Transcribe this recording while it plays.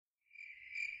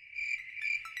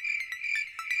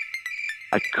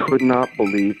I could not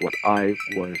believe what I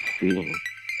was seeing.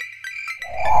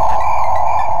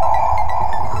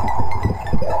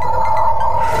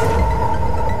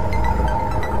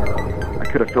 I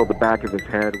could have filled the back of his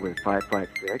head with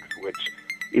 5.56, which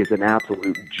is an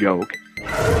absolute joke.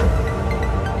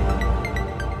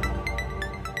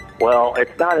 Well,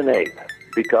 it's not an ape,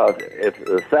 because if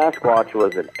the Sasquatch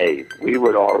was an ape, we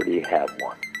would already have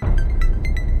one.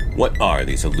 What are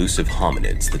these elusive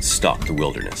hominids that stalk the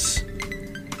wilderness?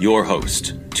 Your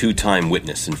host, two-time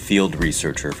witness and field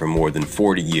researcher for more than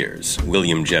 40 years,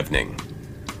 William Jevning.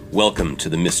 Welcome to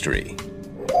the mystery.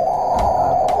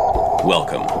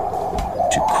 Welcome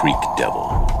to Creek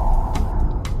Devil.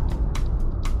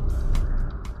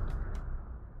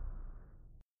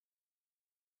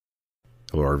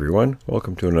 Hello, everyone.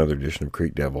 Welcome to another edition of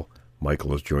Creek Devil.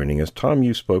 Michael is joining us. Tom,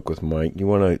 you spoke with Mike. You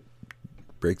want to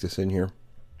break this in here?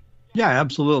 Yeah,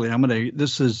 absolutely.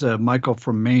 This is Michael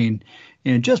from Maine.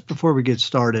 And just before we get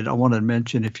started, I want to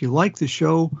mention, if you like the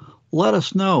show, let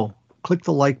us know. Click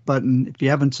the like button. If you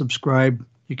haven't subscribed,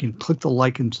 you can click the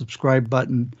like and subscribe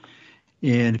button.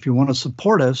 And if you want to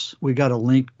support us, we got a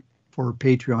link for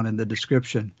Patreon in the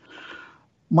description.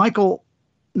 Michael,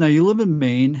 now you live in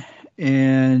Maine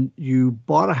and you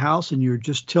bought a house, and you're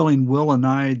just telling Will and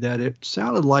I that it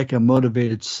sounded like a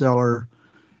motivated seller.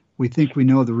 We think we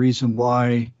know the reason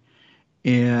why.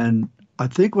 And I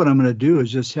think what I'm going to do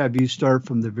is just have you start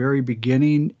from the very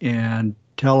beginning and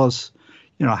tell us,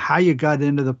 how you got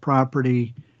into the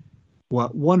property,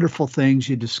 what wonderful things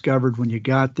you discovered when you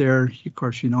got there. Of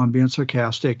course, I'm being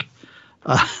sarcastic.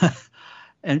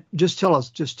 And just tell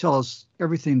us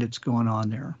everything that's going on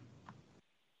there.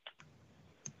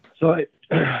 So I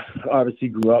obviously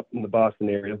grew up in the Boston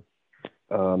area.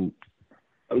 I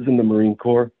was in the Marine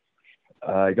Corps.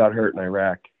 I got hurt in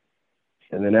Iraq.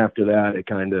 And then after that,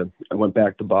 I went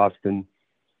back to Boston,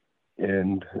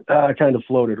 and I kind of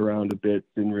floated around a bit,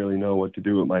 didn't really know what to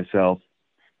do with myself,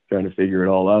 trying to figure it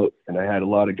all out. And I had a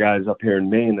lot of guys up here in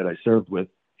Maine that I served with,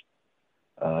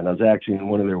 and I was actually in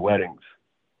one of their weddings.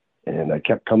 And I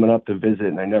kept coming up to visit,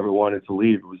 and I never wanted to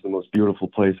leave. It was the most beautiful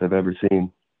place I've ever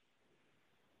seen.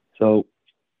 So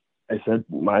I said,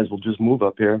 might as well just move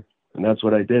up here. And that's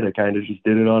what I did. I kind of just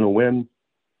did it on a whim.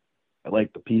 I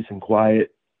like the peace and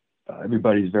quiet.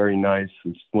 Everybody's very nice.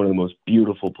 It's one of the most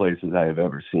beautiful places I have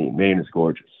ever seen. Maine is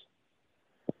gorgeous.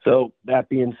 So that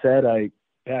being said, I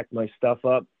packed my stuff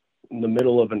up in the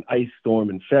middle of an ice storm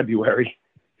in February.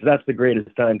 That's the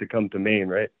greatest time to come to Maine,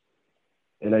 right?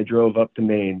 And I drove up to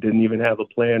Maine. Didn't even have a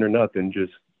plan or nothing.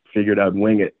 Just figured I'd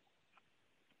wing it.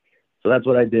 So that's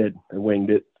what I did. I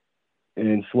winged it,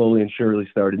 and slowly and surely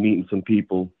started meeting some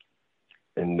people.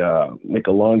 And make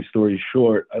a long story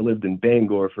short, I lived in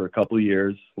Bangor for a couple of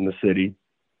years in the city,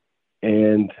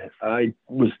 and it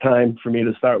was time for me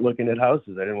to start looking at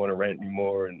houses. I didn't want to rent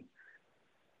anymore, and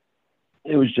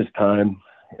it was just time.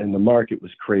 And the market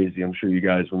was crazy. I'm sure you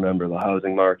guys remember the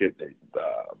housing market.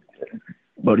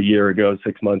 About a year ago,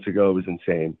 6 months ago, it was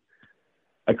insane.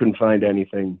 I couldn't find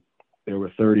anything. There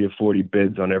were 30 or 40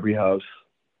 bids on every house.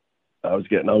 I was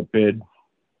getting outbid.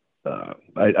 I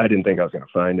didn't think I was going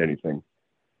to find anything.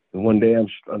 And one day I'm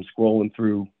scrolling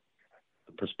through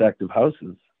the prospective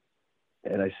houses,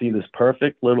 and I see this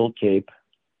perfect little cape,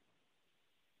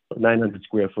 a 900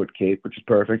 square foot cape, which is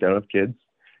perfect. I don't have kids.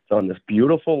 It's on this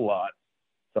beautiful lot.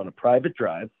 It's on a private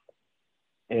drive,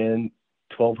 and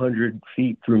 1,200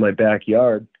 feet through my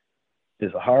backyard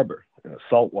is a harbor, a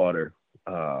saltwater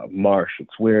marsh.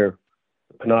 It's where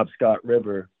the Penobscot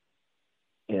River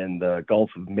and the Gulf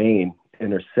of Maine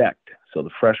intersect. So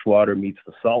the fresh water meets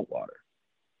the salt water.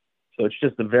 So it's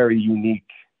just a very unique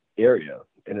area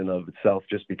in and of itself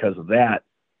just because of that.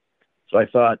 So I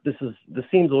thought this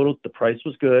seems a little, the price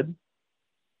was good.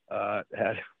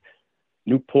 Had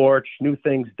new porch, new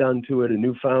things done to it, a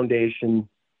new foundation.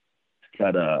 It's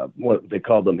got what they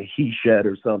call them, a he shed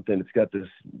or something. It's got this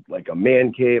like a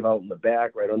man cave out in the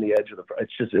back, right on the edge of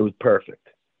it was perfect.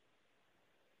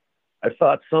 I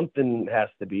thought something has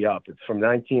to be up. It's from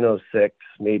 1906.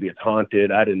 Maybe it's haunted.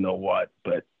 I didn't know what,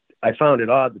 but I found it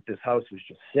odd that this house was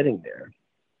just sitting there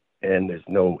and there's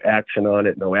no action on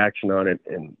it,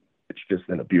 and it's just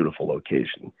in a beautiful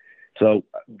location. So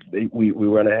we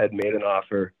went ahead and made an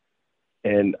offer,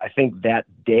 and I think that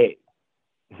day,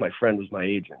 my friend was my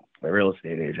agent, my real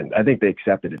estate agent. I think they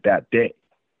accepted it that day.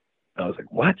 I was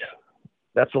like, what?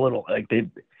 That's a little, like, they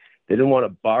didn't want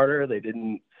to barter. They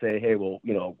didn't say, hey, well,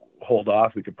 hold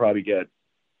off. We could probably get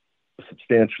a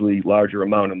substantially larger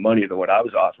amount of money than what I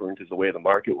was offering because the way the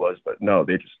market was, but no,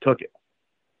 they just took it.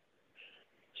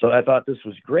 So I thought this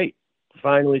was great.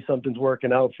 finally something's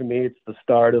working out for me. It's the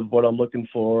start of what I'm looking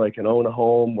for. I can own a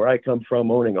home. Where I come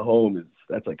from, owning a home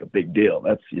that's like a big deal.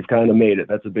 You've kind of made it.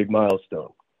 That's a big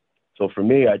milestone. So for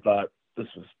me, I thought this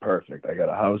was perfect. I got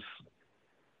a house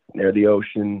near the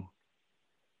ocean,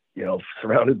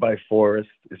 surrounded by forest.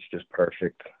 It's just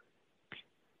perfect.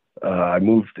 I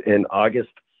moved in August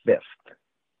 5th.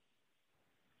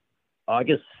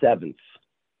 August 7th.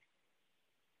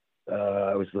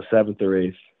 I was the 7th or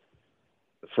 8th.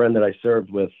 The friend that I served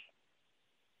with,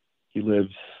 he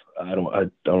lives, I don't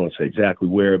want to say exactly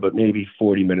where, but maybe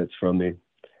 40 minutes from me.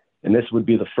 And this would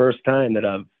be the first time that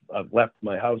I've left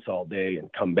my house all day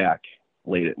and come back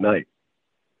late at night.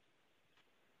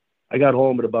 I got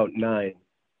home at about 9,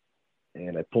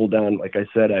 and I pulled down, like I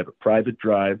said, I have a private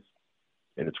drive,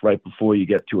 and it's right before you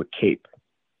get to a cape.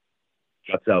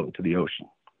 Juts out into the ocean.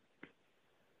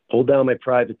 Pulled down my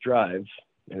private drive,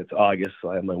 and it's August,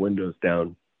 so I have my windows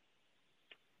down.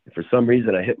 And for some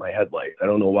reason, I hit my headlight. I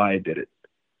don't know why I did it.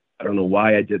 I don't know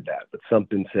why I did that, but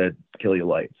something said, kill your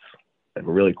lights. I have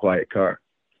a really quiet car.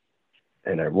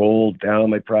 And I rolled down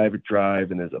my private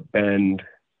drive, and there's a bend.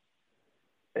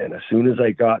 And as soon as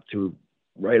I got to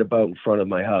right about in front of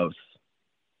my house,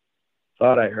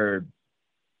 thought I heard,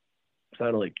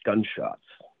 sounded like gunshots.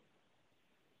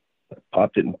 I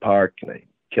popped it in park, and I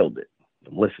killed it.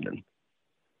 I'm listening.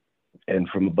 And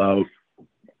from about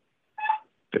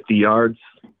 50 yards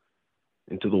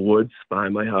into the woods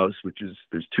behind my house,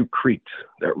 there's 2 creeks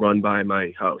that run by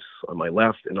my house on my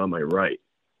left and on my right.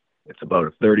 It's about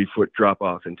a 30-foot drop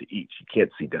off into each. You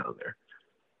can't see down there.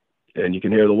 And you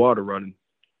can hear the water running.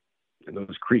 And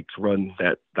those creeks run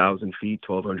that 1,000 feet,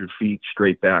 1,200 feet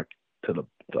straight back to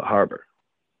the harbor,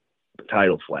 the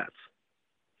tidal flats.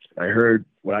 I heard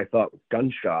what I thought were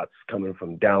gunshots coming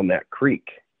from down that creek.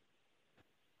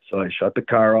 So I shut the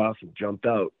car off and jumped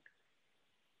out.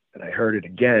 And I heard it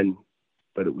again,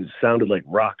 but it sounded like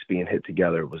rocks being hit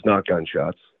together. It was not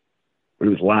gunshots, but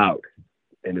it was loud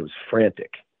and it was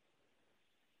frantic.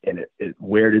 And it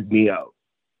weirded me out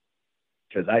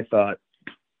because I thought,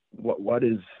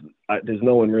 there's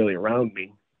no one really around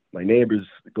me. My neighbors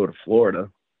go to Florida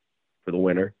for the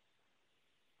winter.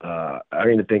 I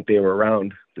don't even think they were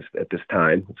around at this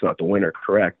time. It's not the winter,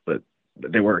 correct, but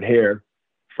they weren't here.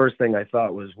 First thing I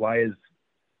thought was,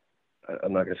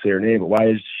 I'm not going to say her name, but why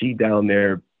is she down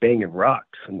there banging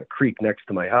rocks in the creek next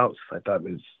to my house? I thought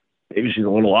maybe she's a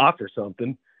little off or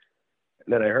something. And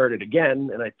then I heard it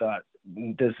again, and I thought,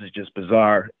 this is just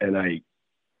bizarre, and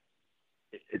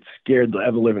it scared the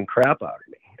ever-living crap out of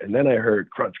me. And then I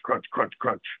heard crunch, crunch, crunch,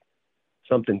 crunch,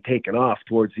 something taking off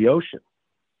towards the ocean.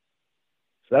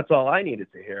 So that's all I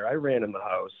needed to hear. I ran in the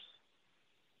house,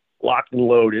 locked and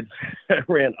loaded. I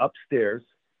ran upstairs.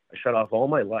 I shut off all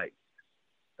my lights.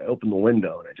 I opened the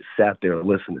window, and I just sat there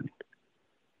listening.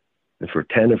 And for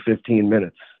 10 or 15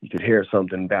 minutes, you could hear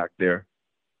something back there.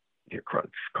 You'd hear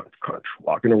crunch, crunch, crunch,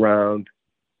 walking around.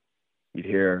 You'd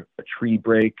hear a tree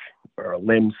break or a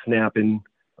limb snapping,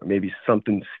 or maybe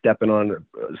something stepping on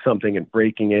something and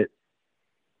breaking it.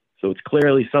 So it's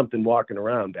clearly something walking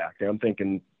around back there. I'm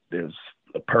thinking there's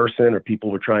a person or people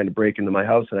were trying to break into my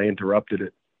house, and I interrupted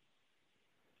it.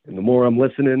 And the more I'm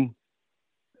listening,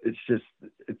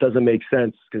 it doesn't make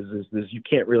sense because you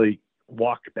can't really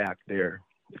walk back there.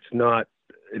 It's not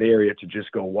an area to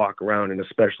just go walk around, and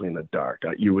especially in the dark.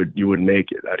 You wouldn't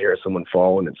make it. I'd hear someone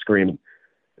falling and screaming.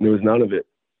 And there was none of it.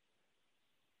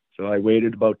 So I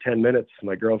waited about 10 minutes.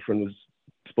 My girlfriend was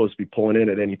supposed to be pulling in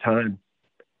at any time.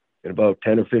 And about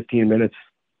 10 or 15 minutes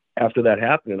after that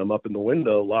happened, I'm up in the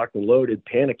window, locked and loaded,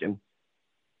 panicking,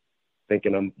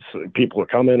 thinking people are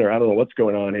coming, or I don't know what's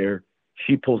going on here.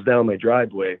 She pulls down my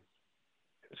driveway.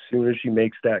 As soon as she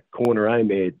makes that corner I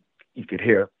made, you could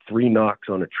hear 3 knocks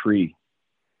on a tree.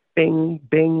 Bing,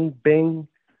 bing, bing.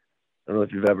 I don't know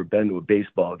if you've ever been to a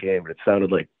baseball game, but it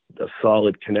sounded like a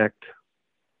solid connect,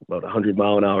 about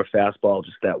 100-mile-an-hour fastball,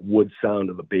 just that wood sound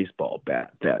of a baseball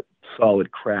bat, that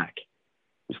solid crack.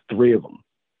 There's 3 of them.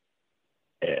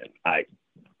 And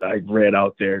I ran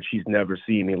out there. She's never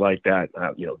seen me like that.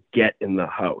 Get in the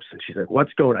house. And she's like,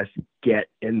 what's going on? I said, get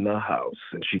in the house.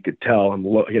 And she could tell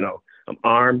I'm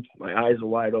armed. My eyes are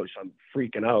wide open. I'm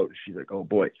freaking out. And she's like, oh,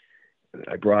 boy. And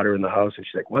I brought her in the house, and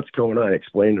she's like, what's going on? I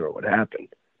explained to her what happened.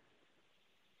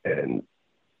 And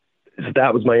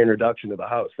that was my introduction to the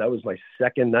house. That was my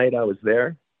second night I was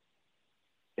there.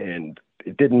 And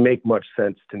it didn't make much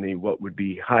sense to me what would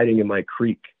be hiding in my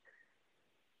creek,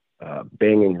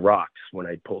 banging rocks when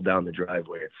I pulled down the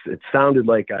driveway. It sounded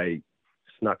like I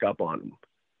snuck up on them.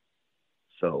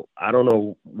 So I don't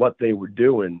know what they were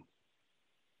doing,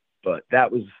 but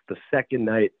that was the second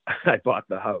night I bought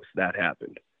the house. That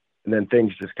happened. And then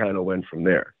things just kind of went from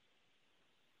there.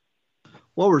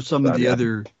 What were some of the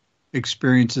other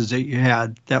experiences that you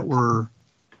had that were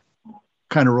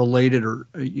kind of related or,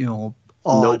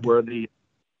 odd? Noteworthy.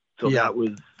 So that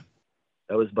was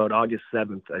about August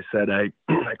 7th. I said I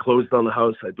closed on the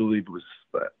house. I believe it was,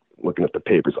 looking at the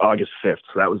papers, August 5th.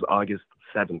 So that was August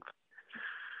 7th.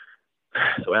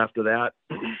 So after that,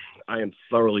 I am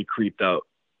thoroughly creeped out.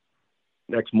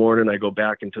 Next morning, I go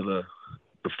back into the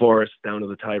forest down to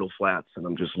the tidal flats, and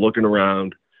I'm just looking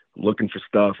around. I'm looking for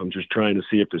stuff. I'm just trying to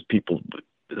see if there's people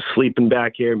sleeping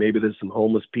back here. Maybe there's some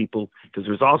homeless people, because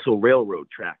there's also railroad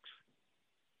tracks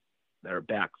that are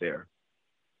back there.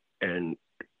 And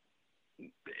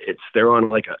they're on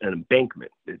like an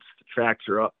embankment. The tracks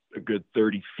are up a good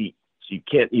 30 feet. So you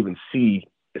can't even see.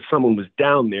 If someone was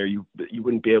down there, you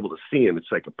wouldn't be able to see them.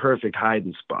 It's like a perfect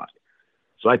hiding spot.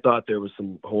 So I thought there was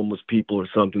some homeless people or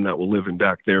something that were living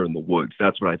back there in the woods.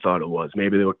 That's what I thought it was.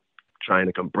 Maybe they were trying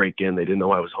to come break in. They didn't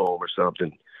know I was home or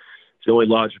something. It's the only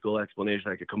logical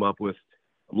explanation I could come up with.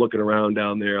 I'm looking around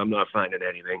down there. I'm not finding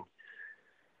anything.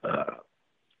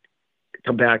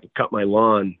 Come back and cut my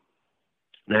lawn.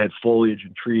 And I had foliage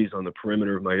and trees on the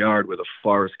perimeter of my yard where the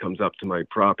forest comes up to my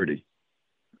property.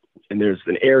 And there's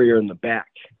an area in the back.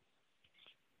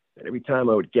 And every time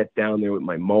I would get down there with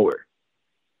my mower,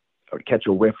 I would catch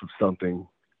a whiff of something.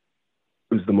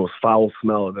 It was the most foul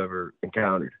smell I've ever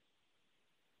encountered.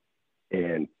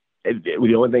 And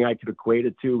the only thing I could equate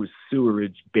it to was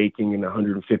sewerage baking in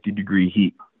 150-degree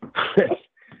heat. It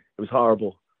was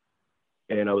horrible.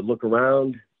 And I would look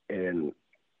around, and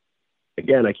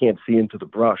again, I can't see into the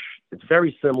brush. It's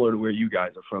very similar to where you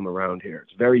guys are from around here.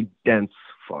 It's very dense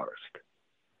forest.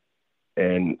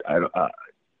 And I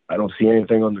don't see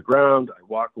anything on the ground. I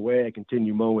walk away. I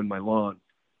continue mowing my lawn.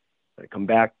 I come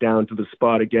back down to the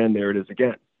spot again. There it is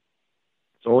again.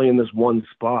 It's only in this one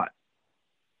spot.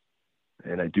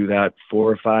 And I do that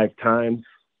 4 or 5 times.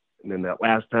 And then that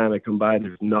last time I come by,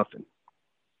 there's nothing.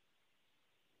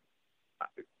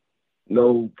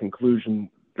 No conclusion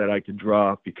that I could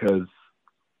draw, because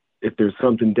if there's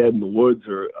something dead in the woods,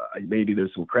 or maybe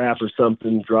there's some crap or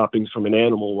something, droppings from an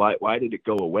animal, why did it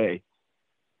go away?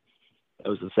 That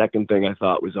was the second thing I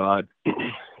thought was odd.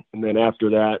 And then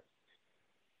after that,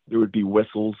 there would be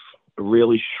whistles, a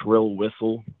really shrill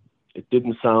whistle. It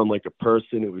didn't sound like a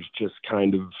person. It was just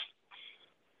kind of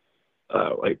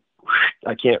like,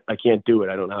 I can't do it.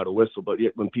 I don't know how to whistle. But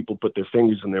yet when people put their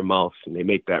fingers in their mouths and they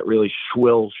make that really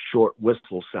shrill, short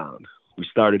whistle sound, we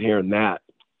started hearing that.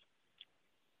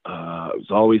 It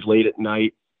was always late at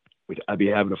night. I'd be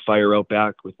having a fire out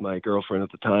back with my girlfriend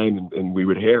at the time, and we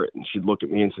would hear it. And she'd look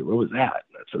at me and say, "What was that?"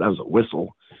 And I said, "That was a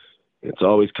whistle." And it's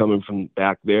always coming from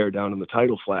back there down in the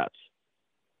tidal flats.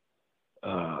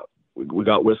 We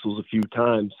got whistles a few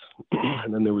times.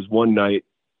 And then there was one night,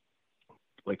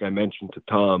 like I mentioned to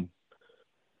Tom.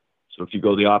 So if you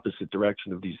go the opposite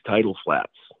direction of these tidal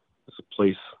flats, there's a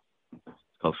place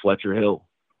called Fletcher Hill.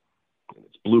 And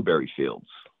it's blueberry fields.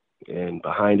 And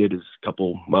behind it is a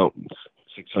couple mountains,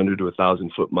 600 to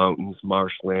 1,000-foot mountains,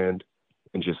 marshland,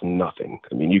 and just nothing.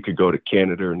 I mean, you could go to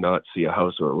Canada and not see a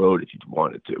house or a road if you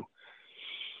wanted to.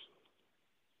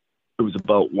 It was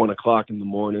about 1 o'clock in the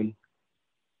morning,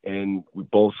 and we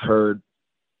both heard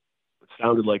what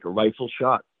sounded like a rifle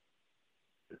shot.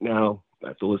 Now,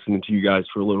 after listening to you guys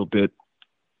for a little bit,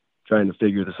 trying to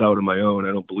figure this out on my own,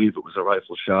 I don't believe it was a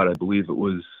rifle shot. I believe it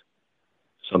was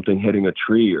something hitting a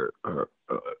tree, or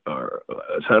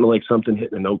it sounded like something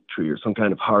hitting an oak tree, or some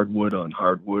kind of hardwood on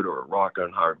hardwood, or a rock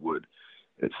on hardwood.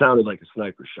 It sounded like a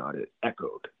sniper shot. It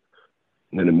echoed.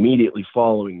 And then immediately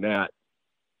following that,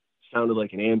 it sounded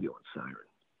like an ambulance siren.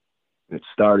 And it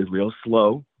started real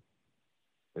slow,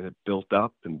 and it built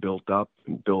up and built up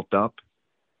and built up.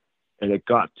 And it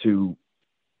got to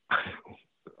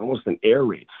almost an air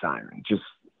raid siren, just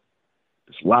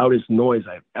the loudest noise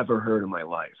I've ever heard in my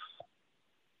life.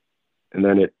 And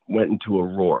then it went into a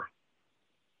roar.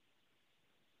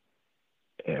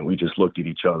 And we just looked at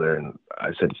each other, and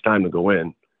I said, "It's time to go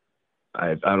in."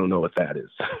 I don't know what that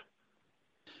is.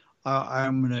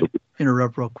 I'm going to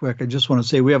interrupt real quick. I just want to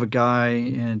say we have a guy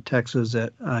in Texas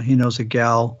that he knows a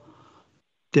gal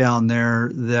down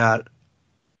there that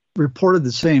reported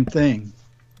the same thing,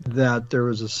 that there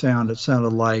was a sound. It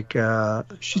sounded like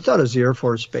she thought it was the Air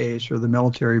Force base or the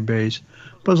military base,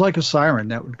 but it was like a siren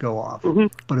that would go off. Mm-hmm.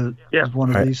 But it was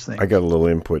one of these things. I got a little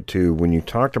input too. When you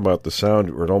talked about the sound,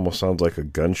 it almost sounds like a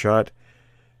gunshot.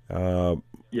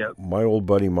 My old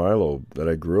buddy Milo that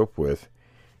I grew up with,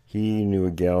 he knew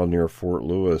a gal near Fort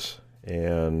Lewis,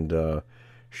 and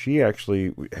she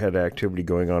actually had activity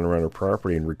going on around her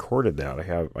property and recorded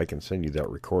that. I can send you that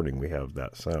recording. We have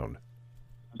that sound.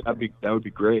 That would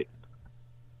be great.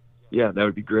 Yeah, that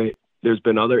would be great. There's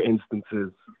been other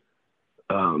instances.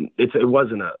 That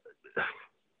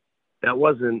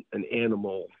wasn't an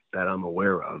animal that I'm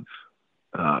aware of,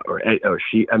 or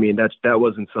she. I mean, that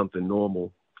wasn't something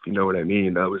normal. If you know what I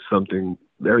mean, that was something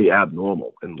very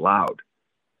abnormal and loud.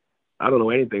 I don't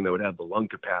know anything that would have the lung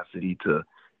capacity to.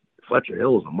 Fletcher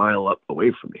Hill is a mile up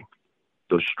away from me.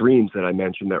 Those streams that I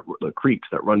mentioned, the creeks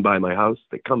that run by my house,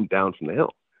 they come down from the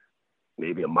hill.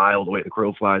 Maybe a mile the way the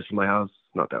crow flies from my house,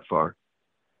 not that far.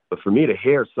 But for me to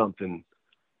hear something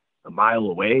a mile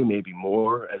away, maybe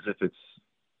more, as if it's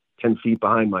 10 feet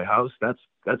behind my house, that's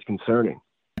concerning.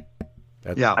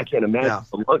 I can't imagine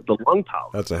the lung power.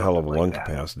 That's a hell of a lung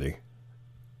capacity.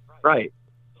 Right.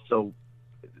 So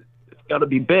it's got to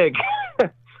be big,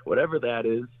 whatever that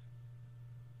is.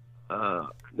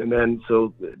 And then,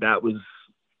 so that was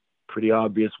pretty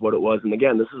obvious what it was. And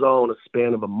again, this is all in a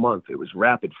span of a month. It was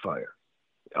rapid fire.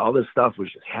 All this stuff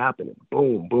was just happening.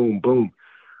 Boom, boom, boom.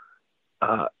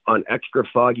 On extra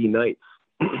foggy nights,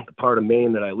 the part of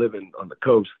Maine that I live in on the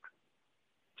coast,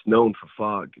 it's known for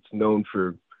fog. It's known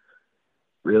for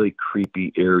really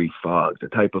creepy, eerie fog, the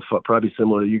type of fog, probably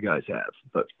similar to you guys have.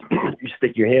 But you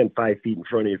stick your hand 5 feet in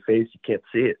front of your face, you can't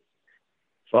see it.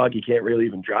 Fog you can't really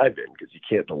even drive in because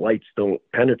the lights don't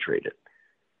penetrate it.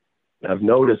 And I've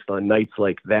noticed on nights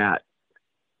like that,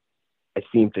 I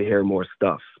seem to hear more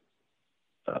stuff.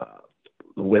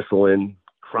 Whistling,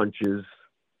 crunches,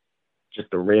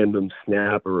 just a random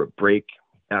snap or a break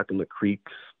back in the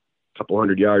creeks, a couple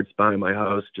 100 yards behind my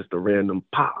house, just a random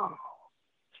pow,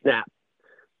 snap,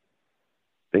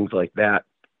 things like that.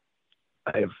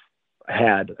 I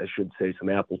should say, some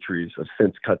apple trees. I've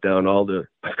since cut down all the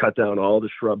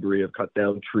shrubbery. I've cut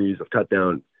down trees. I've cut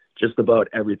down just about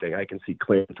everything. I can see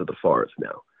clear into the forest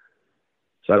now.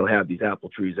 So I don't have these apple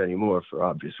trees anymore for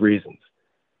obvious reasons.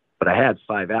 But I had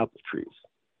 5 apple trees,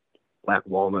 black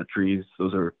walnut trees.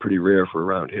 Those are pretty rare for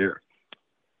around here.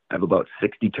 I have about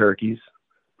 60 turkeys,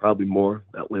 probably more,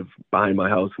 that live behind my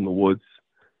house in the woods.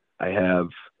 I've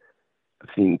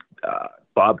seen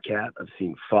bobcat, I've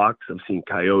seen fox, I've seen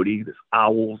coyote, there's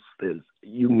owls, there's,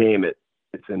 you name it,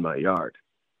 it's in my yard.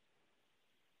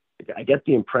 I get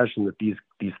the impression that these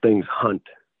things hunt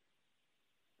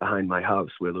behind my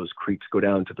house where those creeks go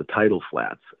down to the tidal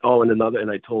flats. Oh, and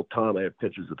I told Tom I have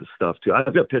pictures of the stuff too.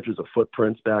 I've got pictures of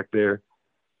footprints back there,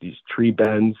 these tree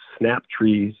bends, snap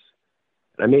trees.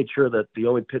 And I made sure that the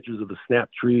only pictures of the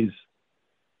snap trees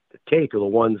to take are the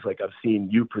ones like I've seen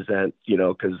you present,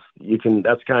 because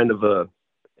that's kind of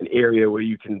an area where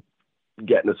you can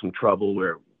get into some trouble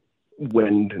where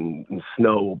wind and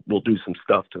snow will do some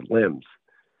stuff to limbs.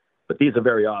 But these are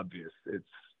very obvious. It's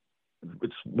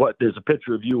what there's a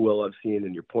picture of you, Will, I've seen,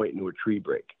 and you're pointing to a tree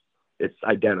break. It's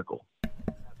identical,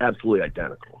 absolutely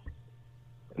identical.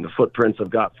 And the footprints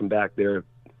I've got from back there,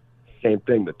 same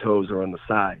thing. The toes are on the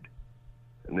side,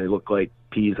 and they look like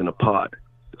peas in a pod,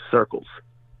 circles.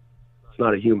 It's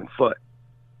not a human foot.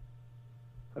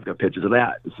 I've got pictures of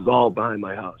that. This is all behind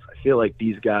my house. I feel like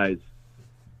these guys,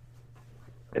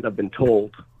 and I've been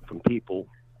told from people,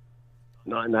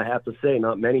 and I have to say,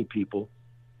 not many people,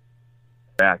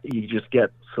 you just get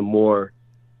some more,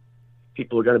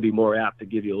 people are going to be more apt to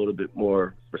give you a little bit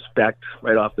more respect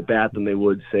right off the bat than they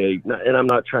would say, and I'm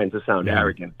not trying to sound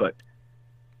arrogant, but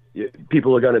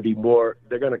people are going to be more,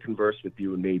 they're going to converse with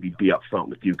you and maybe be upfront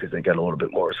with you because they get a little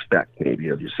bit more respect maybe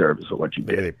of your service or what you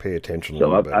did. Yeah, they pay attention so a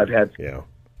little bit. I've had, yeah.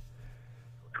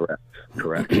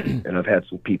 Correct. And I've had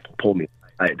some people pull me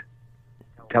aside,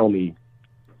 tell me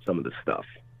some of the stuff.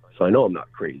 So I know I'm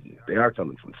not crazy. They are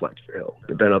coming from Fletcher Hill.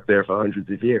 They've been up there for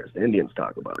hundreds of years. The Indians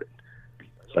talk about it.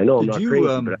 So I know I'm not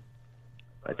crazy, but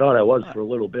I thought I was for a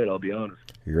little bit, I'll be honest.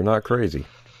 You're not crazy.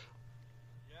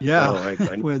 Yeah.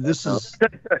 Well, these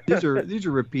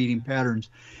are repeating patterns.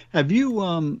 Have you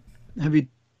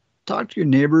talked to your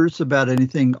neighbors about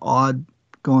anything odd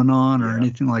going on or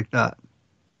anything like that?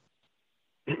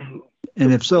 And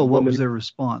if so, what was their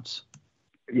response?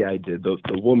 Yeah, I did. The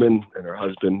woman and her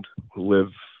husband who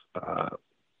live,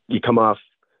 you come off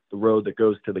the road that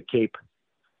goes to the Cape,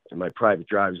 and my private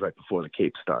drive is right before the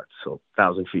Cape starts, so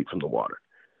 1,000 feet from the water.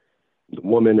 The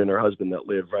woman and her husband that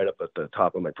live right up at the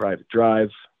top of my private drive,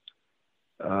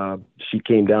 she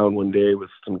came down one day with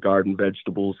some garden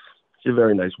vegetables. She's a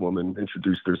very nice woman,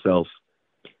 introduced herself.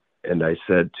 And I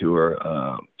said to her,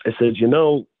 I'm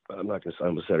not going to, I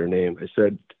almost said her name. I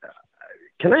said,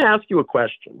 can I ask you a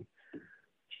question?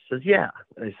 She says, yeah.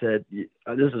 I said,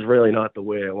 this is really not the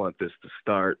way I want this to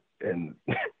start. And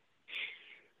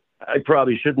I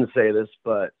probably shouldn't say this,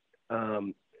 but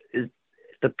is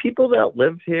the people that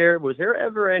live here, was there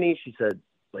ever any, she said,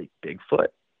 like Bigfoot?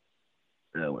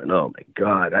 And I went, oh my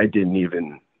God, I didn't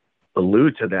even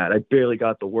allude to that. I barely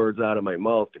got the words out of my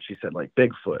mouth. And she said, like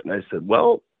Bigfoot. And I said,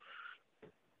 well,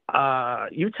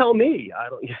 you tell me.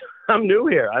 I'm new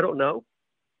here. I don't know.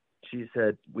 She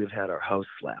said, we've had our house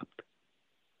slapped.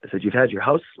 I said, you've had your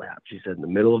house slapped? She said, in the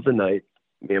middle of the night,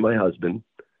 me and my husband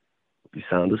would be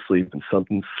sound asleep and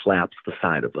something slaps the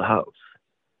side of the house.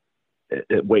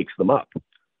 It wakes them up.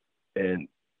 And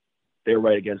they're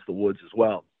right against the woods as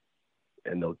well.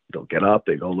 And they'll get up,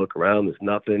 they go look around, there's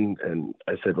nothing. And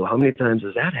I said, well, how many times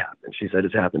has that happened? She said,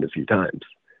 it's happened a few times.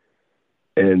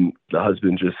 And the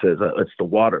husband just says, it's the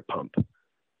water pump.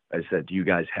 I said, do you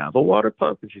guys have a water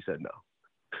pump? And she said, no.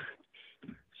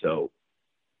 So,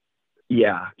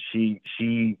 yeah, she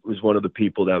was one of the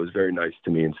people that was very nice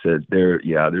to me and said,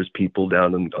 there's people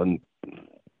down on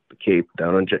the Cape,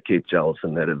 down on Cape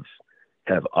Jellison that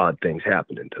have odd things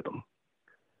happening to them.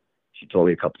 She told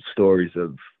me a couple stories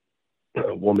of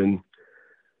a woman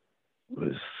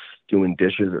was doing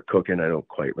dishes or cooking. I don't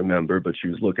quite remember, but she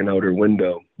was looking out her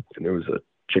window and there was a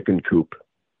chicken coop.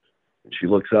 And she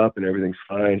looks up and everything's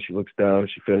fine. She looks down,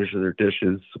 she finishes her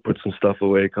dishes, puts some stuff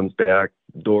away, comes back,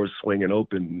 doors swinging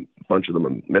open, a bunch of them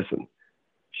are missing.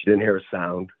 She didn't hear a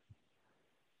sound.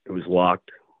 It was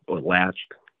locked or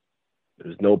latched. There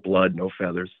was no blood, no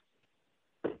feathers.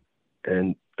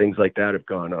 And things like that have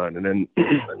gone on. And then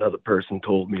another person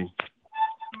told me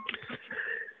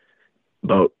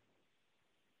about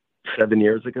 7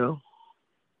 years ago,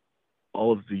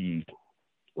 all of the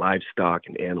livestock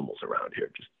and animals around here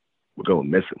just were going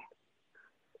missing.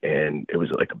 And it was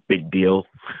like a big deal.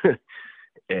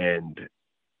 And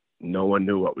no one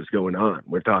knew what was going on.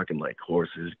 We're talking like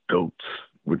horses, goats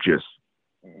were just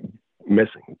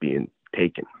missing, being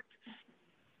taken.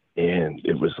 And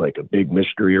it was like a big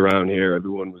mystery around here.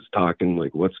 Everyone was talking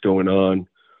like, what's going on?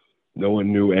 No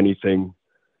one knew anything.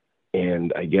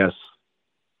 And I guess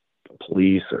the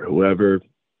police or whoever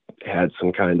had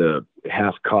some kind of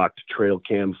half-cocked trail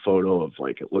cam photo of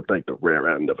like, it looked like the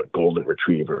rear end of a golden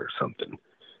retriever or something.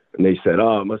 And they said,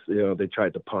 they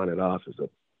tried to pawn it off as a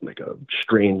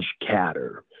strange cat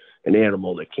or an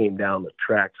animal that came down the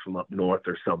tracks from up north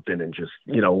or something and just,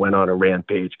 went on a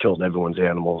rampage, killed everyone's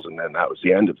animals, and then that was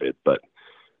the end of it. But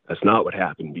that's not what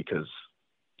happened because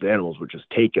the animals were just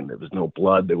taken. There was no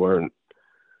blood. The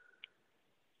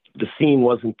scene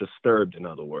wasn't disturbed, in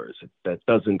other words. That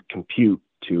doesn't compute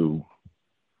to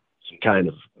some kind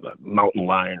of mountain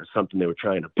lion or something they were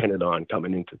trying to pin it on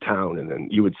coming into town. And then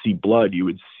you would see blood, you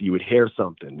would hear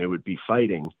something, there would be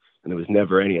fighting, and there was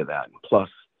never any of that. And plus,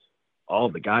 all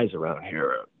the guys around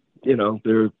here,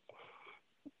 they're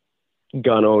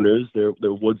gun owners, they're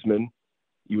woodsmen.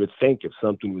 You would think if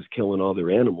something was killing all their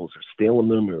animals or stealing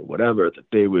them or whatever, that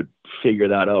they would figure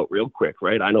that out real quick,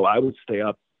 right? I know I would stay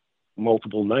up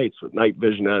multiple nights with night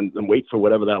vision and wait for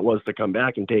whatever that was to come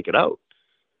back and take it out.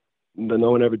 But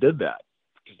no one ever did that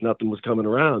because nothing was coming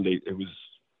around.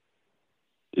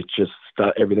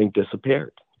 Everything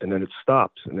disappeared, and then it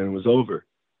stopped, and then it was over.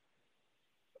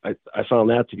 I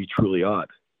found that to be truly odd.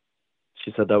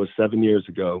 She said that was 7 years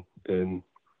ago, and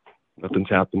nothing's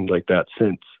happened like that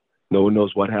since. No one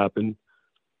knows what happened.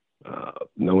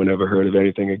 No one ever heard of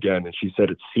anything again. And she said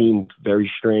it seemed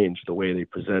very strange the way they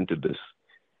presented this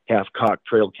half-cocked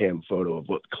trail cam photo of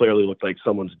what clearly looked like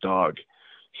someone's dog.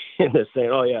 And they're saying,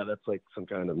 oh, yeah, that's like some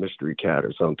kind of mystery cat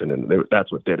or something. And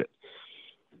that's what did it.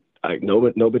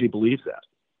 Nobody believes that.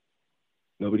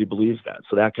 Nobody believes that.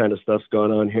 So that kind of stuff's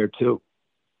gone on here, too.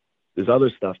 There's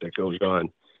other stuff that goes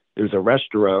on. There's a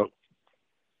restaurant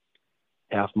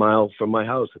half-mile from my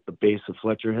house at the base of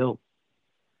Fletcher Hill.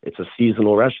 It's a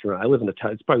seasonal restaurant. I live in a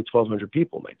town. It's probably 1,200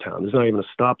 people in my town. There's not even a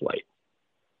stoplight.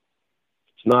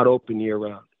 It's not open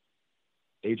year-round.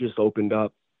 They just opened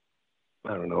up,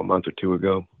 I don't know, a month or two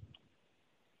ago.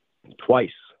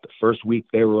 Twice. The first week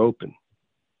they were open.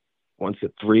 Once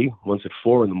at 3, once at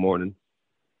 4 in the morning.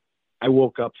 I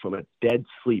woke up from a dead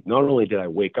sleep. Not only did I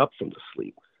wake up from the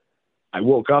sleep, I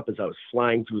woke up as I was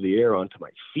flying through the air onto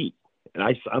my feet. And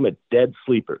I'm a dead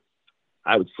sleeper.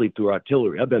 I would sleep through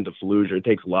artillery. I've been to Fallujah. It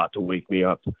takes a lot to wake me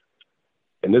up.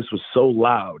 And this was so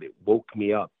loud, it woke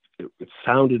me up. It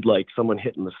sounded like someone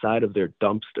hitting the side of their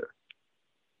dumpster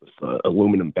with an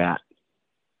aluminum bat.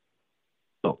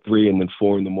 About 3 and then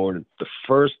 4 in the morning. The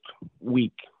first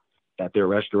week that their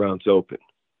restaurant's open,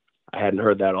 I hadn't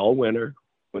heard that all winter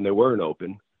when they weren't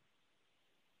open.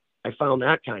 I found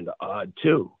that kind of odd,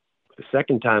 too. The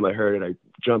second time I heard it, I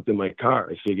jumped in my car.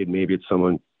 I figured maybe it's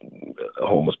someone, a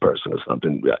homeless person or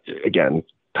something. Again,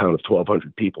 town of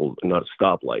 1,200 people, not a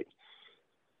stoplight.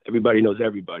 Everybody knows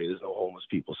everybody. There's no homeless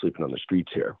people sleeping on the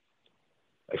streets here.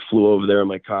 I flew over there in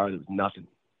my car. There was nothing.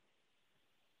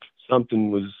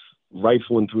 something was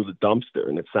rifling through the dumpster,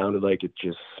 and it sounded like it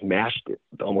just smashed it,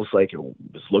 almost like it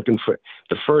was looking for it.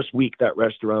 The first week that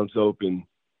restaurant's open,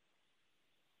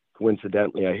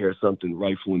 coincidentally, I hear something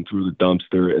rifling through the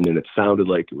dumpster, and then it sounded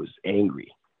like it was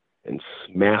angry and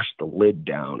smashed the lid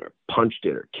down or punched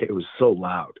it, or it was so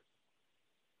loud.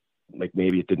 Like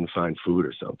maybe it didn't find food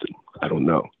or something. I don't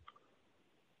know.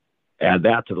 Add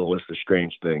that to the list of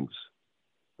strange things.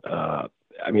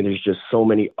 I mean, there's just so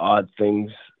many odd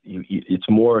things. It's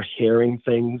more hearing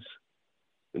things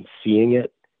than seeing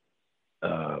it.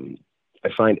 I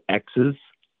find X's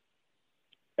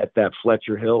at that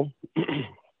Fletcher Hill.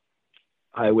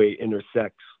 Highway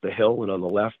intersects the hill, and on the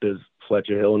left is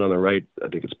Fletcher Hill, and on the right, I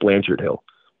think it's Blanchard Hill.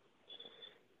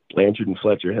 Blanchard and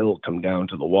Fletcher Hill come down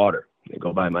to the water. They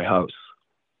go by my house.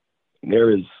 And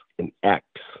there is an X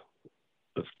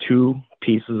of 2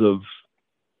 pieces of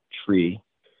tree.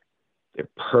 They're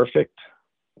perfect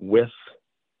width.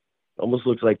 Almost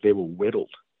looks like they were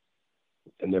whittled.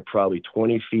 And they're probably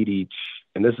 20 feet each.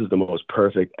 And this is the most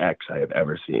perfect X I have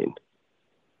ever seen.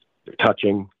 They're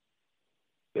touching.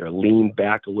 They're leaned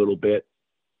back a little bit.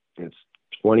 And it's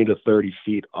 20 to 30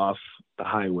 feet off the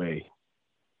highway.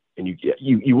 And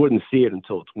you wouldn't see it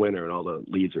until it's winter and all the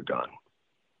leaves are gone.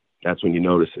 That's when you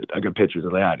notice it. I got pictures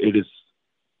of that. It is,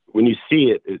 when you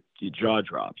see it, your jaw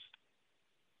drops,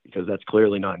 because that's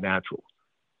clearly not natural.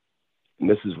 And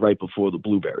this is right before the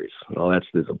blueberries. Well,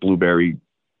 there's a blueberry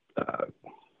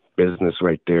business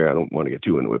right there. I don't want to get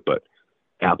too into it, but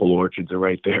apple orchards are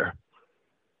right there.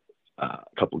 A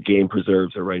couple game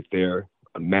preserves are right there.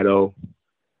 A meadow.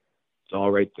 It's all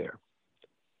right there.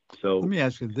 So let me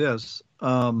ask you this.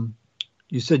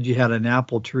 You said you had an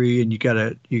apple tree and you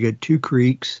get 2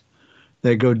 creeks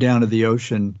that go down to the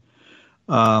ocean.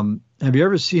 Have you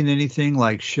ever seen anything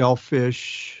like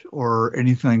shellfish or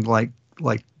anything like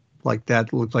that?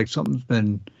 It looks like something's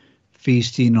been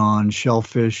feasting on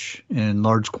shellfish in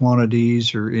large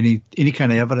quantities, or any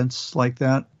kind of evidence like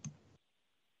that?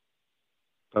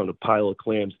 Found a pile of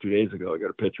clams 2 days ago. I got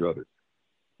a picture of it.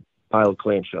 Pile of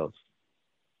clam shells.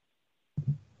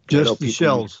 Just the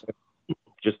shells.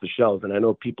 Just the shells. And I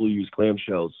know people use clam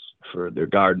shells for their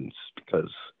gardens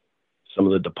because some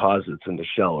of the deposits in the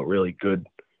shell are really good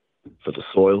for the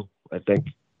soil, I think.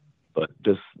 But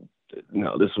this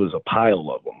was a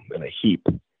pile of them in a heap.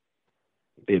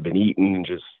 They'd been eaten and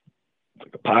just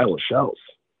like a pile of shells.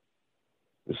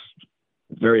 It's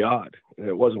very odd. And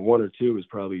it wasn't 1 or 2, it was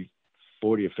probably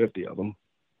 40 or 50 of them.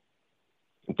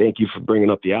 And thank you for bringing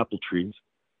up the apple trees,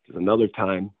 because another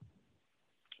time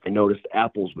I noticed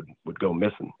apples would go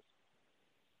missing.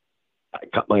 I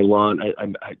cut my lawn.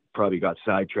 I probably got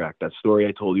sidetracked. That story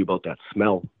I told you about that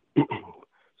smell.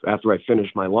 So after I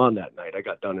finished my lawn that night, I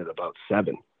got done at about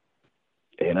 7.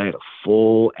 And I had a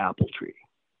full apple tree.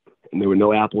 And there were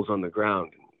no apples on the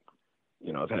ground.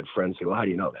 You know, I've had friends say, well, how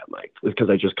do you know that, Mike? It's because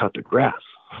I just cut the grass.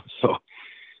 So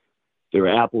there were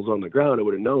apples on the ground. I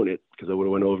would have known it because I would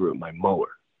have went over it with my mower.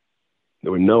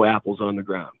 There were no apples on the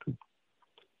ground.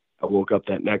 I woke up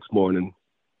that next morning.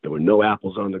 There were no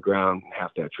apples on the ground.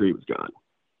 Half that tree was gone.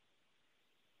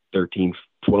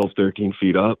 12, 13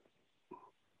 feet up.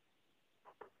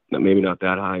 Now, maybe not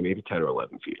that high, maybe 10 or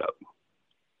 11 feet up.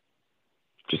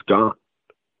 Just gone.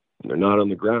 And they're not on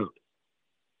the ground.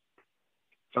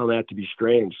 Found that to be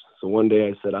strange. So one day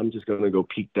I said, I'm just going to go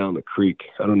peek down the creek.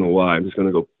 I don't know why. I'm just going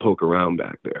to go poke around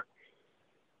back there.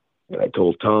 And I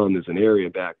told Tom there's an area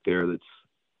back there that's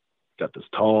got this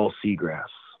tall seagrass.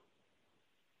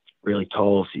 Really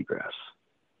tall seagrass.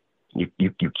 You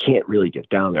can't really get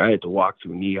down there. I had to walk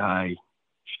through knee-high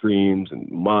streams and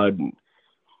mud. And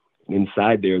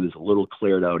inside there's a little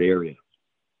cleared out area.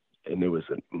 And there was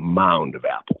a mound of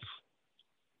apples.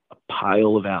 A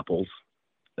pile of apples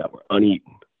that were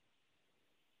uneaten.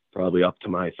 Probably up to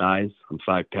my thighs. I'm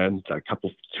 5'10". It's a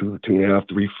couple, 2.5,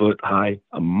 3 foot high.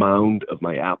 A mound of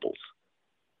my apples.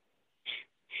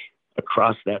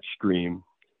 Across that stream,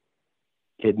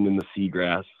 hidden in the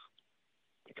seagrass,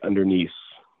 underneath.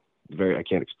 I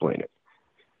can't explain it.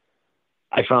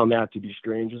 I found that to be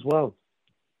strange as well.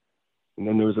 And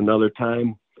then there was another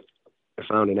time I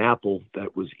found an apple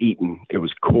that was eaten. It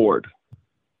was cored.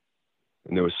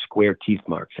 And there was square teeth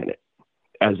marks in it.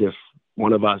 As if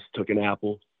one of us took an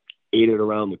apple, ate it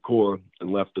around the core,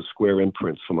 and left the square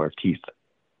imprints from our teeth.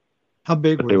 How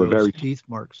big were those teeth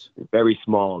marks? Very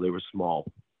small. They were small.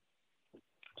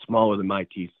 Smaller than my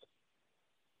teeth.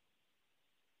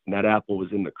 And that apple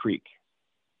was in the creek.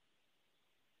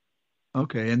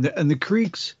 Okay, and the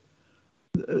creeks,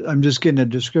 I'm just getting a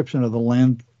description of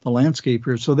the landscape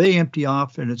here. So they empty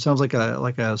off, and it sounds like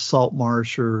a salt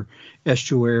marsh or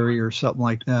estuary or something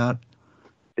like that.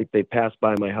 they pass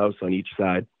by my house on each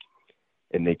side,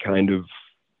 and they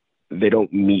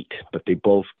don't meet, but they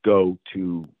both go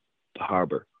to the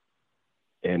harbor.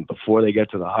 And before they get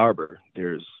to the harbor,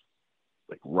 there's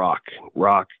like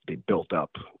rock they built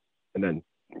up, and then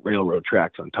railroad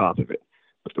tracks on top of it.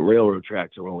 But the railroad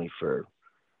tracks are only for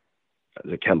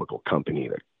the chemical company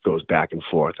that goes back and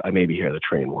forth. I maybe hear the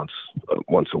train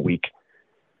once a week.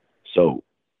 So,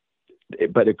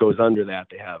 but it goes under that.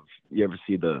 They have, you ever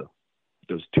see those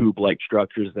tube-like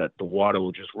structures that the water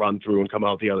will just run through and come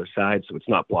out the other side, so it's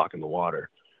not blocking the water.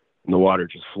 And the water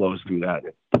just flows through that, and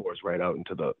it pours right out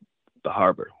into the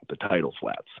harbor, the tidal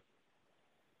flats.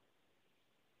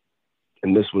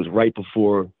 And this was right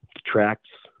before the tracks,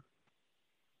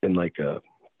 in like a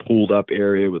pulled up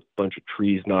area with a bunch of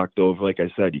trees knocked over. Like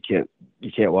I said, you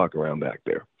can't walk around back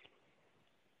there.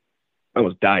 I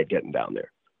almost died getting down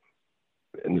there.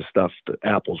 And the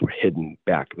apples were hidden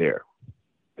back there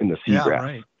in the seagrass. Yeah,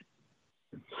 right.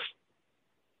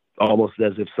 Almost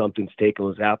as if something's taking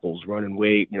those apples, running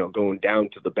way, going down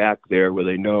to the back there where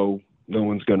they know no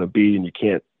one's going to be, and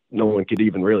no one could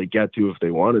even really get to if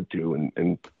they wanted to,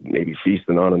 and maybe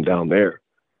feasting on them down there.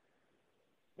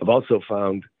 I've also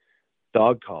found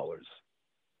dog collars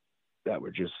that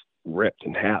were just ripped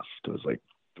in half. There was like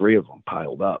 3 of them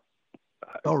piled up.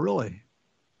 Oh, really?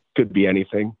 Could be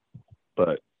anything,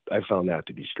 but I found that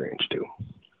to be strange too.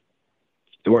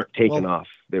 They weren't taken off.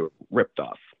 They were ripped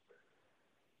off.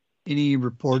 Any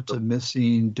reports of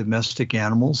missing domestic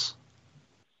animals?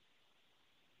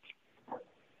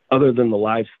 Other than the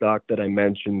livestock that I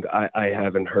mentioned, I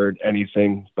haven't heard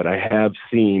anything, but I have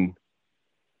seen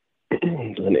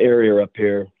an area up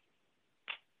here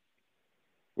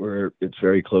where it's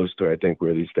very close to, I think,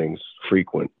 where these things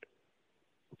frequent.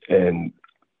 And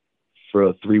for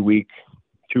a 2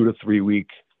 to 3 week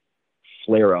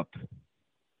flare up,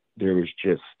 there was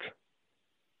just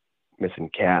missing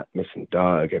cat, missing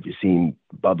dog. Have you seen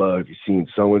Bubba? Have you seen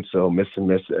so-and-so? Missing.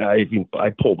 I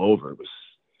pulled over. It was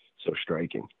so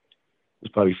striking.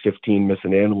 There's probably 15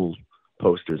 missing animal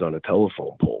posters on a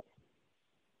telephone pole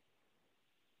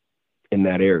in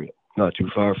that area, not too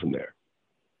far from there.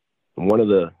 And one of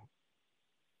the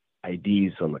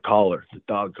IDs on the collar, the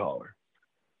dog collar,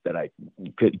 that I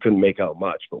couldn't make out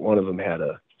much, but one of them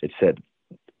it said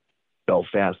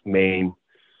Belfast, Maine,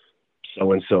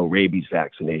 so-and-so rabies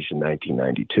vaccination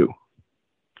 1992.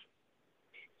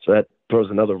 So that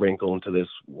throws another wrinkle into this.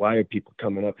 Why are people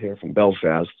coming up here from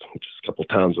Belfast, which is a couple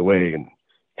towns away, and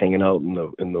hanging out in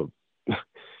the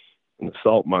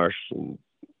salt marsh and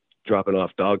dropping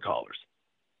off dog collars?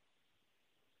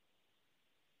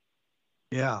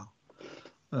 Yeah.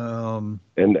 And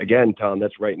again, Tom,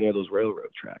 that's right near those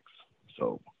railroad tracks.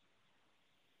 So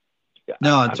yeah,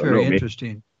 no, it's very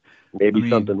interesting. Maybe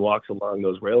something walks along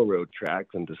those railroad tracks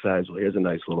and decides, well, here's a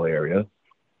nice little area.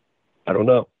 I don't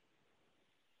know.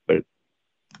 But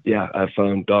yeah, I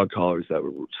found dog collars that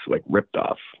were like ripped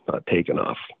off, not taken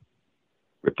off.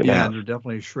 Ripped in half. They're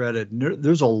definitely shredded.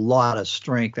 There's a lot of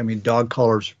strength. I mean, dog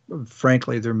collars,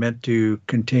 frankly, they're meant to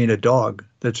contain a dog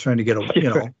that's trying to get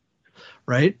away,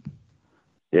 right?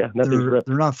 Yeah, nothing's ripped.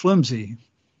 They're not flimsy.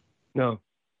 No.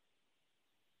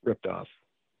 Ripped off.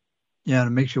 Yeah, and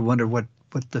it makes you wonder what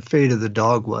the fate of the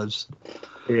dog was.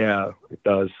 Yeah, it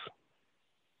does.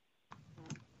 I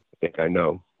think I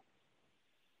know.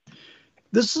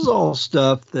 This is all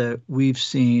stuff that we've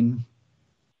seen.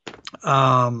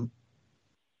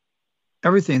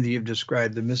 Everything that you've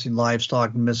described, the missing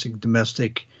livestock, missing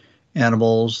domestic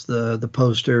animals, the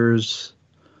posters,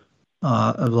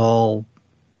 of all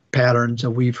patterns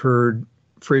that we've heard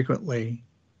frequently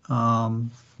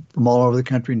from all over the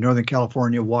country, Northern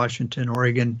California, Washington,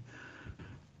 Oregon,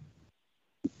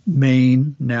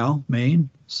 Maine.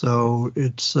 So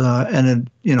it's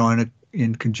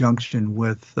in conjunction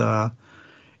with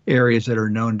areas that are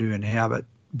known to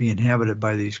be inhabited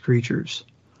by these creatures.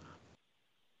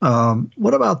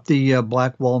 What about the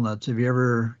black walnuts? Have you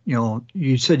ever,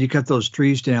 you said you cut those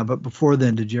trees down, but before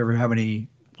then, did you ever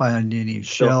find any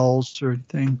shells or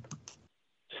anything?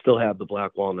 Still have the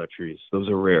black walnut trees. Those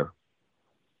are rare.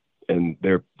 And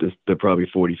they're probably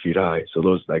 40 feet high. So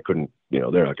those, I couldn't, they're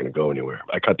not going to go anywhere.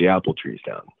 I cut the apple trees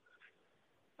down.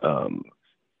 I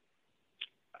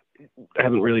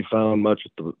haven't really found much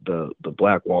with the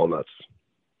black walnuts.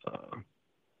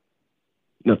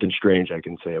 Nothing strange I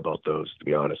can say about those, to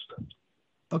be honest.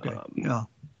 Okay. Yeah.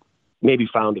 Maybe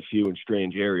found a few in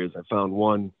strange areas. I found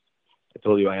one. I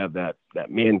told you I have that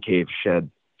man cave shed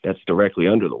that's directly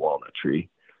under the walnut tree,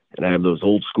 and I have those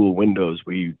old school windows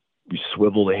where you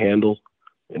swivel the handle,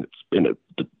 and the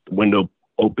window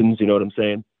opens. You know what I'm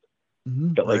saying?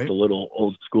 Got like right. the little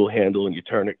old school handle, and you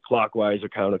turn it clockwise or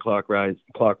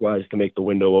clockwise to make the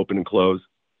window open and close.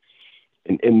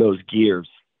 And in those gears,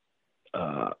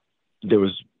 I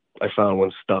found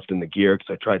one stuffed in the gear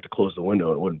because I tried to close the window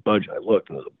and it wouldn't budge. I looked,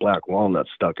 and there's a black walnut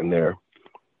stuck in there.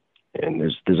 And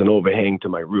there's an overhang to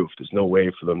my roof. There's no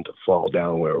way for them to fall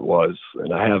down where it was.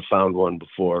 And I have found one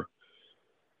before,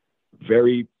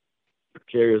 very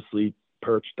precariously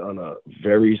perched on a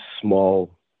very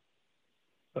small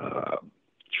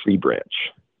tree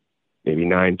branch, maybe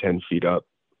 9-10 feet up.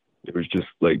 It was just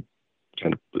like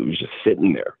it was just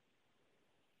sitting there.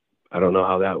 I don't know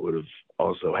how that would have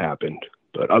also happened,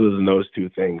 but other than those two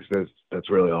things, that's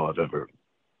really all I've ever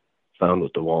found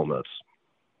with the walnuts.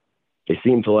 They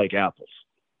seem to like apples,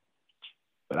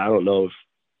 but I don't know if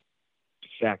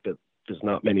the fact that there's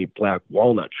not many black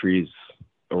walnut trees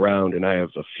around and I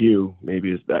have a few,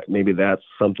 maybe that's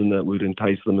something that would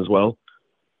entice them as well.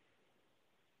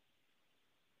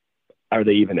 Are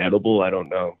they even edible? I don't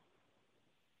know.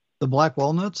 The black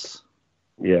walnuts?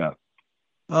 Yeah.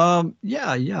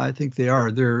 Yeah, I think they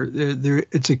are. They're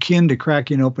it's akin to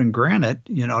cracking open granite,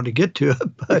 to get to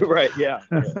it. But right, yeah.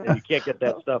 And you can't get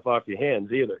that stuff off your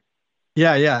hands either.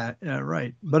 Yeah,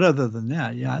 right. But other than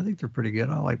that, yeah, I think they're pretty good.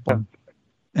 I like them.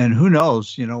 And who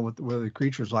knows, what the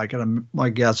creature's like. And my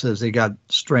guess is they got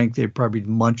strength. They probably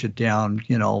munch it down,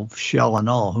 shell and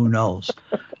all. Who knows?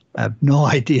 I have no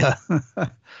idea.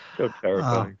 So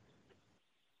terrifying.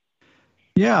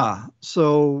 Yeah.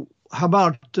 So how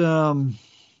about,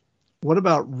 what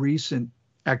about recent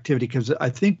activity? Because I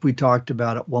think we talked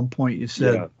about at one point, you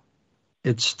said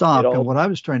it stopped. And what I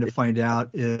was trying to find out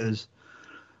is,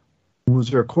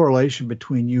 was there a correlation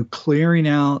between you clearing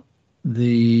out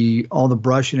all the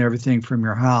brush and everything from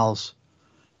your house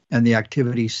and the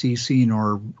activity ceasing,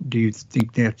 or do you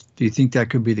think that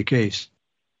could be the case?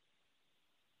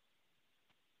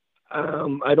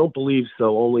 I don't believe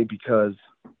so, only because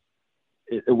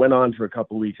it went on for a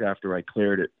couple of weeks after I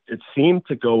cleared it. It seemed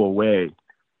to go away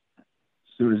as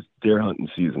soon as deer hunting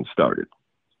season started.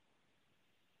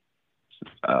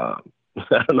 I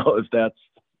don't know if that's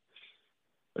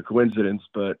a coincidence,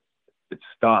 but it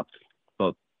stopped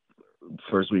about the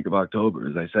first week of October.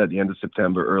 As I said, the end of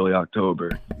September, early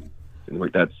October. And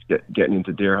that's getting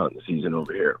into deer hunting season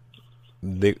over here.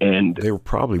 They were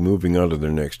probably moving on to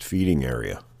their next feeding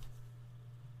area.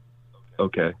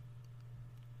 Okay.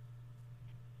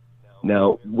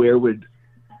 Now,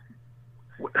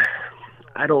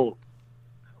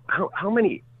 how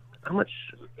much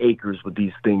acres would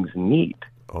these things need?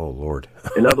 Oh, Lord.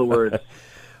 In other words,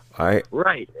 there's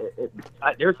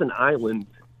an island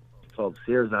called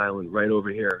Sears Island right over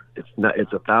here. It's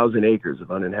 1,000 acres of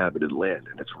uninhabited land,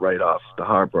 and it's right off the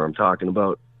harbor I'm talking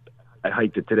about. I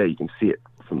hiked it today. You can see it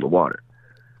from the water.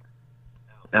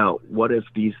 Now, what if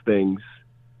these things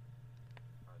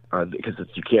are, because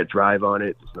you can't drive on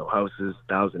it, there's no houses,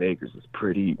 1,000 acres is a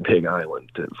pretty big island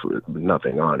with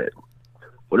nothing on it.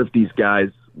 What if these guys,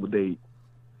 would they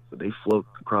float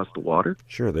across the water?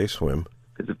 Sure, they swim.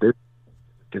 Because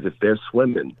if they're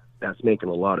swimming, that's making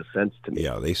a lot of sense to me.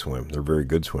 Yeah, they swim. They're very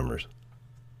good swimmers.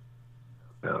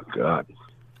 Oh, God.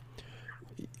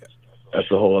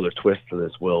 That's a whole other twist to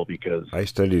this, Will, because I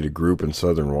studied a group in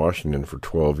southern Washington for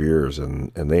 12 years,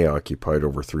 and they occupied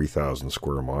over 3,000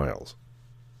 square miles.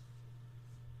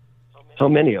 How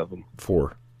many of them?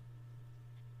 4.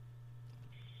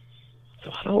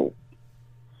 So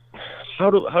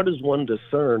how does one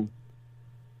discern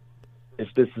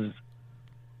if this is?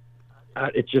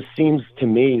 It just seems to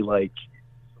me like,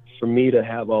 for me to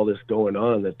have all this going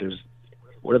on, that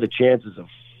what are the chances of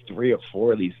 3 or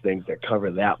 4 of these things that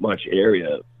cover that much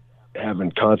area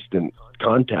having constant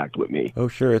contact with me? Oh,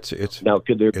 sure, it's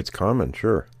common,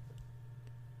 sure.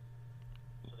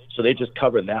 So they just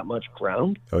cover that much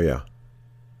ground? Oh, yeah.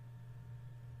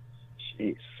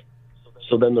 Jeez.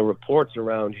 So then the reports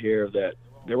around here that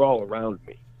they're all around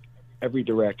me, every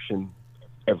direction,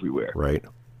 everywhere. Right.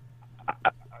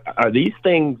 Are these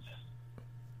things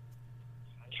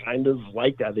kind of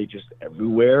like that? Are they just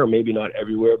everywhere? Or maybe not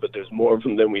everywhere, but there's more of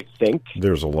them than we think?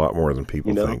 There's a lot more than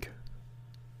people think.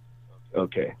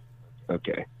 Okay.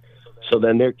 So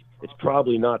then it's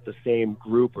probably not the same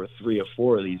group or 3 or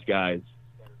 4 of these guys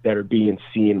that are being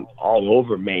seen all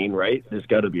over Maine, right? There's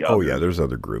got to be others. Oh, yeah, there's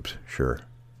other groups, sure.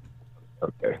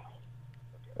 Okay.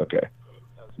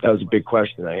 That was a big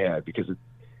question I had, because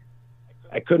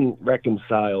I couldn't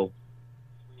reconcile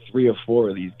 3 or 4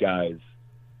 of these guys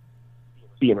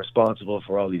being responsible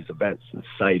for all these events and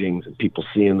sightings and people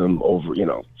seeing them over,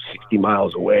 60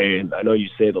 miles away. And I know you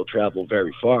say they'll travel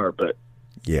very far, but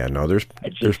yeah, no, there's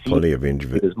plenty of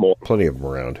individuals, plenty of them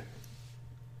around.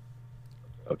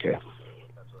 Okay.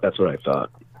 That's what I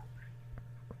thought.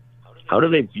 How do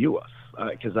they view us?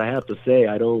 Because I have to say,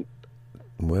 I don't.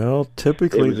 Well,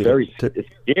 typically it's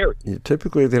scary.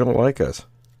 Typically, they don't like us.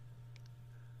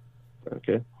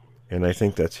 Okay. And I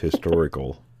think that's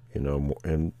historical,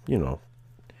 and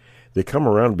they come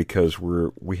around because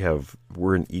we're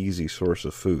an easy source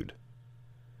of food.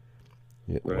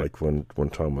 Right. Like when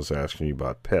Tom was asking you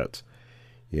about pets,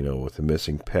 with the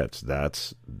missing pets,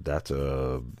 that's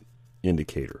a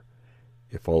indicator.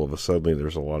 If all of a sudden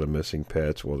there's a lot of missing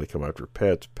pets, well, they come after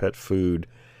pets, pet food,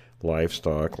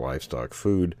 livestock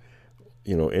food.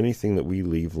 Anything that we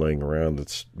leave laying around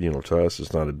that's, to us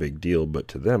it's not a big deal, but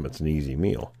to them it's an easy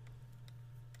meal.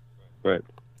 Right.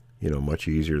 Much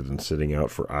easier than sitting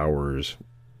out for hours,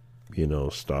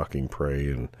 stalking prey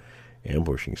and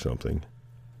ambushing something.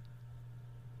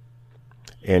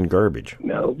 And garbage.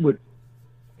 No,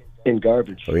 in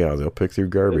garbage. Oh yeah, they'll pick through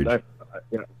garbage.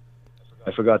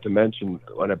 I forgot to mention,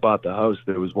 when I bought the house,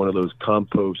 there was one of those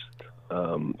compost,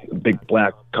 big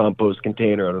black compost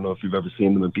container. I don't know if you've ever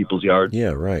seen them in people's yards. Yeah,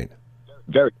 right.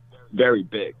 Very, very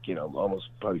big, almost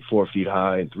probably 4 feet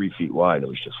high and 3 feet wide. It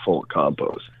was just full of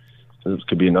compost. So this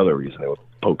could be another reason they were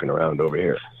poking around over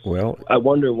here. Well, I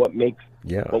wonder what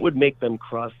would make them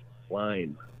cross the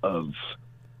line of,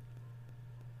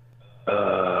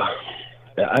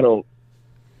 I don't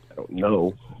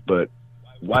know, but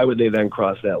why would they then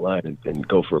cross that line and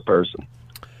go for a person?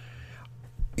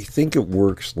 I think it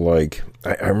works like,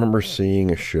 I remember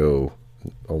seeing a show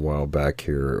a while back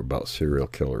here about serial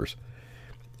killers,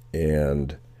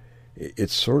 and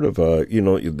it's sort of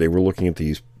they were looking at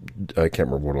these, I can't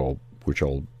remember which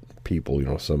all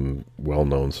people, some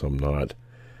well-known, some not,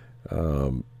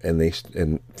 and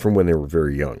from when they were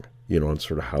very young, and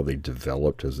sort of how they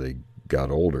developed as they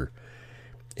got older.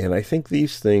 And I think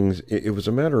these things, it was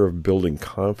a matter of building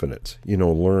confidence,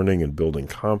 learning and building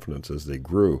confidence as they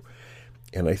grew.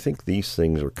 And I think these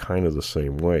things are kind of the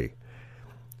same way.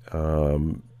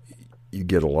 You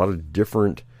get a lot of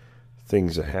different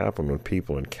things that happen when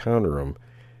people encounter them,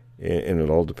 and it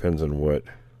all depends on what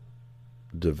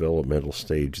developmental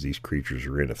stage these creatures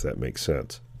are in, if that makes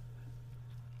sense.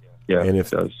 Yeah, and it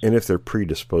does. And if they're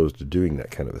predisposed to doing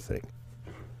that kind of a thing.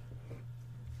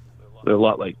 They're a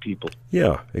lot like people.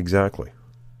 Yeah, exactly.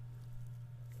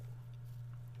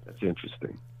 That's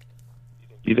interesting.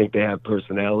 Do you think they have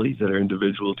personalities that are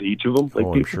individual to each of them? Like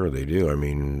I'm sure they do. I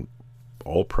mean,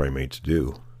 all primates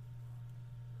do.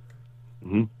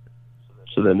 Mm-hmm.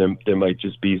 So then there might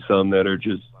just be some that are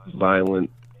just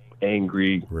violent,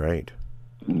 angry, right,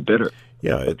 and bitter.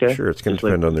 Yeah, sure. It's going to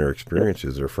depend on their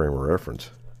experiences, their frame of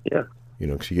reference. Yeah.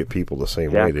 Because you get people the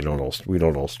same way. We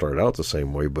don't all start out the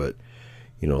same way, but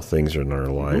things in our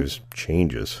lives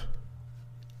changes.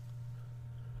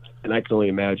 And I can only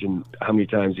imagine how many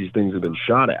times these things have been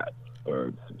shot at,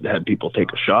 or had people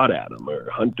take a shot at them, or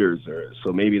hunters, or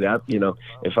so maybe that,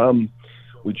 if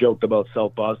we joked about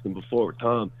South Boston before with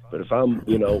Tom, but if I'm,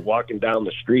 walking down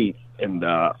the street and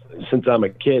since I'm a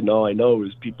kid and all I know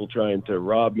is people trying to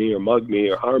rob me or mug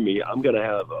me or harm me, I'm going to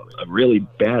have a really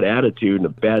bad attitude and a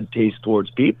bad taste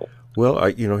towards people. Well,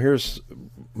 here's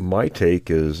my take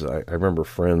is I remember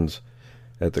friends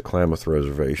at the Klamath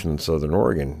Reservation in Southern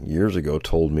Oregon years ago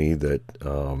told me that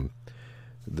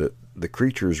the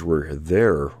creatures were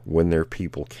there when their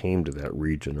people came to that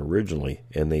region originally,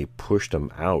 and they pushed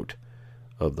them out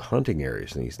of the hunting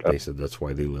areas. And they said that's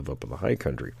why they live up in the high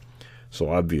country. So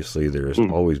obviously there has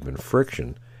always been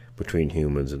friction between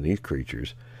humans and these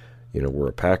creatures. We're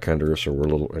a pack hunter, so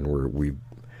we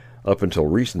up until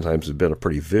recent times have been a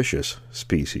pretty vicious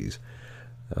species.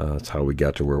 That's how we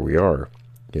got to where we are.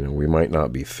 We might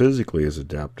not be physically as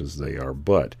adept as they are,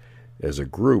 but as a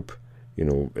group,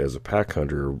 as a pack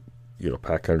hunter,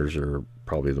 pack hunters are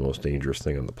probably the most dangerous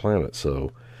thing on the planet.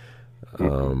 So,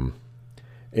 and,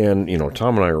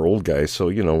 Tom and I are old guys, so,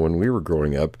 when we were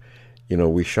growing up,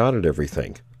 we shot at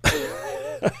everything.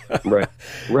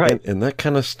 Right. And that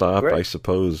kind of stopped, I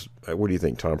suppose. What do you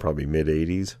think, Tom? Probably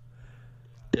mid-'80s?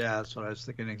 Yeah, that's what I was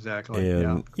thinking exactly.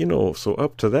 And, so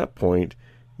up to that point,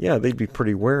 yeah, they'd be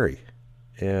pretty wary.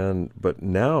 But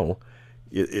now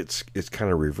it's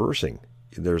kind of reversing.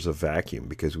 There's a vacuum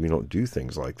because we don't do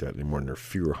things like that anymore. And there are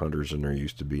fewer hunters than there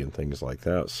used to be and things like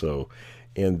that. So,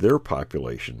 and their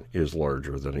population is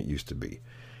larger than it used to be.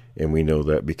 And we know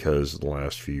that because in the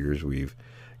last few years we've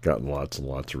gotten lots and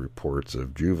lots of reports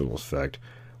of juveniles. In fact,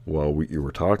 while you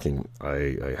were talking,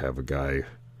 I have a guy,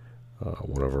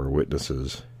 one of our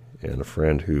witnesses and a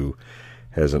friend who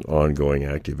has an ongoing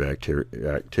active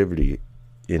activity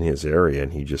in his area,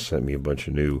 and he just sent me a bunch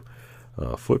of new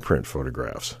footprint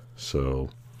photographs. So,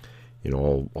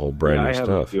 all brand new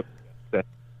stuff.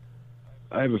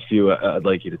 I have a few I'd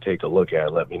like you to take a look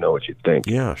at. Let me know what you think.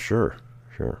 Yeah, sure.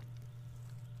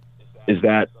 Is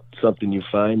that something you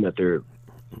find that their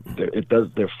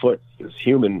foot is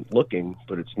human looking,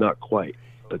 but it's not quite.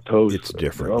 The toes, It's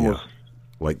different, almost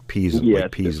like peas, in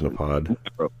a pod.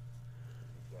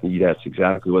 That's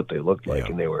exactly what they looked like,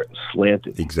 and they were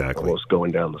slanted, exactly, almost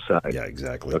going down the side. Yeah,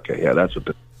 exactly. Okay, yeah, that's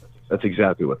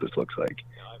exactly what this looks like.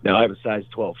 Now I have a size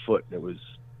 12 foot, and it was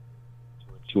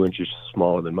 2 inches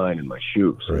smaller than mine in my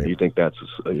shoe. So do you think that's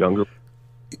a younger?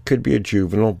 It could be a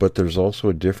juvenile, but there's also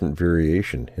a different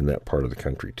variation in that part of the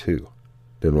country too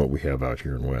than what we have out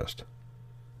here in West.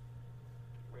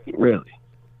 Really?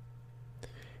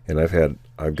 And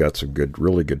I've got some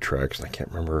really good tracks, and I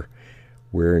can't remember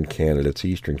where in Canada. It's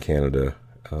Eastern Canada.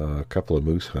 A couple of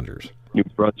moose hunters, New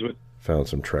Brunswick, found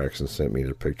some tracks and sent me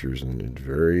the pictures, and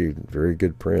very, very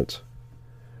good prints.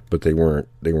 But they weren't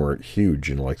huge,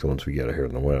 like the ones we get out here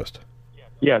in the West.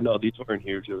 Yeah, no, these weren't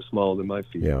huge. They were smaller than my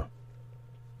feet. Yeah.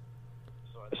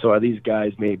 So are these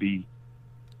guys maybe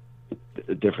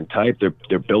a different type?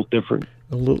 They're built different.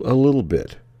 A little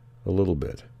bit.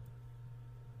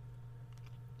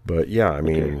 But yeah, I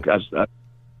mean, I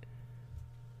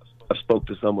spoke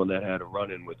to someone that had a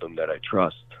run-in with them that I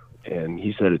trust, and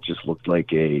he said it just looked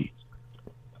like a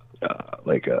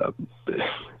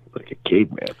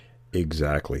caveman.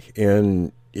 Exactly.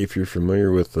 And if you're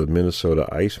familiar with the Minnesota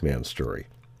Iceman story,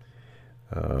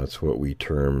 that's what we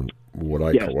term what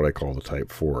I call the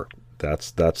Type 4.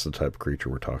 That's the type of creature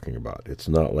we're talking about. It's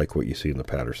not like what you see in the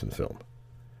Patterson film.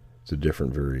 It's a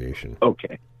different variation.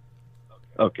 Okay.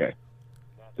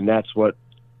 And that's what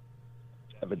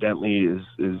evidently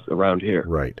is around here.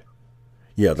 Right.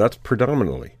 Yeah, that's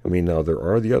predominantly. I mean, now there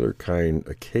are the other kind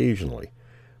occasionally,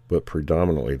 but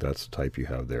predominantly that's the type you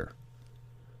have there.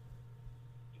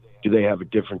 Do they have a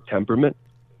different temperament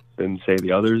than, say,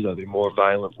 the others? Are they more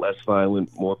violent, less violent,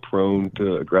 more prone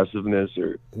to aggressiveness?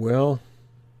 Or well,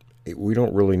 we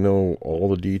don't really know all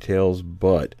the details,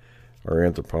 but our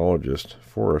anthropologist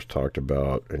Forrest talked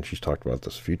about, and she's talked about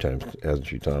this a few times, hasn't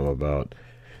she, Tom, about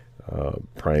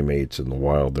primates in the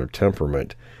wild, their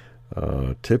temperament.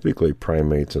 Typically,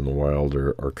 primates in the wild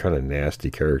are kind of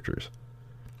nasty characters.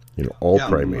 All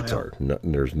primates are.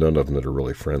 There's none of them that are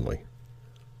really friendly.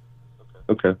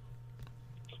 Okay.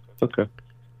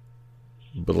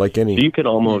 But like any, so you can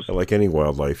almost like any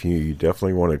wildlife, you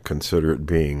definitely want to consider it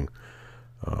being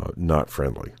not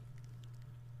friendly.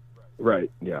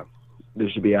 Right. Yeah. There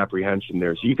should be apprehension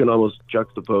there. So you can almost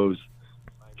juxtapose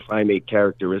primate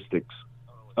characteristics.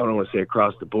 I don't want to say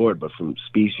across the board, but from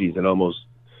species, and almost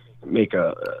make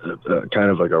a kind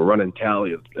of like a running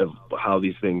tally of how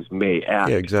these things may act.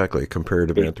 Yeah, exactly.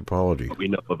 Comparative anthropology. What we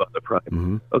know about the primates.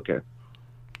 Mm-hmm. Okay.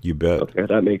 You bet. Okay,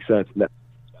 that makes sense.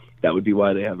 That would be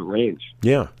why they have a range.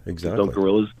 Yeah, exactly. Don't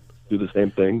gorillas do the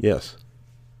same thing? Yes.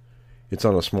 It's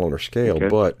on a smaller scale,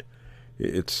 but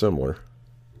it's similar.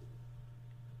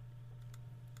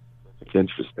 It's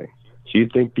interesting. Do you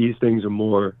think these things are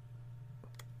more,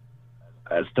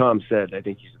 as Tom said, I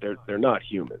think they're not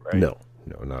human, right? No,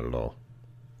 not at all.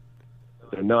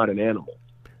 They're not an animal.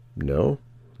 No,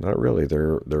 not really.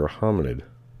 They're a hominid.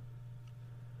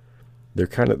 They're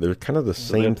kind of the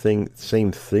same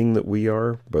thing that we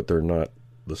are, but they're not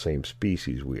the same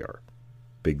species we are.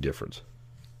 Big difference.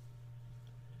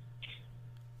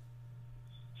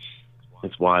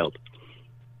 It's wild.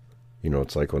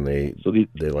 It's like when they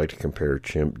like to compare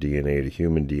chimp DNA to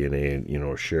human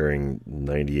DNA, sharing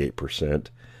 98%,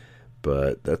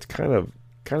 but that's kind of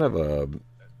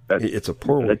it's a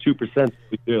poor way. That 2%.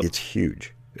 It's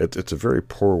huge. It's a very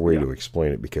poor way to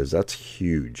explain it, because that's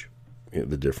huge.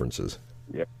 The differences.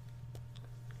 Yeah.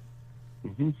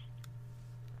 Mm-hmm.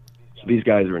 So these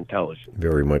guys are intelligent.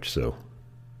 Very much so.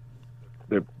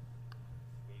 They're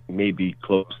maybe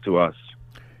close to us.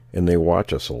 And they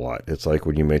watch us a lot. It's like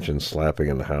when you mentioned slapping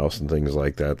in the house and things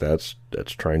like that. That's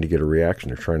trying to get a reaction.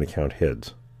 They're trying to count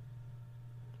heads.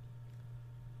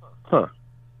 Huh.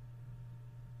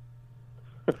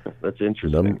 That's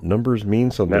interesting. Numbers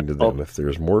mean something to them. If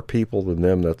there's more people than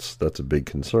them, that's a big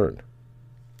concern.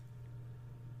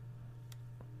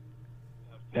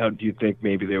 Now, do you think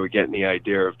maybe they were getting the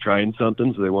idea of trying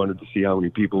something, so they wanted to see how many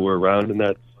people were around in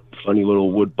that funny little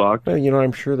wood box? Well,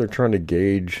 I'm sure they're trying to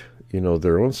gauge,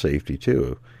 their own safety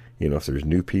too. If there's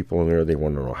new people in there, they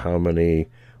want to know how many,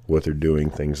 what they're doing,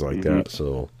 things like that.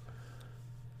 So,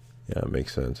 yeah, it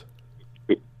makes sense.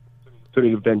 Could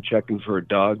he have been checking for a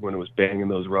dog when it was banging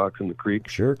those rocks in the creek?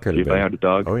 Sure, could have been. If I had a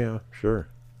dog? Oh, yeah, sure.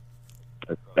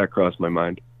 That crossed my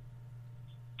mind.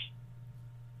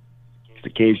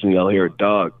 Occasionally I'll hear a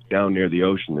dog down near the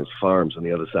ocean. There's farms on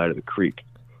the other side of the creek,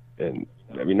 and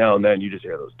every now and then you just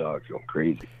hear those dogs going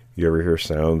crazy. You ever hear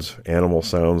sounds, animal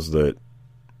sounds that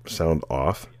sound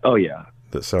off? Oh, yeah.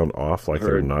 That sound off like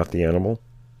they're not the animal?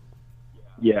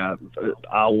 Yeah,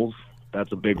 owls.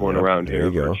 That's a big one around there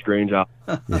here. You go. Strange owls.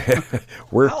 Yeah.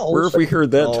 Where have we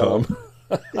heard that, Tom?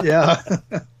 Yeah.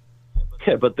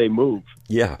 Yeah, but they move.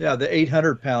 Yeah. Yeah, the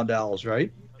 800-pound owls,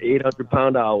 right?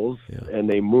 800-pound owls, and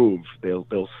they move.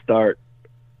 They'll start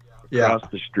across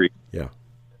the street. Yeah.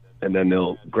 And then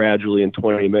they'll gradually, in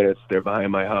 20 minutes, they're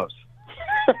behind my house.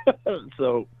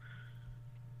 So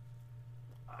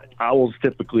owls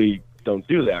typically don't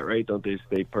do that, right? Don't they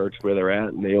stay perched where they're at,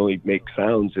 and they only make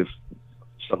sounds if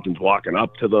something's walking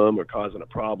up to them or causing a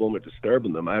problem or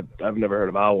disturbing them. I've never heard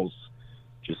of owls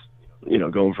just,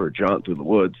 going for a jaunt through the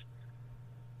woods.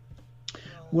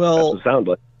 Well, that's what it sounds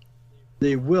like.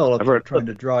 They will if they're trying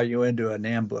to draw you into an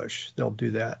ambush. They'll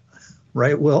do that.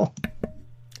 Right, Will?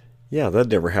 Yeah, that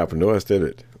never happened to us, did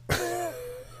it?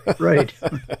 Right.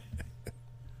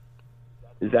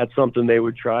 Is that something they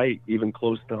would try even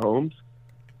close to homes?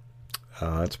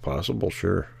 It's possible,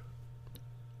 sure.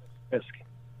 Risk.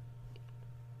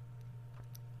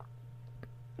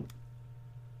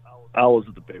 Owls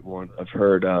are the big one. I've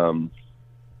heard other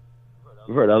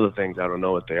things. I don't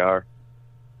know what they are.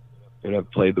 And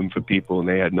I've played them for people, and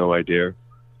they had no idea.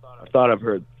 I thought I've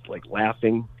heard like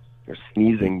laughing or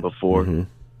sneezing before. Mm-hmm.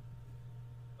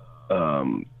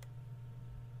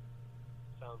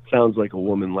 Sounds like a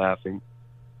woman laughing.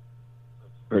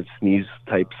 Heard sneeze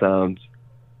type sounds,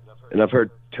 and I've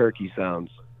heard turkey sounds.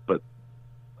 But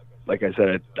like I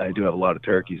said, I do have a lot of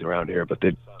turkeys around here, but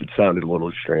it sounded a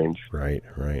little strange. Right.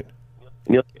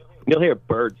 And you'll hear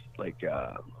birds like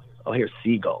I'll hear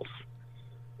seagulls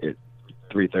at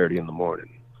 3:30 in the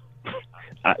morning.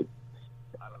 I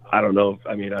don't know.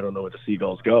 I don't know where the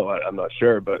seagulls go. I'm not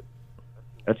sure, but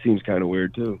that seems kind of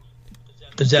weird too.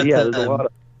 Is that there's a lot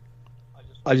of.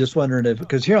 I just wondered if,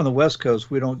 because here on the West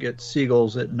Coast we don't get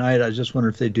seagulls at night. I just wonder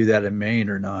if they do that in Maine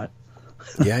or not.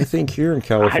 Yeah, I think here in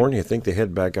California, I think they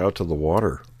head back out to the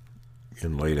water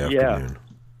in late afternoon.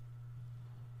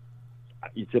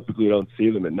 You typically don't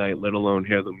see them at night, let alone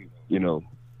hear them.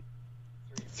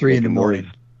 3 in the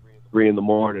morning. 3 in the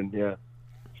morning, yeah.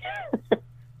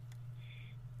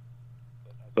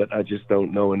 But I just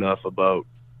don't know enough about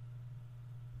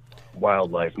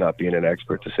wildlife, not being an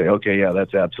expert, to say, okay, yeah,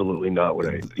 that's absolutely not what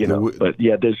but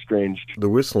yeah, there's strange. The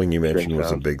whistling you mentioned was a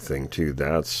sounds. big thing too.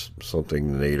 That's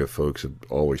something the native folks have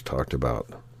always talked about.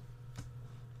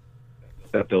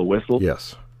 That they'll whistle?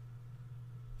 Yes.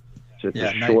 Just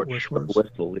Yeah, a night short whistlers.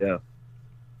 whistle, yeah.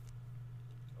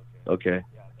 Okay.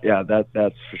 Yeah,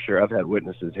 that's for sure. I've had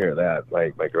witnesses hear that.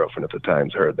 My girlfriend at the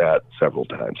time's heard that several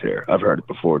times here. I've heard it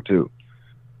before too.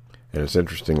 And it's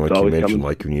interesting, like you mentioned,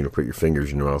 like when you put your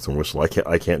fingers in your mouth and whistle.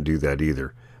 I can't do that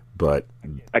either, but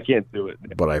I can't do it.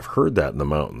 But I've heard that in the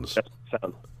mountains. That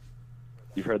sounds.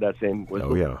 You've heard that same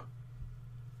whistle? Oh yeah.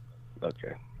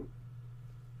 Okay.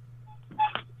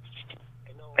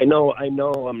 I know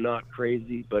I'm not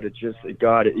crazy, but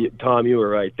Tom, you were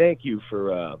right. Thank you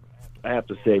for, I have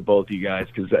to say, both of you guys,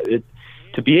 because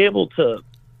to be able to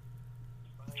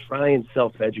try and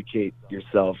self-educate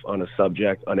yourself on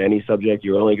any subject,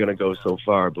 you're only going to go so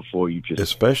far before you just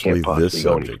especially can't this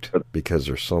possibly subject, because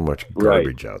there's so much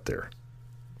garbage out there.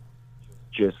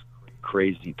 Just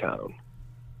crazy town.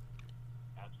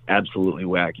 Absolutely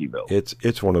wacky, though.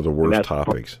 It's one of the worst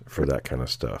topics for that kind of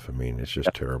stuff. It's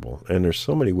just terrible. And there's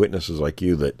so many witnesses like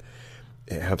you that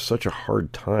have such a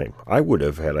hard time. I would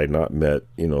have, had I not met,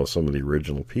 some of the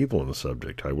original people in the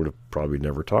subject, I would have probably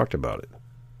never talked about it.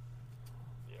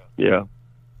 Yeah.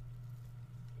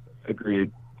 Agreed.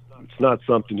 It's not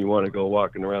something you want to go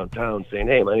walking around town saying,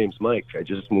 hey, my name's Mike. I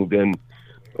just moved in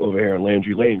over here on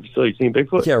Landry Lane. So you seen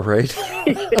Bigfoot? Yeah, right.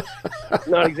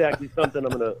 Not exactly something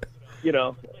I'm going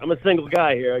to, I'm a single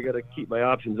guy here. I got to keep my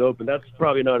options open. That's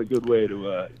probably not a good way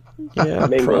to, yeah,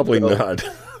 probably not.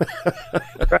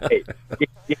 Right.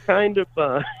 You kind of,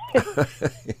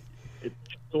 it's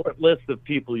a short list of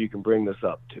people you can bring this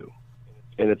up to.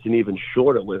 And it's an even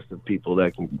shorter list of people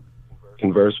that can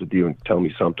converse with you and tell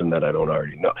me something that I don't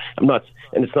already know. And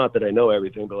it's not that I know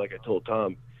everything, but like I told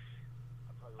Tom,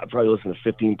 I probably listen to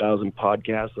 15,000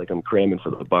 podcasts, like I'm cramming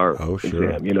for the bar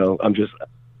exam,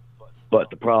 but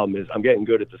the problem is I'm getting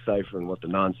good at deciphering what the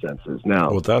nonsense is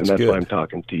now. Well, that's good. why I'm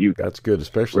talking to you. That's good,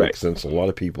 especially since a lot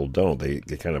of people don't. They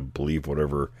kind of believe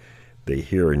whatever they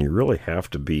hear, and you really have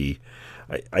to be.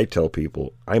 I tell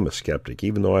people I'm a skeptic,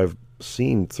 even though I've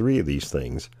seen 3 of these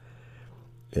things,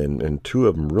 and 2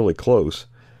 of them really close.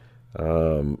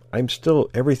 I'm still,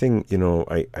 everything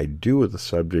I do with the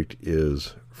subject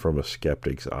is from a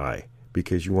skeptic's eye,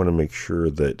 because you want to make sure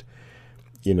that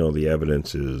the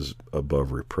evidence is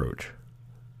above reproach.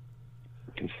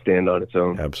 It can stand on its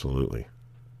own. Absolutely.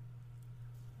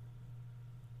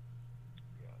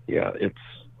 Yeah,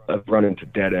 I've run into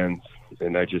dead ends,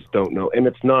 and I just don't know. And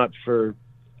it's not to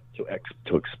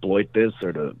exploit this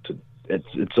or to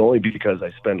it's only because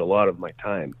I spend a lot of my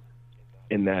time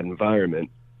in that environment,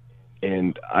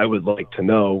 and I would like to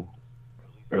know,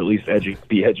 or at least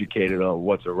be educated on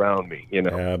what's around me.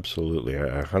 Absolutely,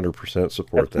 I 100%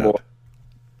 support that.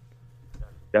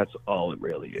 That's all it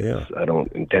really is. Yeah. I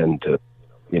don't intend to,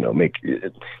 make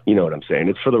it. You know what I'm saying?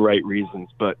 It's for the right reasons,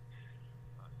 but.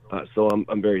 So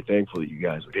I'm very thankful that you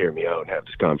guys would hear me out and have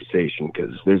this conversation,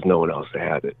 because there's no one else to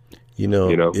have it.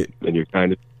 And you're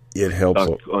kind of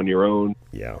stuck on your own.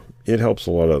 Yeah, it helps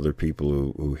a lot of other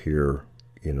people who hear.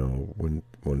 When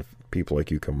people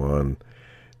like you come on,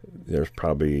 there's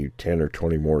probably 10 or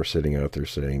 20 more sitting out there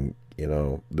saying,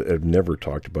 that have never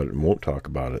talked about it and won't talk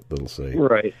about it. That'll say,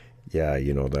 right, yeah,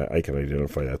 that I can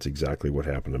identify. That's exactly what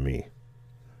happened to me.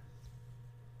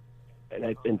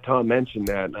 And Tom mentioned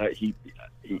that, and he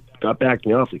got back to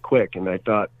me awfully quick, and I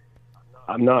thought,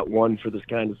 I'm not one for this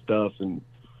kind of stuff, and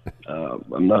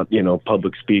I'm not,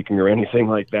 public speaking or anything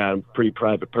like that. I'm a pretty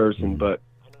private person, but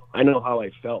I know how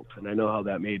I felt, and I know how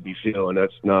that made me feel, and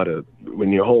that's not when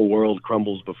your whole world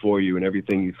crumbles before you and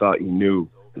everything you thought you knew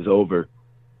is over,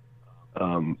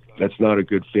 that's not a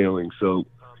good feeling. So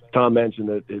Tom mentioned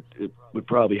that it would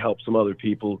probably help some other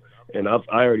people, and I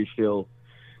already feel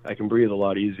I can breathe a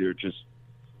lot easier just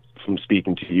from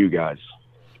speaking to you guys.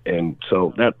 And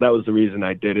so that was the reason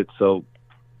I did it. So,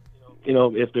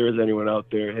 if there is anyone out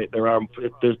there, hey,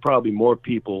 there's probably more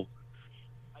people.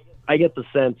 I get the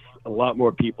sense a lot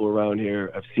more people around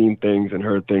here have seen things and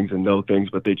heard things and know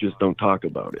things, but they just don't talk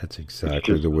about it. That's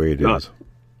exactly the way it is.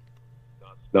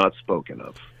 Not spoken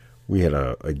of. We had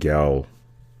a gal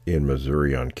in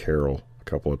Missouri on Carroll a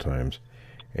couple of times,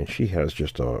 and she has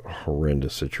just a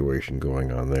horrendous situation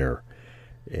going on there.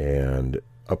 And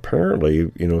apparently,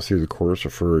 through the course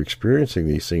of her experiencing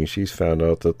these things, she's found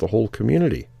out that the whole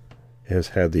community has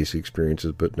had these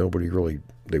experiences, but nobody really,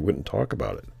 they wouldn't talk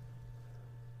about it.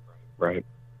 Right.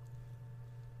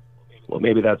 Well,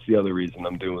 maybe that's the other reason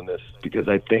I'm doing this, because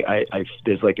I think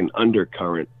there's like an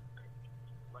undercurrent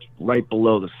right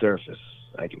below the surface.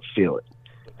 I can feel it.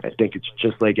 I think it's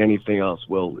just like anything else.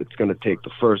 Well, it's going to take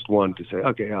the first one to say,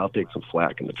 okay, I'll take some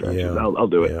flack in the trenches. Yeah. I'll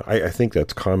do it. Yeah. I think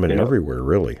that's common everywhere,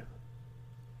 really.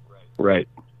 Right.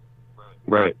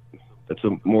 That's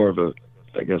more of a,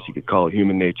 I guess you could call it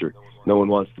human nature. No one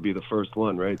wants to be the first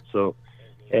one, right? So,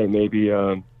 hey, maybe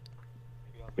I'm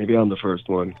the first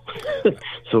one.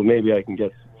 So maybe I can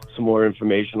get some more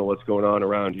information on what's going on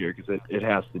around here, because it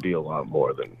has to be a lot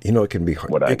more than it can be.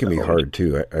 It can be hard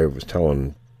too. I was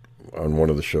telling on one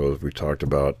of the shows we talked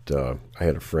about. I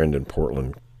had a friend in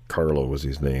Portland. Carlo was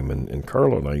his name, and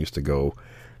Carlo and I used to go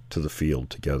to the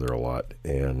field together a lot.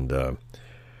 And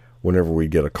whenever we'd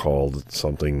get a call that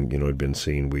something had been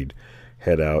seen, we'd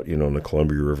head out in the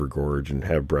Columbia River Gorge and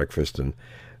have breakfast. And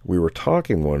we were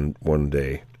talking one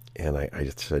day, and I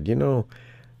just said,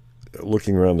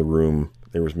 looking around the room,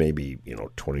 there was maybe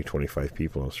 20, 25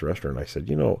 people in this restaurant. I said,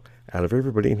 out of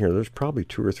everybody in here, there's probably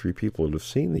 2 or 3 people that have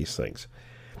seen these things.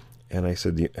 And I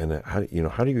said, how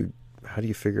do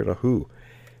you figure out who?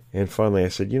 And finally I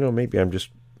said, maybe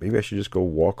I should just go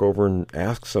walk over and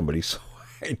ask somebody. So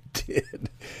I did.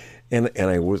 And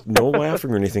I was no laughing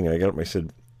or anything. I got up and I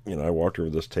said, I walked over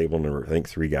to this table, and there were, I think,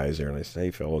 3 guys there. And I said,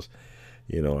 hey, fellas,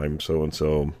 I'm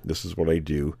so-and-so. This is what I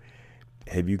do.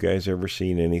 Have you guys ever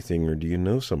seen anything, or do you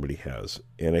know somebody has?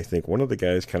 And I think one of the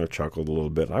guys kind of chuckled a little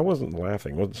bit. I wasn't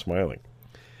laughing, wasn't smiling.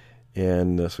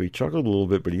 And so he chuckled a little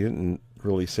bit, but he didn't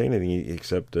really say anything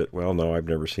except that, well, no, I've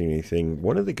never seen anything.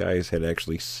 One of the guys had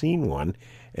actually seen one,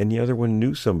 and the other one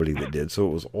knew somebody that did. So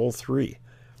it was all 3.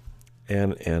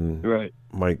 And right.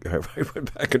 I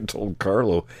went back and told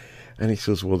Carlo, and he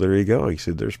says, well, there you go. He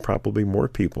said, there's probably more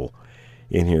people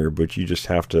in here, but you just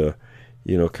have to,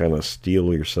 kind of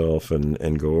steel yourself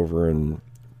and go over and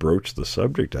broach the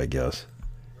subject, I guess.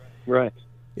 Right.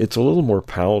 It's a little more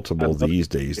palatable these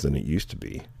days than it used to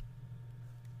be.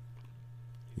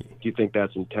 Do you think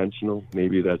that's intentional?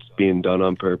 Maybe that's being done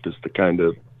on purpose to kind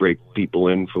of break people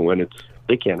in for when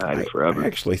they can't hide it forever. I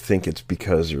actually think it's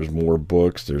because there's more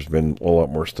books. There's been a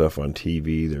lot more stuff on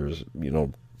TV. There's,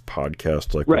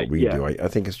 podcasts like what we do. I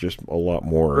think it's just a lot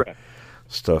more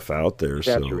stuff out there.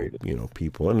 Saturated. So,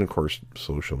 people, and of course,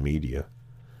 social media.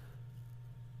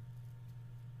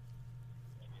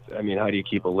 I mean, how do you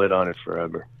keep a lid on it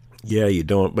forever? Yeah, you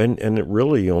don't. And it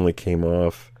really only came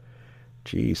off,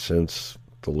 since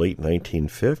the late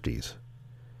 1950s.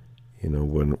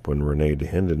 when Rene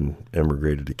DeHinden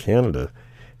emigrated to Canada,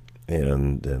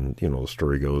 and the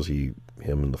story goes him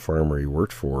and the farmer he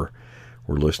worked for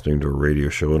were listening to a radio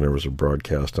show, and there was a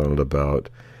broadcast on it about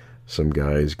some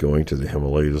guys going to the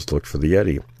Himalayas to look for the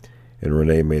Yeti. And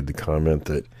Rene made the comment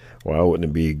that, wow,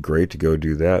 wouldn't it be great to go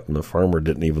do that? And the farmer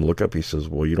didn't even look up. He says,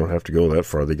 well, you don't have to go that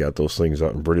far. They got those things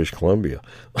out in British Columbia.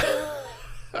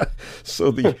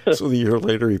 So the year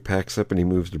later, he packs up and he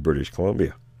moves to British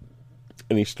Columbia.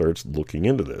 And he starts looking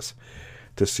into this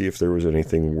to see if there was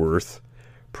anything worth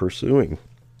pursuing.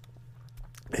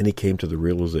 And he came to the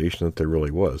realization that there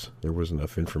really was. There was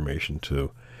enough information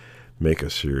to make a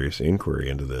serious inquiry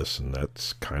into this. And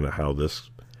that's kind of how this,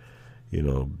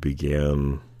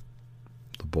 began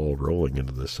the ball rolling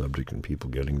into this subject and people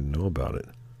getting to know about it.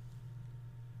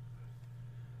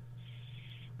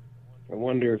 I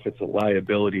wonder if it's a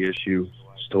liability issue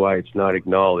as to why it's not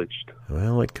acknowledged.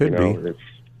 Well, it could be.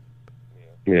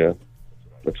 Yeah,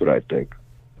 that's what I think.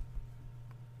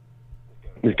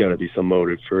 There's got to be some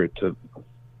motive for it to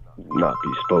not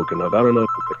be spoken of. I don't know if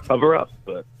it's a cover-up,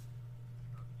 but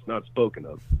it's not spoken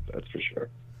of, that's for sure.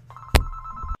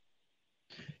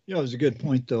 It was a good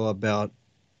point, though, about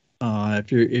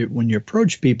when you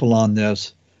approach people on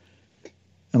this,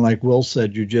 and like Will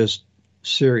said, you're just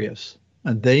serious,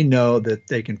 and they know that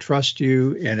they can trust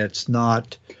you, and it's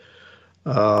not,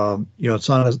 it's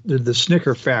not the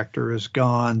snicker factor is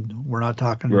gone. We're not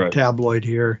talking right. Tabloid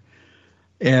here,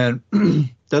 and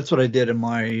that's what I did in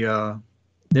my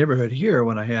neighborhood here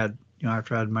when I had,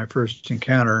 after I had my first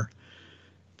encounter,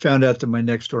 found out that my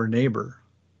next door neighbor,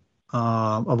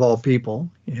 of all people,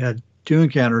 he had 2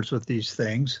 encounters with these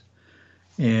things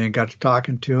and got to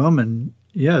talking to him, and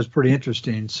yeah, it's pretty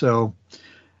interesting. So,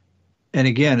 and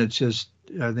again, it's just,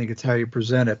 I think it's how you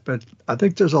present it, but I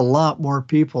think there's a lot more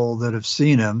people that have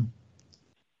seen him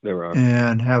there are.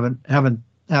 And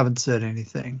haven't said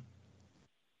anything.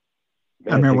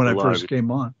 I remember when I first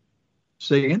came on.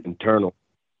 Say again? Internal.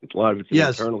 A lot of it's an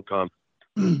internal comment.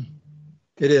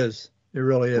 It is. It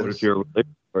really is. What if you're a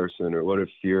religious person, or what if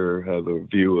you have a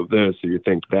view of this, or you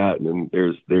think that, and then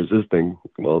there's this thing?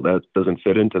 Well, that doesn't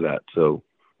fit into that, so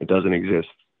it doesn't exist.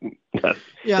 That's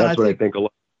what I think a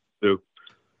lot do.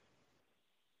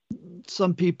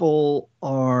 Some people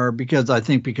are, because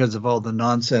of all the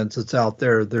nonsense that's out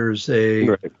there, there's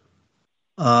a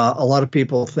lot of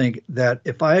people think that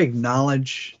if I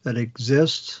acknowledge that it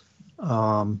exists,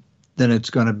 then it's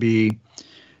going to be,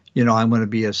 I'm going to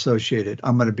be associated.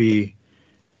 I'm going to be,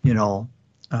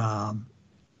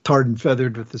 tarred and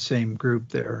feathered with the same group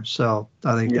there. So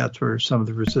I think that's where some of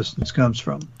the resistance comes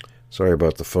from. Sorry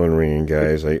about the phone ringing,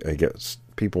 guys. I guess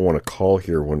people want to call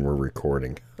here when we're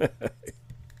recording.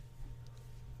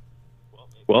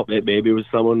 Well, maybe it was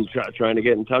someone trying to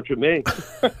get in touch with me.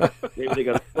 Maybe they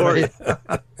got a story.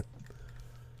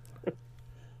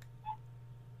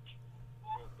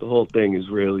 The whole thing is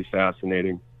really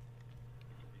fascinating.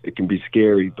 It can be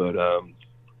scary, but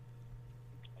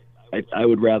I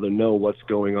would rather know what's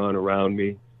going on around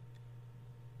me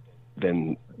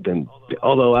than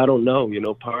although I don't know,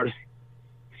 part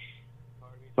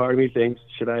of me thinks,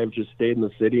 should I have just stayed in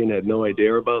the city and had no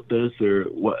idea about this, or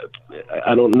what?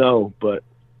 I don't know, but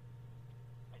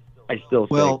I still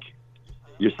think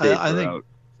you're safer out.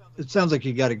 It sounds like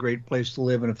you got a great place to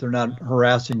live, and if they're not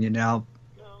harassing you now,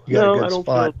 you got a good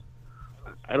spot.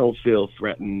 I don't feel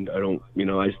threatened. I don't,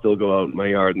 I still go out in my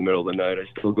yard in the middle of the night. I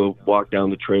still go walk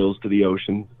down the trails to the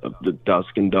ocean of the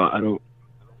dusk and dawn.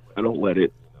 I don't let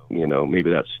it, maybe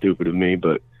that's stupid of me,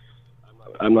 but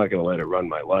I'm not going to let it run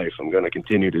my life. I'm going to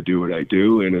continue to do what I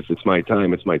do, and if it's my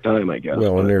time, it's my time, I guess.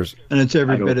 Well, and it's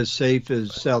every bit as safe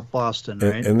as South Boston,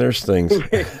 right? And there's things,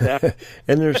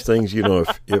 and there's things,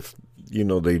 if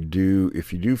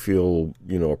you do feel,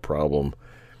 a problem,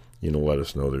 let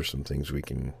us know. There's some things we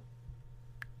can,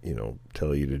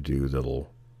 tell you to do that'll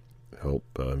help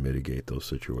mitigate those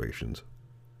situations.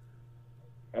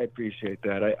 I appreciate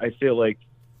that. I feel like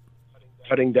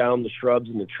cutting down the shrubs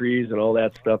and the trees and all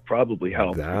that stuff probably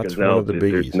helps. That's one of the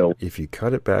biggies. If you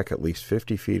cut it back at least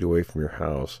 50 feet away from your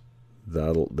house,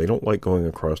 they don't like going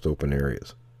across open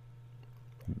areas.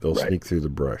 They'll sneak through the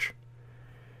brush.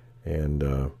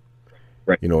 And,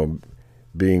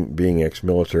 being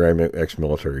ex-military, I'm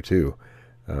ex-military too.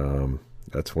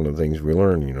 That's one of the things we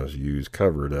learn, is use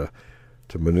cover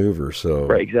to maneuver.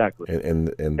 So exactly. And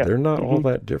they're not all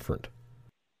that different.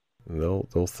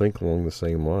 They'll think along the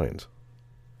same lines.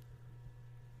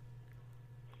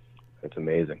 That's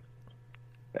amazing.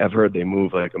 I've heard they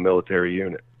move like a military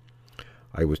unit.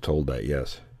 I was told that,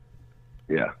 yes.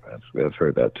 Yeah, I've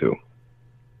heard that too.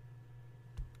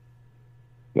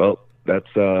 Well, that's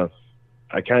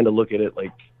I kind of look at it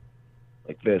like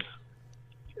like this.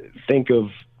 Think of,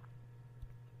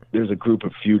 there's a group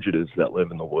of fugitives that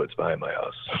live in the woods behind my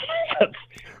house.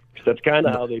 That's kind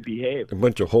of how they behave. A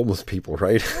bunch of homeless people,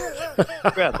 right?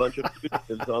 Yeah, a bunch of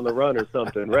fugitives on the run or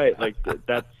something, right? Like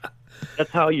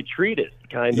that's how you treat it,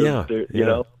 kind of. Yeah, You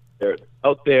know, they're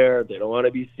out there. They don't want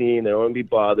to be seen. They don't want to be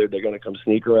bothered. They're going to come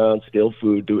sneak around, steal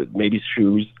food, do it, maybe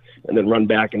shoes, and then run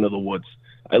back into the woods.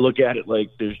 I look at it like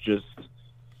there's just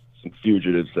some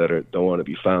fugitives that don't want to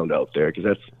be found out there,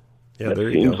 because that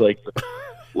seems like the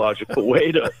logical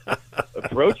way to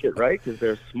approach it, right? Because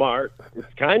they're smart.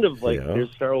 It's kind of like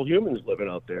there's feral humans living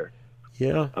out there.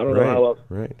 Yeah, I don't know how else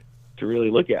to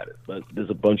really look at it, but there's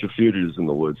a bunch of fugitives in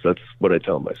the woods. That's what I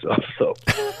tell myself. So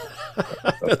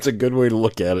that's a good way to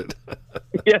look at it.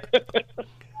 Yeah.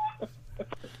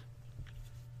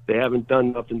 They haven't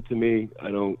done nothing to me.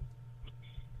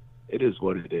 It is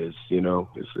what it is, you know.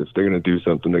 If they're going to do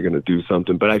something, they're going to do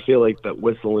something. But I feel like that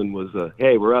whistling was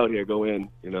hey, we're out here, go in,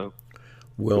 you know.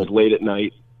 Well, it was late at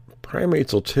night.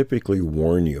 Primates will typically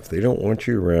warn you. If they don't want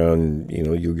you around, you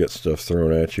know, you'll get stuff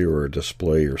thrown at you or a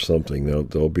display or something.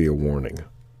 There'll be a warning.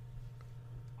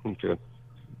 Okay.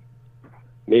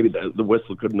 Maybe the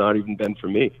whistle could not even been for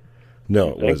me. No,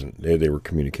 it wasn't. They were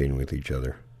communicating with each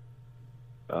other.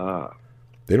 Ah.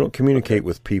 They don't communicate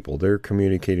with people. They're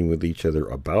communicating with each other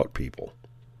about people.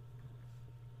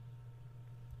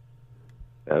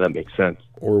 Yeah, that makes sense.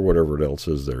 Or whatever else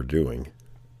is they're doing.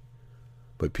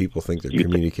 But people think they're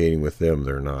communicating with them.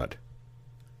 They're not.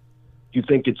 Do you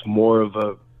think it's more of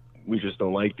a, we just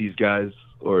don't like these guys,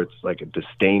 or it's like a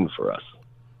disdain for us?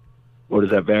 Or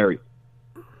does that vary?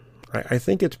 I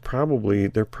think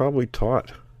they're probably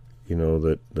taught, you know,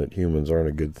 that humans aren't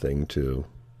a good thing to,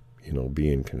 you know,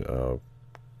 be in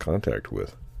contact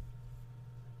with.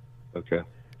 Okay.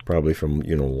 Probably from,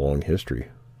 you know, long history.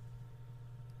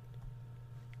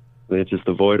 They just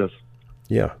avoid us.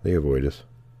 Yeah, they avoid us.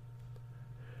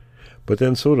 But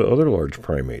then so do other large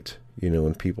primates. You know,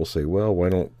 and people say, well, why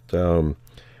don't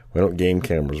game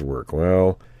cameras work?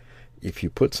 Well, if you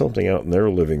put something out in their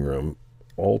living room,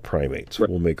 all primates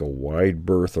will make a wide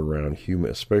berth around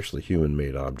especially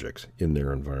human-made objects in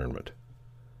their environment.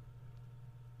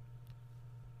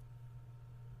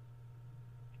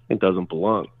 It doesn't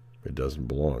belong. It doesn't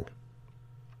belong.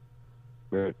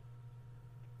 Right.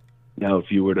 Now,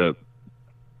 if you were to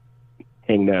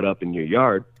hang that up in your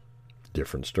yard,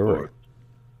 different story.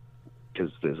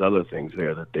 Because there's other things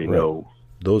there that they know.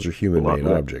 Those are human-made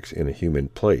objects in a human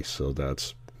place, so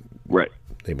that's right.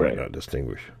 They might not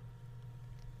distinguish.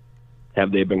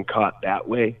 Have they been caught that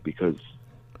way because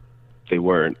they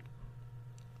weren't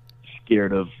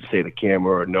scared of, say, the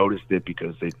camera, or noticed it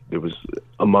because there was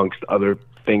amongst other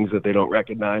things that they don't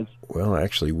recognize? Well,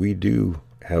 actually, we do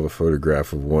have a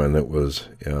photograph of one that was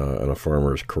in a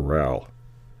farmer's corral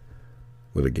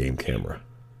with a game camera.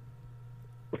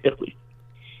 Really?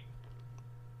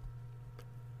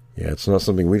 Yeah, it's not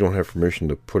something, we don't have permission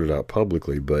to put it out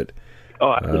publicly, but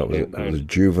it was a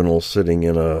juvenile sitting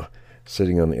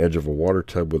on the edge of a water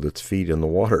tub with its feet in the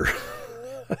water.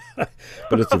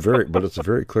 but it's a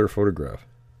very clear photograph.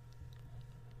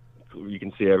 You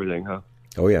can see everything, huh?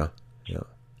 Oh yeah, yeah.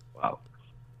 Wow.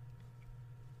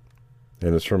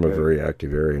 And it's from a very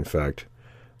active area. In fact,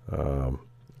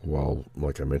 while,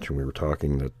 like I mentioned, we were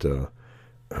talking, that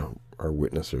our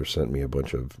witnesser sent me a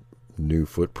bunch of new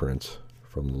footprints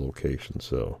from the location.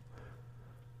 So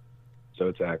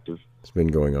it's active. It's been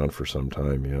going on for some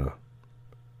time, yeah.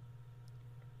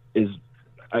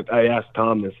 I asked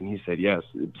Tom this, and he said yes.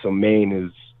 So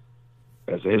Maine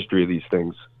has a history of these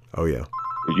things. Oh yeah.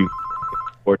 Did you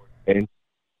support Maine?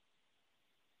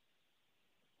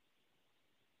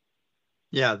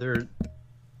 Yeah, they're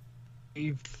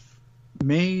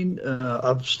Maine,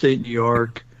 upstate New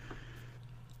York,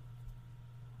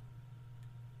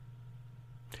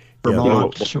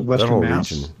 Vermont, Western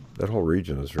Mass. That whole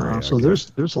region is very active. So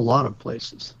there's a lot of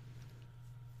places.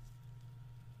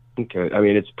 Okay, I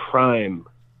mean, it's prime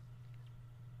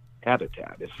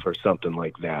habitat for something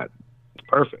like that. It's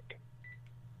perfect.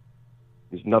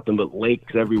 There's nothing but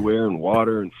lakes everywhere and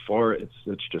water and forest.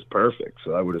 It's just perfect.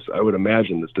 So I would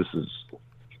imagine that this is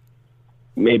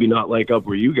maybe not like up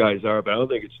where you guys are, but I don't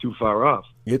think it's too far off.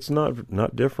 It's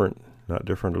not different. Not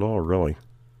different at all, really.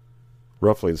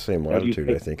 Roughly the same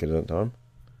latitude, I think, isn't it, Tom?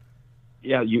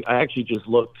 Yeah, I actually just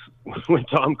looked when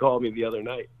Tom called me the other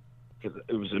night, because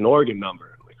it was an Oregon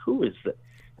number. I'm like, who is that?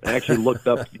 I actually looked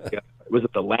up. Was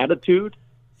it the latitude?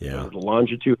 Yeah. The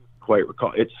longitude? Quite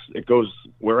recall. It goes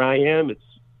where I am. It's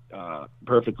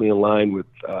perfectly in line with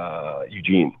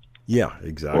Eugene. Yeah,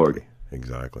 exactly. Oregon.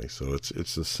 exactly. So it's the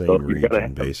So same you're gonna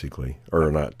region basically,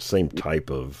 or not same type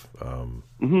of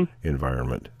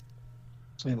environment.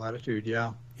 Same latitude,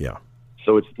 yeah. Yeah.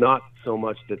 So it's not so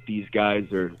much that these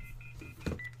guys are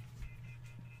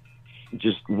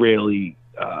just really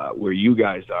where you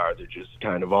guys are. They're just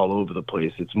kind of all over the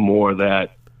place. It's more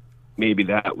that maybe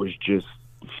that was just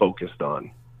focused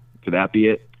on. Could that be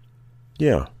it?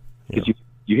 Yeah. Because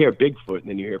you hear Bigfoot and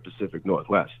then you hear Pacific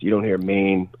Northwest. You don't hear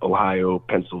Maine, Ohio,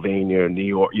 Pennsylvania, New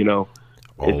York. You know,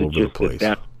 All is it over just the place.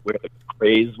 that's where the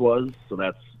craze was? So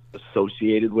that's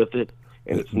associated with it,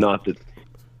 and it's not that.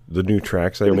 The new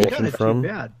tracks I It's mentioned kinda too from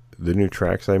bad. the new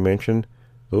tracks I mentioned,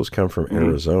 those come from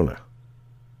Arizona.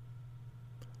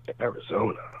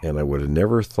 Arizona. And I would have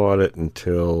never thought it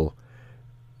until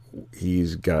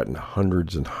he's gotten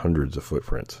hundreds and hundreds of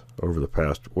footprints over the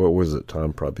past, what was it,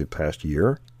 Tom, probably the past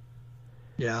year?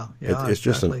 Yeah, yeah. It's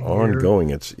just an exactly. ongoing,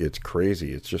 it's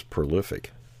crazy. It's just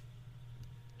prolific.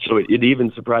 So it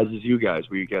even surprises you guys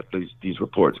where you get these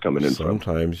reports coming in from.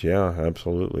 Sometimes, yeah,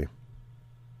 absolutely.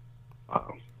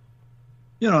 Wow.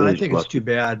 You know, and I Really think it's lucky. too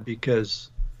bad because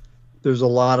there's a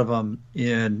lot of them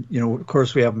in, you know, of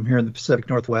course we have them here in the Pacific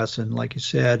Northwest, and like you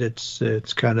said, it's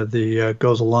kind of the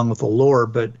goes along with the lore,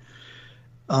 but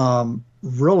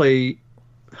really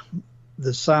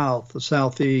the South, the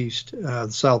Southeast, the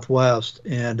Southwest,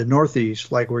 and the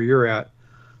Northeast, like where you're at,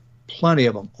 plenty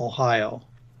of them. Ohio,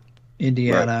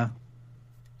 Indiana,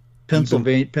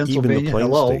 Pennsylvania, Even the Plain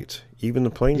hello. States. Even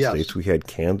the Plain Yes. States. We had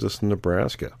Kansas and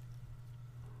Nebraska.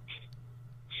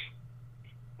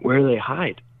 Where do they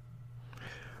hide?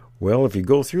 Well, if you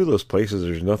go through those places,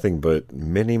 there's nothing but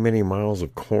many, many miles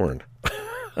of corn.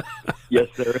 Yes,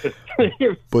 there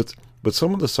is. But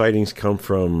some of the sightings come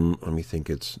from, let me think,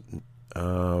 it's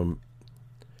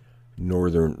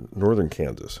northern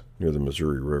Kansas, near the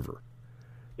Missouri River.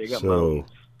 They got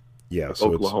mountains. Yeah,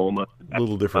 so Oklahoma. it's a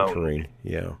little different mountains. terrain.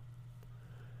 Yeah.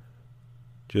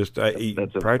 Just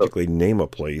That's practically name a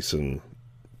place, and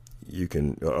you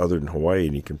can, other than Hawaii,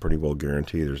 and you can pretty well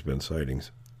guarantee there's been sightings.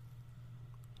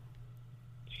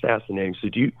 Fascinating. So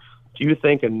do you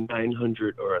think a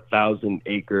 900 or 1,000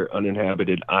 acre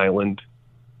uninhabited island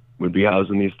would be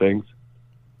housing these things?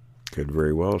 Could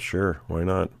very well, sure. Why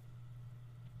not?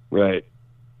 Right.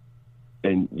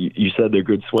 And you said they're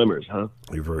good swimmers, huh?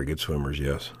 They're very good swimmers,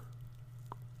 yes.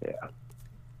 Yeah.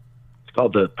 It's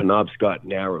called the Penobscot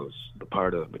Narrows, the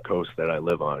part of the coast that I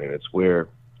live on, and it's where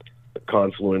the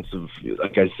confluence of,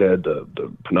 like I said, the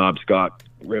Penobscot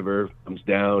River comes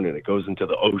down and it goes into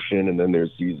the ocean, and then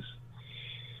there's these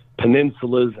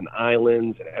peninsulas and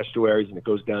islands and estuaries, and it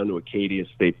goes down to Acadia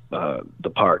State, the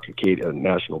park, Acadia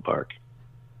National Park.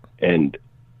 And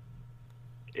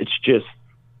it's just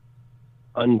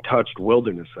untouched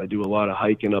wilderness. I do a lot of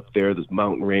hiking up there. There's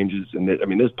mountain ranges, and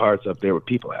there's parts up there where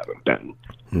people haven't been.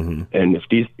 Mm-hmm. And if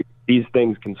these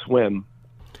things can swim,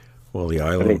 Well, the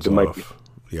islands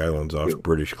off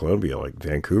British Columbia, like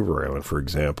Vancouver Island, for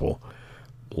example,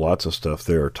 lots of stuff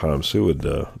there. Tom Seward,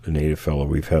 the native fellow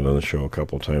we've had on the show a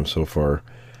couple of times so far,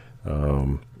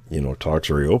 talks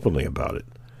very openly about it.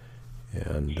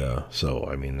 And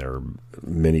there are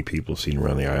many people seen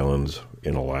around the islands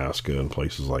in Alaska and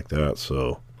places like that.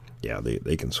 So, yeah,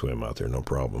 they can swim out there, no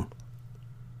problem.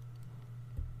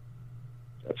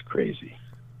 that's crazy.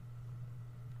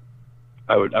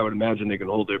 I would imagine they can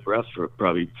hold their breath for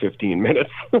probably 15 minutes.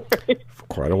 For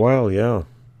quite a while, yeah.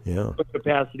 Yeah. With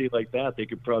capacity like that, they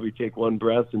could probably take one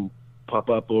breath and pop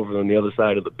up over on the other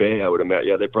side of the bay. I would imagine.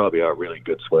 Yeah, they probably are really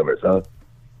good swimmers, huh?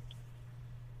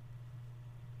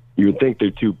 You would think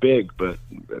they're too big, but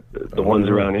the ones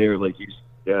around here, like you,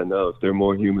 if they're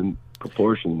more human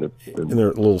proportion. And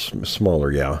they're a little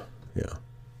smaller, yeah. Yeah.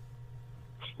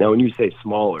 Now, when you say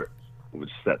smaller, was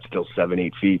that still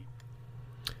 7-8 feet?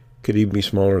 Could even be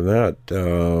smaller than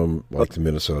that. Like the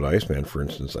Minnesota Iceman, for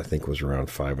instance, I think was around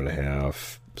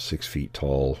 5.5, 6 feet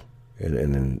tall. And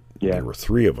then there were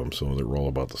 3 of them, so they're all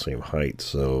about the same height.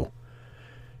 So,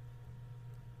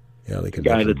 yeah, they could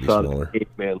definitely be smaller. The guy that saw the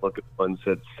caveman look at one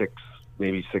said 6,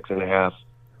 maybe 6.5.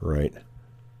 Right.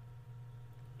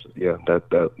 So, yeah,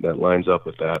 that lines up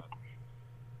with that.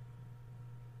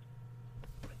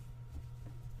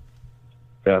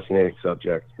 Fascinating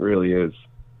subject. It really is.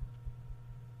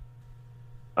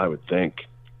 I would think.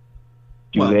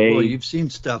 Well, you've seen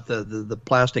stuff, the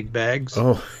plastic bags.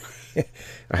 Oh,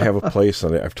 I have a place,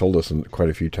 and I've told this quite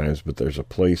a few times, but there's a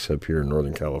place up here in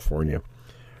Northern California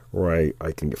where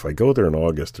I can, if I go there in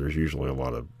August, there's usually a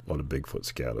lot of Bigfoot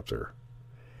scat up there,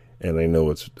 and I know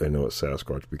it's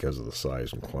Sasquatch because of the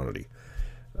size and quantity.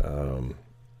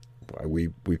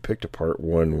 We picked apart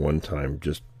one time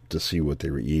just to see what they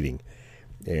were eating,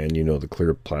 and the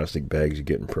clear plastic bags you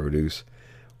get in produce.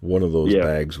 One of those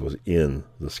bags was in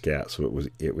the scat, so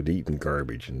it would eat in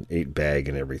garbage and ate bag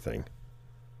and everything.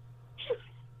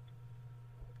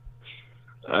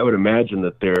 I would imagine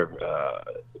that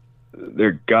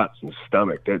their guts and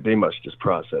stomach, they must just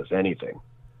process anything.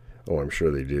 Oh, I'm sure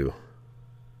they do.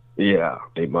 Yeah,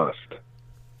 they must.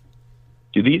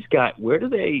 Do these guys, where do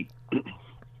they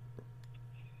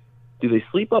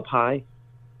sleep up high?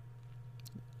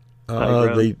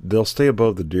 They'll stay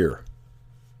above the deer,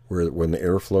 when the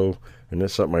airflow, and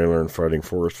that's something I learned fighting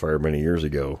forest fire many years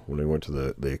ago when I went to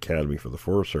the academy for the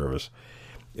Forest Service,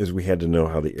 is we had to know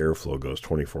how the airflow goes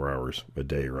 24 hours a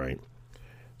day, right?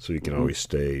 So you can always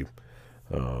stay,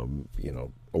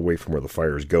 away from where the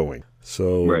fire is going.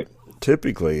 So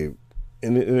typically,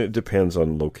 and it depends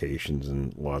on locations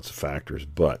and lots of factors,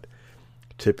 but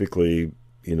typically,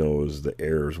 as the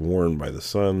air is warmed by the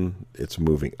sun, it's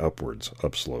moving upwards,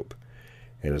 upslope.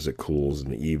 And as it cools in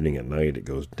the evening at night, it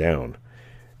goes down.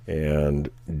 And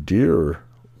deer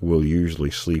will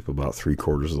usually sleep about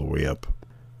 3/4 of the way up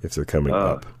if they're coming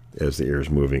up as the air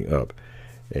is moving up.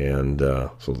 And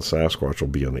so the Sasquatch will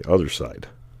be on the other side.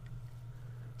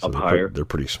 So up higher? They're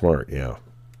pretty smart, yeah.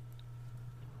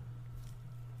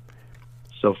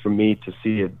 So for me to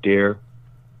see a deer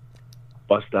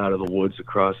bust out of the woods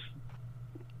across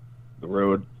the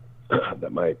road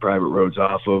that my private road's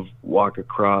off of, walk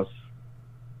across,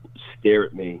 stare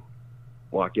at me,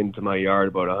 walk into my yard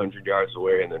about 100 yards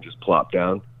away, and then just plop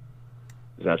down.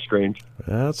 Is that strange?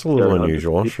 That's a little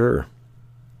unusual, sure.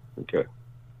 Okay.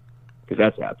 Because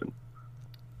that's happened.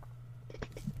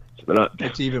 So they're not.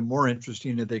 It's even more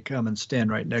interesting if they come and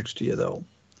stand right next to you, though.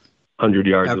 100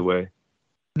 yards away?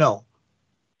 No.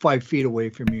 5 feet away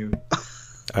from you.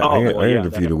 I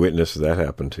interviewed a witness that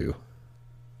happened to.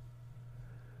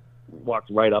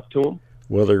 Walked right up to him?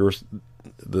 Well,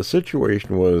 the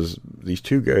situation was these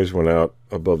two guys went out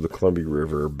above the Columbia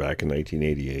River back in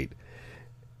 1988,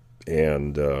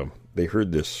 and they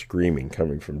heard this screaming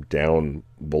coming from down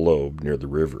below near the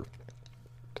river,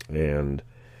 and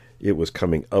it was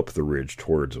coming up the ridge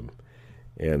towards them.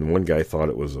 And one guy thought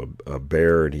it was a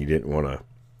bear, and he didn't want to,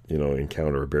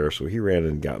 encounter a bear, so he ran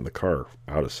and got in the car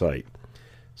out of sight.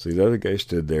 So the other guy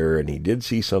stood there, and he did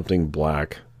see something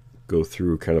black go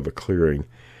through kind of a clearing,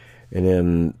 and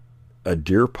then a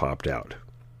deer popped out,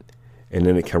 and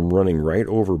then it came running right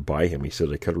over by him. He said,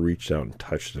 I could have reached out and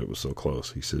touched it. It was so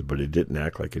close. He said, but it didn't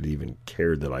act like it even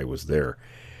cared that I was there.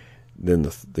 Then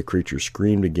the creature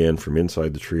screamed again from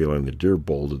inside the tree line. The deer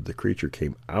bolted. The creature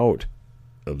came out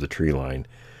of the tree line,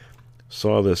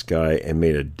 saw this guy, and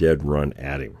made a dead run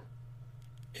at him.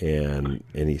 And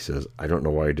he says, I don't know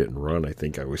why I didn't run. I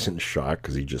think I was in shock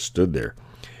because he just stood there.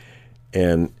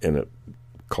 And it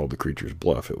called the creature's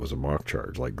bluff. It was a mock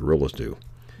charge like gorillas do.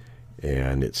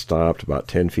 And it stopped about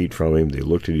 10 feet from him. They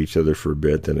looked at each other for a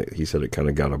bit. Then he said it kind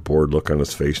of got a bored look on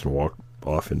his face and walked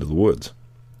off into the woods.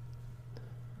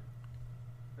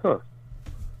 Huh.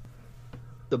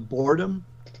 The boredom?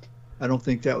 I don't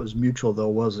think that was mutual, though,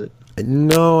 was it?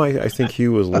 No, I think he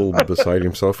was a little beside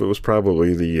himself. It was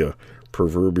probably the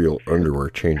proverbial underwear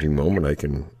changing moment. I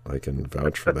can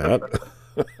vouch for that.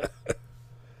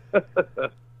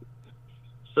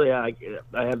 So yeah,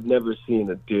 I have never seen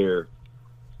a deer.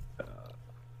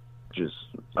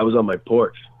 I was on my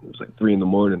porch. It was like 3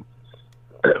 a.m.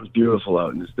 It was beautiful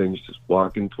out, and this thing's just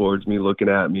walking towards me, looking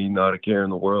at me, not a care in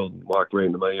the world, and walked right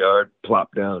into my yard,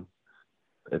 plopped down.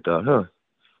 I thought,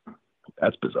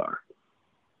 that's bizarre.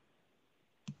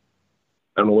 I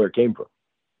don't know where it came from.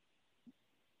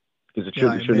 Because it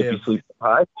shouldn't be sleeping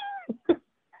high.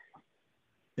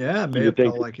 Yeah, it may have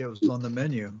felt like it was on the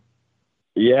menu.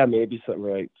 Yeah, maybe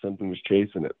something was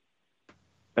chasing it.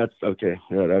 That's okay.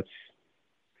 Yeah,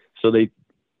 so the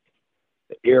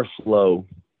airflow,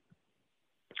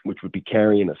 which would be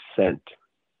carrying a scent,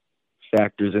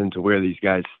 factors into where these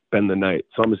guys spend the night.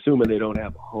 So I'm assuming they don't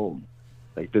have a home.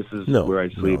 Like, this is where I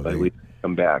sleep. I leave,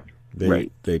 come back.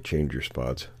 They change your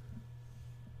spots.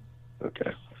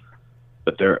 Okay,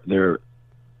 but they're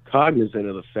cognizant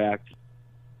of the fact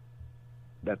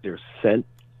that their scent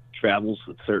travels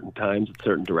at certain times, at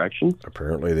certain directions?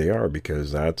 Apparently they are,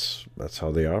 because that's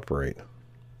how they operate.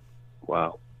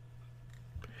 Wow.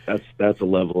 That's a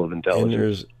level of intelligence. And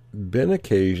there's been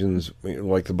occasions,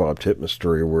 like the Bob Titmus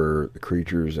story, where the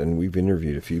creatures, and we've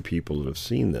interviewed a few people that have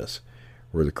seen this,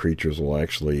 where the creatures will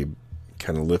actually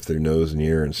kind of lift their nose in the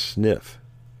air and sniff.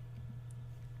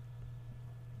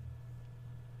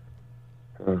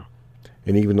 Huh.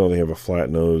 And even though they have a flat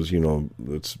nose,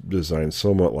 it's designed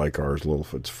somewhat like ours, a little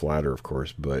it's flatter, of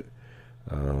course. But,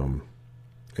 and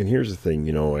here's the thing,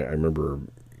 I remember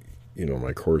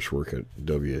my coursework at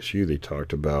WSU, they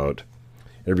talked about,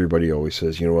 everybody always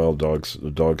says, well,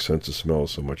 the dog's sense of smell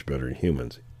is so much better than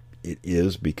humans. It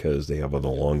is because they have an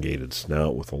elongated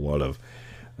snout with a lot of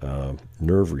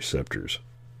nerve receptors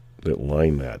that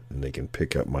line that, and they can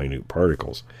pick up minute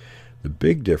particles. The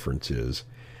big difference is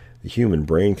the human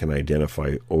brain can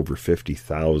identify over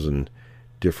 50,000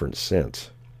 different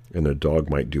scents, and a dog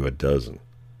might do a dozen.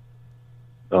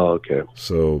 Oh, okay.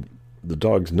 So the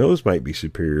dog's nose might be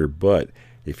superior, but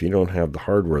if you don't have the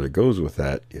hardware that goes with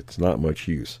that, it's not much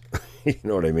use. You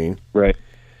know what I mean? Right.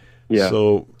 Yeah.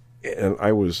 So, and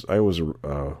I was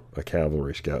a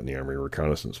cavalry scout in the Army,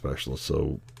 reconnaissance specialist.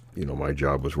 So, my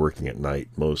job was working at night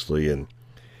mostly, and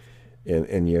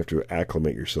you have to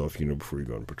acclimate yourself, before you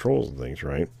go on patrols and things,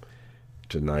 right?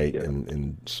 To night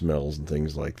and smells and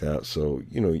things like that. So,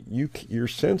 your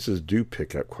senses do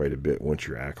pick up quite a bit once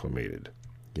you're acclimated.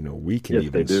 We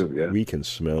can we can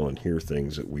smell and hear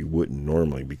things that we wouldn't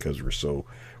normally because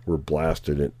we're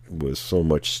blasted with so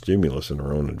much stimulus in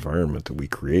our own environment that we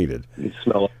created. You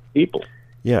smell like people.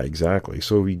 Yeah, exactly.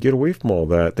 So if you get away from all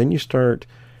that, then you start,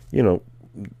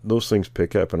 those things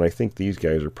pick up. And I think these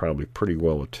guys are probably pretty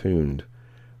well attuned,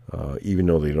 even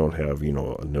though they don't have,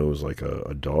 a nose like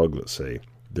a dog, let's say.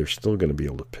 They're still going to be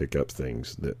able to pick up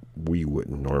things that we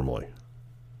wouldn't normally.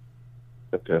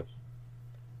 Okay.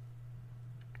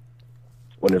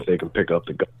 Wonder if they can pick up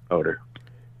the gunpowder.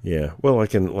 Yeah, well,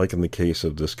 like in the case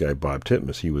of this guy Bob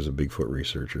Titmus, he was a Bigfoot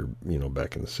researcher,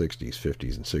 back in the 60s,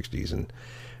 50s, and 60s, and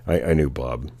I knew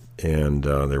Bob. And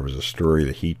there was a story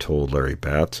that he told Larry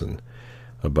Batson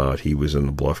about. He was in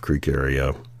the Bluff Creek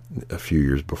area a few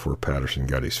years before Patterson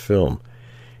got his film,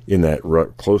 in that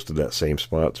close to that same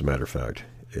spot, as a matter of fact.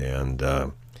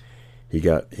 And he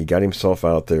got himself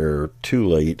out there too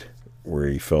late, where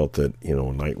he felt that,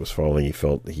 night was falling. He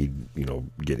felt he'd,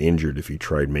 get injured if he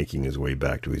tried making his way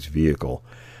back to his vehicle.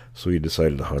 So he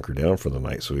decided to hunker down for the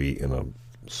night. So he, in a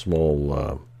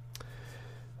small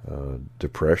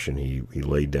depression, he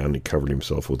laid down and he covered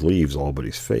himself with leaves, all but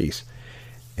his face,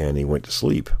 and he went to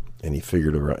sleep. And he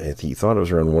figured he thought it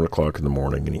was around 1 o'clock in the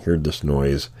morning, and he heard this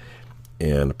noise,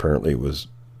 and apparently it was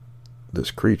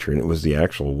this creature, and it was the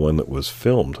actual one that was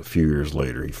filmed a few years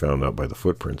later. He found out by the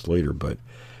footprints later, but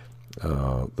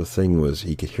the thing was,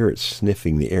 he could hear it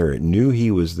sniffing the air. It knew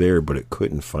he was there, but it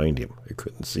couldn't find him. It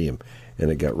couldn't see him, and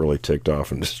it got really ticked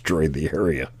off and destroyed the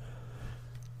area.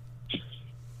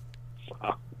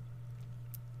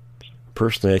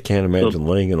 Personally, I can't imagine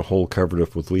laying in a hole covered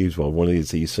up with leaves while one of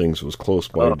these things was close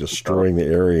by, destroying the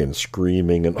area and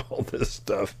screaming and all this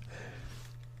stuff.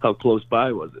 How close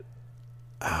by was it?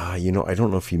 I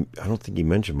don't know I don't think he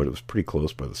mentioned, but it was pretty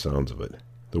close by the sounds of it,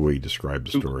 the way he described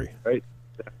the story. Right,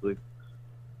 exactly.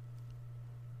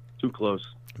 Too close.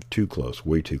 Too close,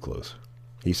 way too close.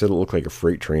 He said it looked like a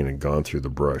freight train had gone through the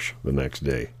brush the next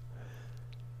day.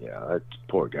 Yeah, that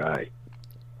poor guy.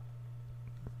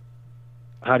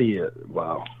 How do you,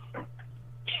 wow.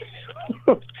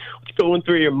 What's going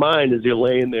through your mind as you're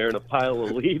laying there in a pile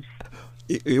of leaves?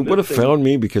 It would have found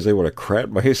me, because I would have crapped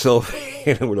myself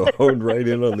and it would have honed right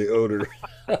in on the odor.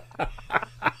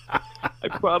 I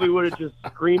probably would have just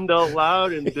screamed out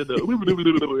loud and did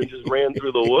and just ran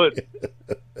through the woods,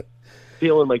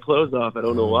 peeling my clothes off. I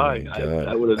don't know why.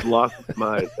 I would have lost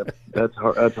my mind. That's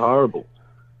horrible.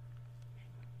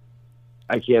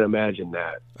 I can't imagine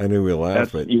that. I knew we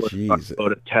laughed, but jeez.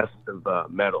 About a test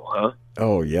of metal, huh?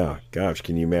 Oh, yeah. Gosh,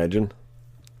 can you imagine?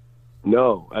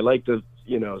 No, I like to,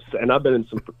 and I've been in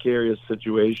some precarious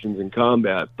situations in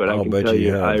combat, but I can tell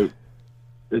you,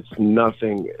 it's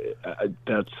nothing.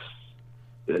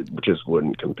 It just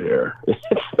wouldn't compare. It's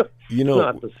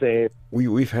not the same.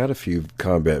 We've had a few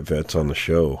combat vets on the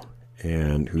show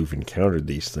and who've encountered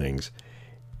these things,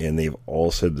 and they've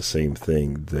all said the same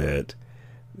thing, that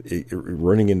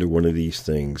running into one of these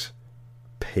things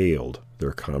paled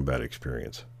their combat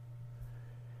experience.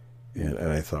 And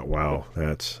I thought, wow,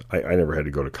 I never had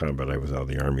to go to combat. I was out of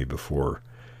the Army before,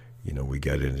 we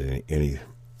got into any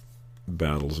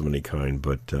battles of any kind.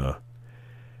 But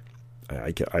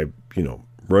I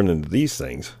run into these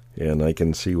things, and I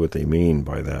can see what they mean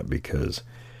by that, because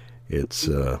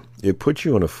it puts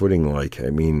you on a footing I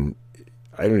don't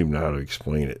even know how to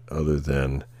explain it, other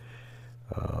than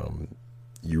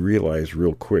you realize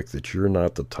real quick that you're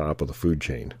not the top of the food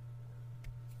chain.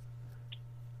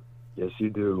 Yes,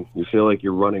 you do. You feel like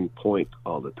you're running point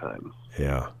all the time.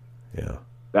 Yeah.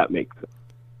 That makes sense.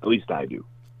 At least I do.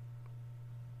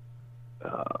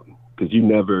 Because you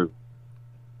never...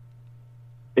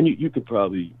 And you could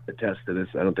probably attest to this.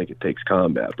 I don't think it takes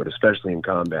combat, but especially in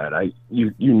combat,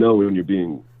 you know when you're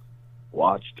being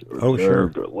watched or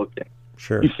observed or looked at.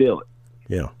 Sure. You feel it.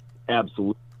 Yeah.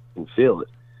 absolutely can feel it.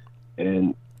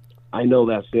 And I know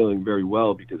that feeling very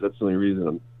well because that's the only reason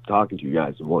I'm talking to you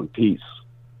guys in one piece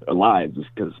alive, is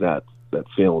because that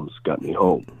feeling's got me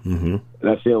home. Mm-hmm.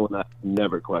 That feeling, I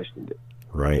never questioned it.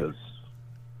 Right. Because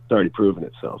it's already proven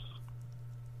itself.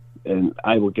 And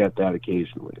I will get that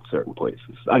occasionally in certain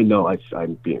places. I know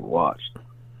I'm being watched.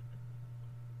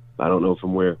 I don't know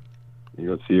from where. You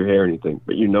don't see or hear anything,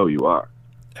 but you know you are.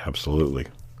 Absolutely.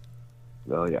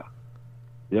 Oh, yeah.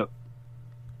 Yep.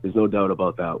 There's no doubt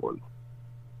about that one.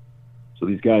 So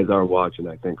these guys are watching,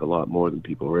 I think, a lot more than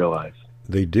people realize.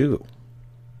 They do.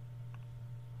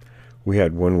 We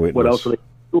had one witness. What else do they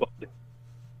do?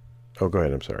 Oh, go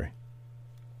ahead. I'm sorry.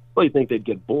 Well, you think they'd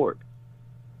get bored,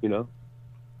 you know?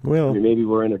 Well, I mean, maybe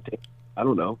we're entertained. I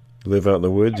don't know. Live out in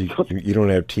the woods. You don't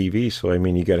have TV, so I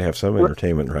mean, you got to have some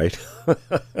entertainment, right?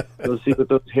 Go see what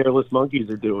those hairless monkeys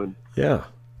are doing. Yeah,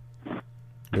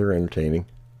 they're entertaining.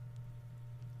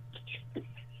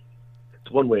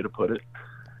 It's one way to put it.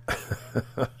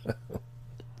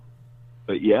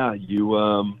 But yeah, you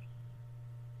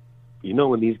know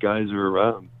when these guys are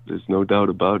around, there's no doubt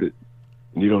about it.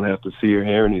 You don't have to see or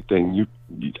hear anything. You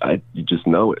just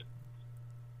know it.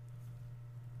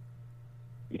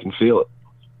 You can feel it.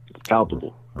 It's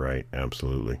palpable. Right,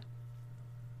 absolutely.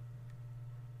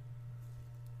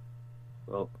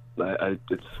 Well, I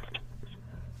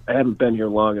haven't been here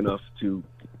long enough to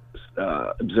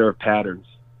observe patterns.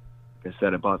 Like I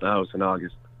said, I bought the house in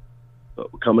August,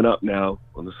 but we're coming up now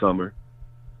on the summer,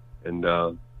 and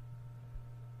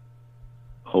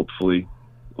hopefully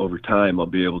over time I'll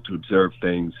be able to observe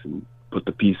things and put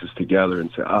the pieces together and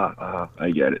say,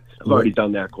 I get it. I've already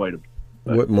done that quite a bit.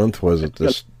 What month was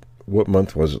it? What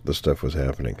month was it? This stuff was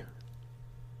happening.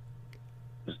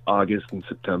 It was August and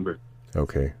September.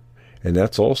 Okay, and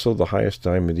that's also the highest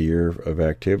time of the year of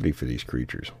activity for these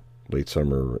creatures. Late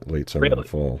summer Really? and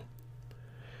fall.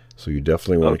 So you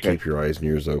definitely want to keep your eyes and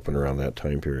ears open around that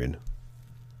time period.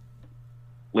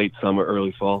 Late summer,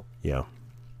 early fall. Yeah.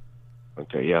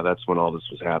 Okay, yeah, that's when all this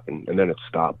was happening, and then it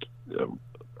stopped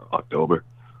October.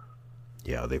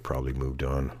 Yeah, they probably moved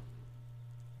on.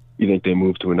 You think they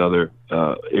moved to another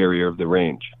area of the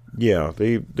range? Yeah,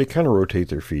 they kind of rotate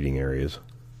their feeding areas.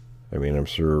 I mean, I'm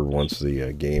sure once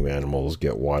the game animals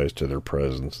get wise to their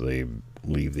presence, they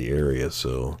leave the area,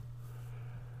 so...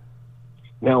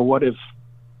 Now, what if,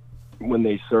 when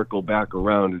they circle back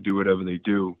around to do whatever they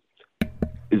do,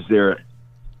 is there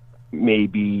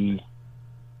maybe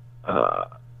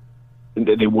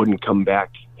they wouldn't come back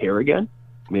here again?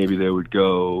 Maybe they would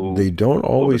go... They don't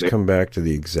always come back to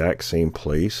the exact same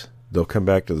place. They'll come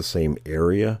back to the same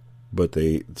area, but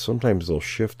sometimes they'll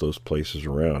shift those places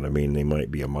around. I mean, they might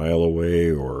be a mile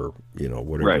away or,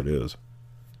 whatever it is.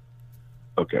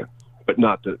 Okay. But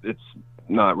it's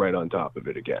not right on top of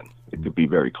it again. It could be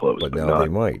very close. But now they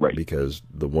might, because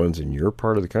the ones in your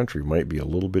part of the country might be a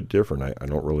little bit different. I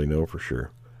don't really know for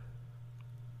sure.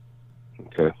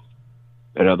 Okay.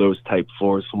 And are those type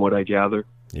 4s from what I gather?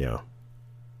 Yeah.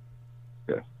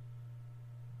 Okay.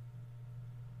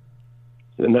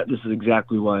 And this is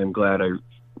exactly why I'm glad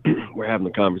we're having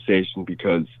the conversation,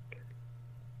 because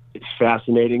it's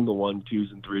fascinating, the 1,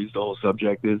 2s, and 3s, the whole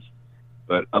subject is.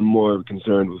 But I'm more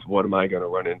concerned with what am I going to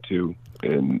run into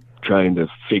and trying to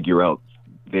figure out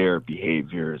their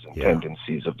behaviors and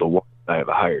tendencies of the one I have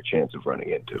a higher chance of running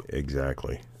into.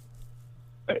 Exactly.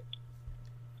 Right.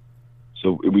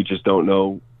 So we just don't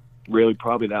know really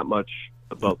probably that much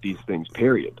about these things,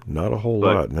 period. Not a whole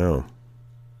lot, no.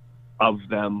 Of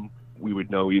them, we would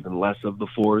know even less of the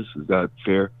 4s. Is that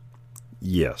fair?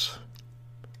 Yes.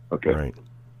 Okay. Right.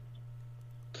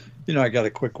 I got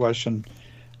a quick question.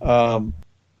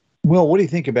 Will, what do you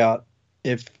think about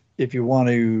if you want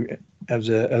to, as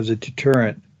a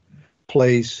deterrent,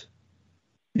 place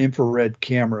infrared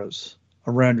cameras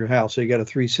around your house? So you got a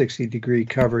 360-degree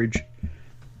coverage,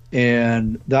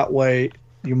 and that way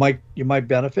you might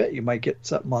benefit. You might get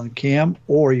something on cam,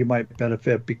 or you might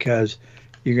benefit because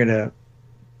you're going to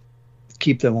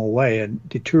keep them away and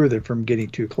deter them from getting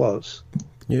too close.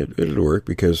 Yeah, it'd work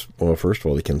because, well, first of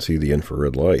all, they can see the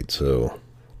infrared light, so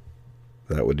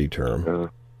that would deter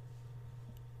them.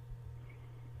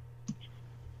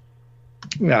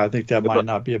 Yeah, I think that might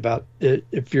not be about it.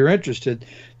 If you're interested,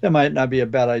 that might not be a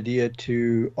bad idea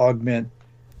to augment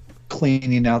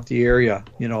cleaning out the area,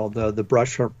 the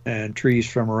brush and trees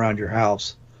from around your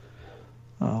house.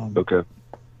 Okay.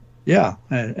 Yeah,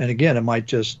 and again, it might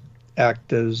just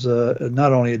act as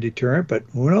not only a deterrent, but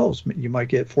who knows, you might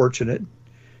get fortunate,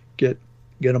 get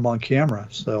them on camera.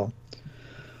 So,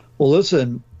 well,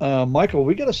 listen, Michael,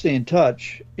 we got to stay in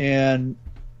touch, and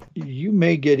you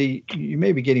may be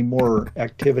getting more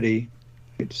activity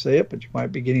hate to say it, but you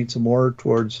might be getting some more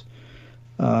towards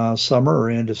summer or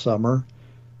into summer.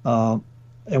 And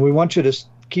we want you to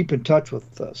keep in touch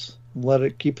with us.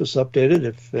 Keep us updated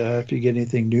if you get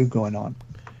anything new going on.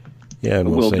 Yeah,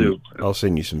 and do. I'll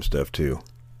send you some stuff too.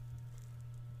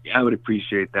 Yeah, I would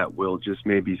appreciate that, Will. Just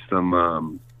maybe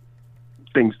some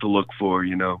things to look for,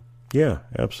 Yeah,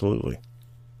 absolutely.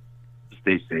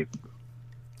 Stay safe.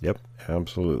 Yep,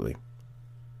 absolutely.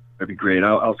 That'd be great.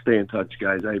 I'll stay in touch,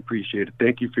 guys. I appreciate it.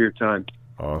 Thank you for your time.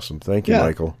 Awesome. Thank you,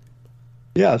 Michael.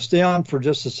 Yeah, stay on for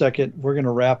just a second. We're going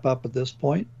to wrap up at this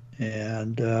point,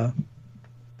 and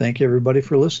thank you, everybody,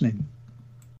 for listening.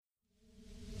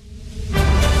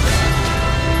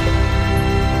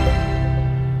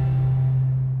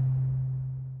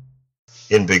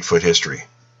 In Bigfoot history,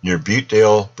 near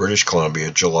Buttedale, British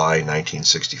Columbia, July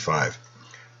 1965.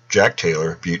 Jack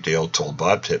Taylor, Buttedale, told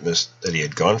Bob Titmus that he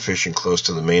had gone fishing close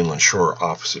to the mainland shore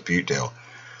opposite Buttedale,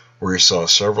 where he saw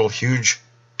several huge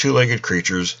two-legged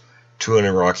creatures, two on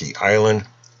a rocky island,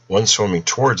 one swimming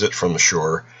towards it from the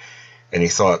shore, and he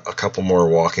thought a couple more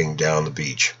walking down the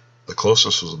beach. The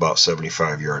closest was about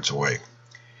 75 yards away.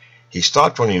 He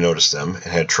stopped when he noticed them and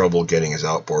had trouble getting his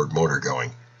outboard motor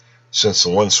going. Since the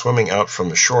one swimming out from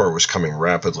the shore was coming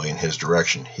rapidly in his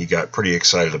direction, he got pretty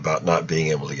excited about not being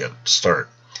able to get it to start,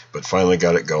 but finally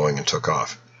got it going and took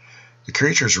off. The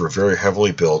creatures were very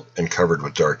heavily built and covered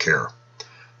with dark hair.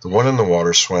 The one in the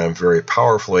water swam very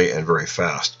powerfully and very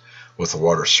fast, with the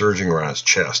water surging around his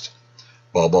chest.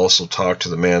 Bob also talked to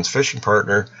the man's fishing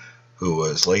partner, who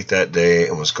was late that day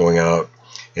and was going out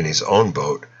in his own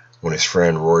boat when his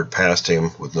friend roared past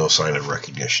him with no sign of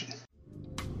recognition.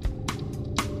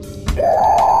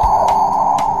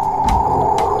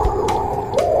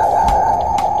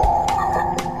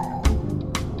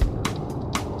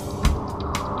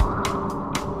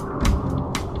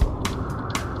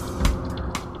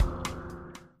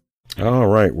 All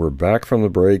right, we're back from the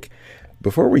break.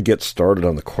 Before we get started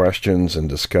on the questions and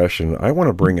discussion, I want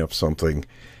to bring up something,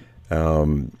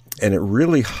 and it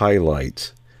really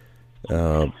highlights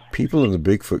people in the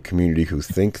Bigfoot community who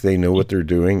think they know what they're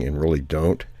doing and really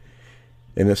don't.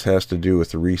 And this has to do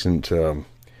with the recent,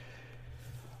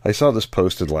 I saw this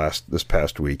posted this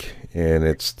past week, and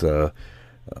it's from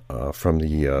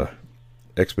the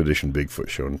Expedition Bigfoot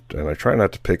show. And I try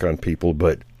not to pick on people,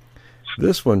 but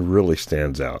this one really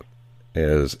stands out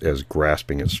as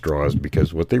grasping at straws,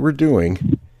 because what they were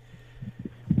doing,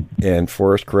 and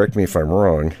Forrest, correct me if I'm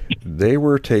wrong, they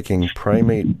were taking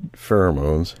primate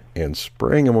pheromones and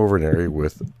spraying them over an area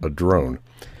with a drone.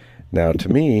 Now, to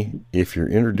me, if you're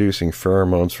introducing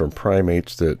pheromones from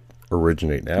primates that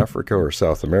originate in Africa or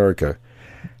South America,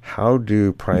 how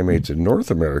do primates in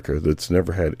North America that's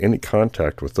never had any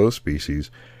contact with those species,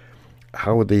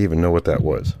 how would they even know what that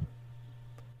was?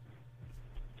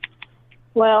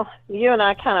 Well, you and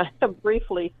I kind of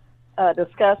briefly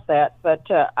discussed that, but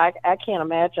I can't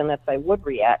imagine that they would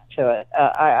react to it.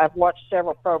 I've watched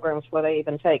several programs where they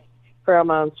even take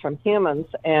pheromones from humans,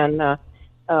 and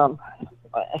I'm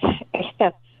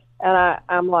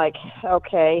like,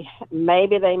 okay,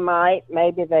 maybe they might,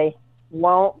 maybe they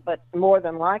won't, but more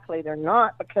than likely they're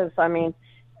not, because, I mean,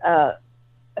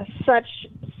 such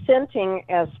scenting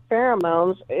as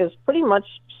pheromones is pretty much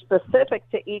specific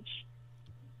to each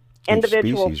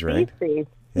individual species. Right?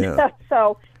 Yeah.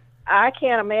 So I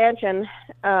can't imagine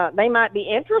they might be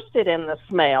interested in the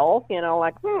smell,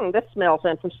 like, this smells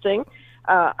interesting.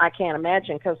 I can't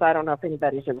imagine, because I don't know if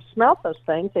anybody's ever smelled those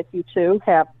things. If you two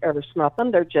have ever smelled them,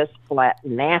 they're just flat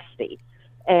nasty.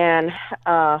 And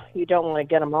you don't want to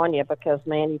get them on you because,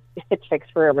 man, it takes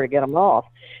forever to get them off.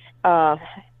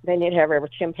 Then you'd have every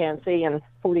chimpanzee in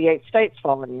 48 states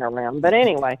following you around. But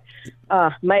anyway,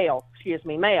 male. It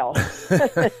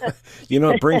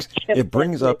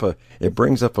brings up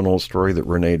an old story that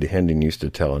Rene DeHenden used to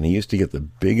tell, and he used to get the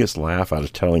biggest laugh out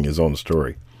of telling his own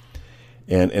story.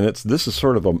 And this is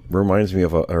sort of reminds me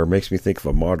of or makes me think of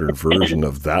a modern version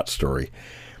of that story.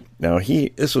 Now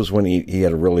this was when he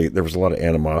had there was a lot of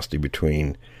animosity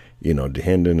between,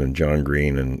 DeHenden and John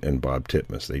Green and Bob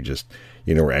Titmus. They just,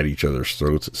 were at each other's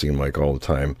throats, it seemed like, all the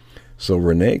time. So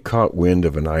Rene caught wind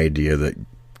of an idea that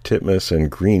Titmus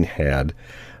and Green had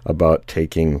about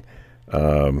taking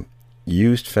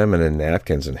used feminine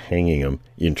napkins and hanging them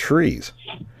in trees.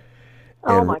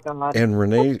 Oh my God! And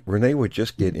Rene would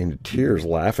just get into tears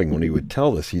laughing when he would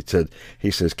tell this. He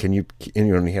says, "Can you?"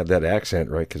 And he had that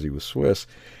accent, right? Because he was Swiss.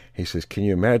 He says, "Can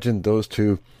you imagine those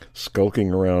two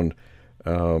skulking around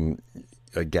a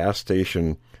gas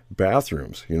station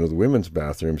bathrooms? The women's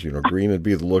bathrooms. Green would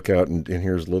be the lookout, and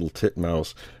here's little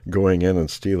titmouse going in and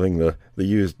stealing the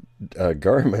used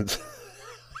garments."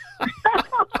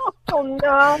 Oh,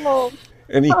 no.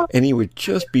 And he would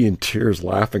just be in tears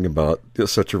laughing about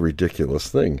such a ridiculous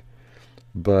thing.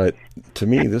 But to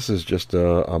me, this is just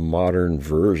a modern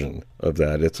version of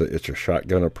that. It's a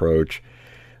shotgun approach.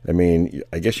 I mean,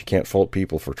 I guess you can't fault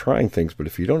people for trying things, but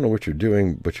if you don't know what you're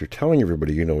doing, but you're telling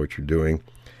everybody you know what you're doing,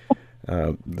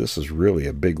 this is really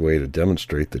a big way to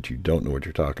demonstrate that you don't know what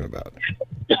you're talking about.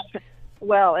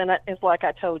 Well, and it's like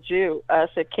I told you. I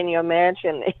said, can you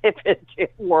imagine if it did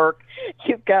work?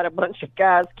 You've got a bunch of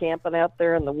guys camping out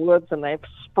there in the woods, and they've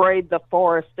sprayed the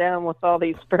forest down with all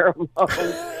these pheromones.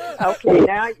 Okay,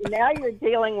 now you're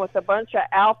dealing with a bunch of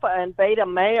alpha and beta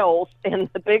males in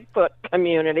the Bigfoot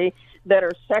community that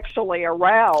are sexually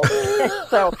aroused.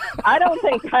 So I don't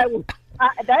think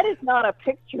that is not a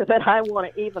picture that I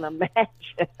want to even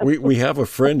imagine. We have a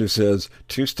friend who says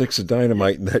 2 sticks of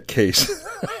dynamite in that case.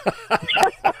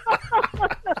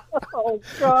 Oh,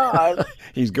 God.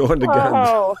 He's going to guns.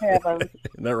 Oh, heavens.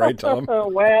 Isn't that right, Tom?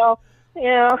 Well,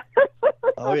 yeah.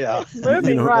 Oh, yeah.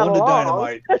 Moving right going to along.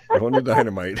 dynamite. Going to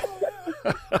dynamite.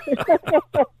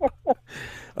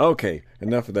 Okay,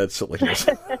 enough of that silliness.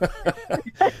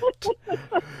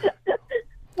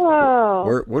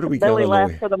 Oh, what do we got belly on the laugh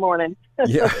way? for the morning.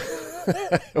 Yeah.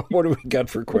 What do we got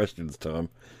for questions, Tom?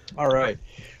 All right.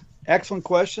 Excellent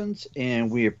questions,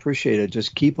 and we appreciate it.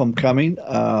 Just keep them coming.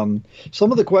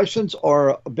 Some of the questions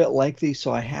are a bit lengthy,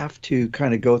 so I have to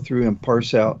kind of go through and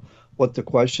parse out what the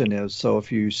question is. So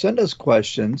if you send us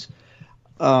questions,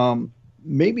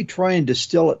 maybe try and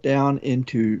distill it down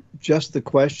into just the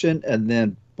question, and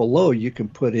then below you can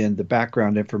put in the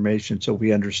background information so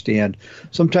we understand.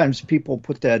 Sometimes people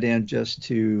put that in just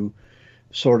to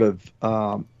sort of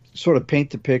paint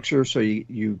the picture so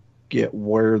you get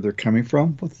where they're coming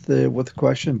from with the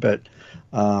question. But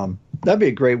that'd be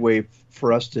a great way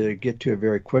for us to get to it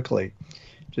very quickly.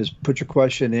 Just put your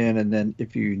question in, and then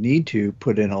if you need to,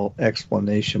 put in an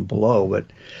explanation below. But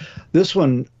this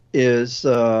one is,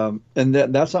 and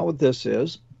that's not what this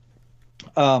is.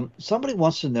 Somebody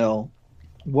wants to know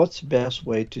what's the best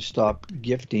way to stop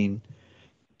gifting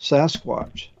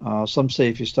Sasquatch. Some say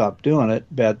if you stop doing it,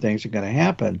 bad things are going to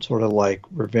happen, sort of like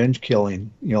revenge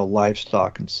killing,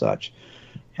 livestock and such.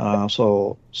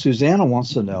 So Susanna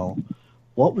wants to know,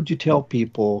 what would you tell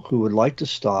people who would like to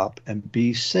stop and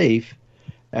be safe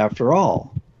after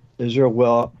all? Is there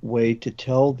a way to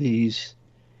tell these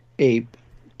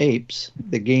apes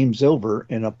the game's over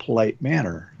in a polite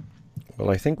manner? Well,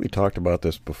 I think we talked about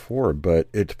this before, but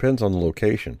it depends on the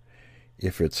location.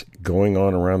 If it's going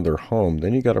on around their home,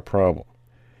 then you got a problem.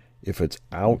 If it's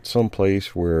out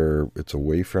someplace where it's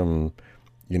away from,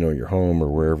 your home or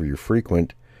wherever you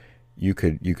frequent, you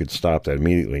could stop that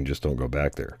immediately and just don't go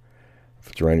back there.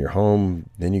 If it's around your home,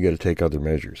 then you got to take other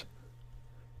measures.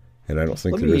 And I don't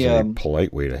think there is a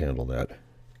polite way to handle that.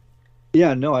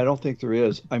 Yeah, no, I don't think there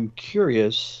is. I'm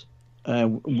curious.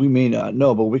 We may not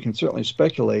know, but we can certainly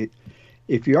speculate.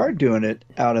 If you are doing it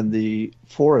out in the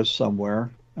forest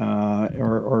somewhere,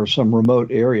 or some remote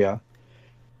area,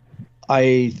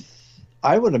 I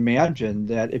would imagine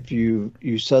that if you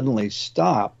suddenly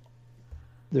stop,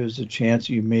 there's a chance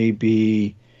you may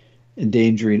be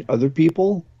endangering other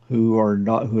people who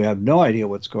have no idea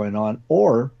what's going on,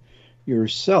 or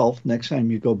yourself next time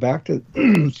you go back to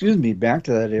back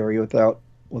to that area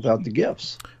without the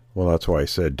gifts. Well, that's why I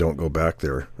said don't go back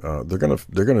there. They're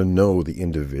gonna know the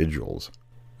individuals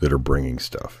that are bringing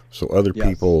stuff. So other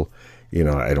people,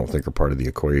 I don't think are part of the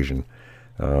equation.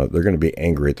 They're going to be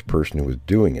angry at the person who was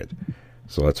doing it.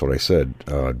 So that's what I said.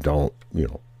 Don't,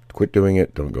 quit doing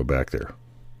it. Don't go back there.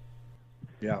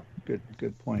 Yeah,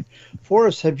 good point.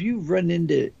 Forrest, have you run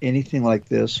into anything like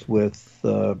this with,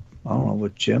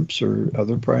 with chimps or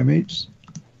other primates?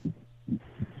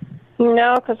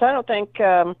 No, because I don't think,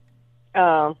 I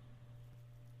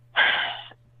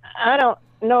don't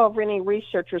know of any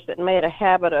researchers that made a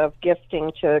habit of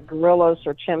gifting to gorillas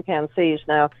or chimpanzees.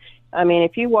 Now, I mean,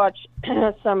 if you watch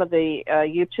some of the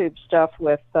YouTube stuff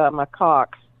with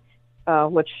macaques,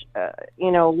 which,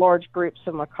 large groups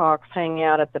of macaques hang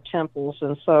out at the temples,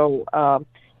 and so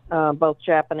both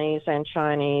Japanese and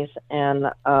Chinese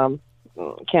and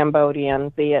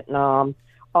Cambodian, Vietnam,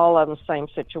 all of them same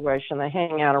situation. They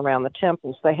hang out around the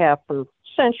temples. They have for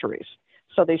centuries.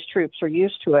 So these troops are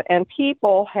used to it. And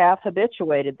people have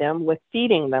habituated them with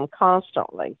feeding them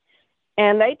constantly.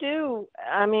 And they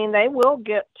will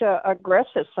get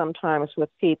aggressive sometimes with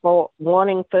people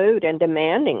wanting food and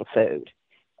demanding food.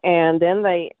 And then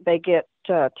they get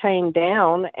tamed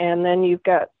down. And then you've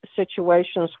got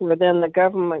situations where then the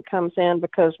government comes in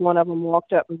because one of them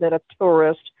walked up and bit a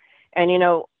tourist. And,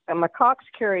 macaques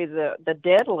carry the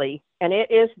deadly, and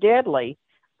it is deadly,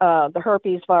 the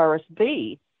herpes virus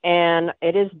B. and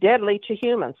it is deadly to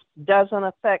humans. Doesn't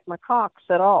affect macaques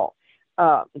at all.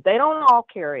 They don't all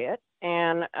carry it,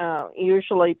 and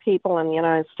usually people in the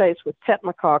United States with pet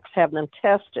macaques have them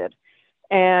tested.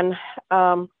 And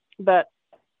but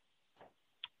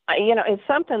it's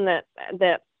something that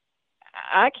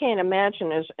I can't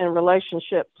imagine is in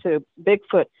relationship to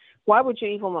Bigfoot. Why would you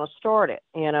even want to start it?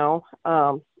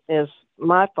 Is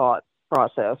my thought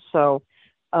process. So,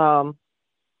 giving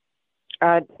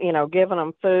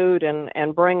them food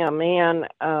and bring them in,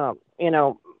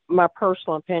 my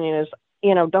personal opinion is,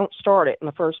 don't start it in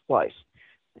the first place.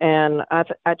 And I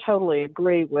totally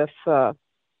agree with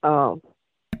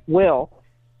Will.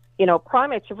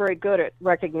 Primates are very good at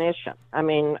recognition. I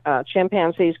mean,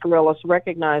 chimpanzees, gorillas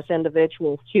recognize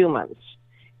individual humans,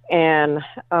 and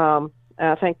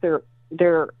I think they're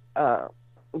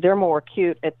more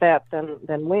acute at that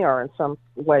than we are in some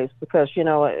ways, because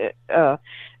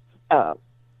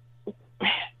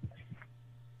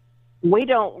we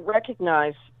don't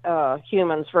recognize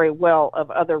humans very well of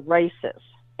other races,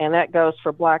 and that goes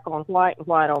for black on white and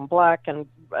white on black, and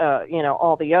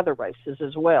all the other races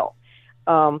as well.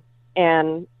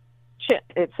 And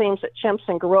it seems that chimps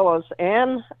and gorillas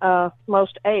and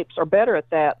most apes are better at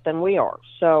that than we are.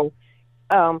 So,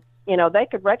 they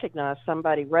could recognize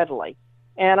somebody readily.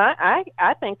 And I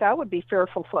think I would be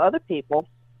fearful for other people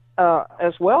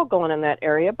as well going in that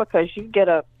area, because you get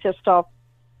a pissed off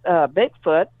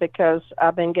Bigfoot because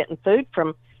I've been getting food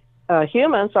from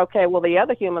humans. Okay, well, the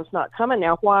other human's not coming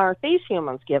now. Why aren't these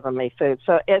humans giving me food?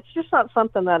 So it's just not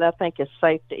something that I think is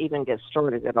safe to even get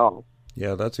started at all.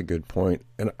 Yeah, that's a good point.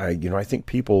 And I think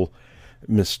people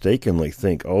mistakenly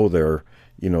think, oh, they're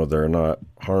not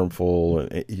harmful.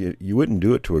 And you wouldn't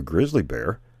do it to a grizzly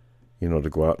bear, to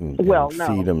go out and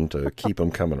feed them to keep them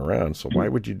coming around. So why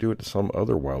would you do it to some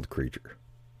other wild creature?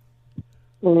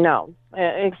 No,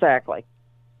 exactly.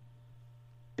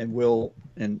 And Will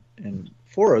and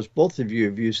Forrest, both of you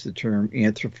have used the term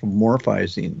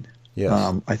anthropomorphizing.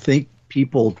 Yes. I think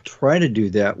people try to do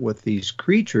that with these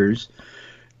creatures,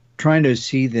 trying to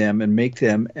see them and make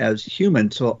them as human.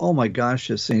 So, oh my gosh,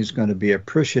 this thing's going to be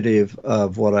appreciative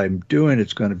of what I'm doing.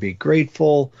 It's going to be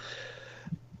grateful.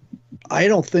 I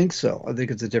don't think so. I think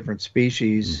it's a different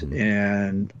species. Mm-hmm.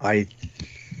 And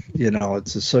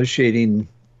it's associating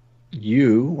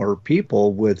you or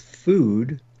people with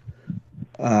food.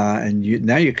 And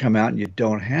now you come out and you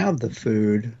don't have the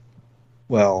food.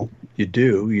 Well, you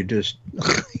do. You just,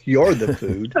 you're the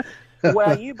food.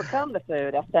 Well, you become the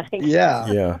food, I think.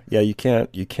 Yeah. You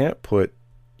can't put,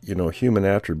 human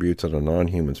attributes on a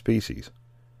non-human species.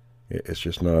 It's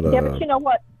just not a. Yeah, but you know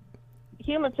what?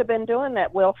 Humans have been doing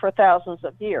that, Will, for thousands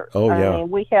of years. Oh, yeah. I mean,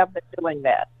 we have been doing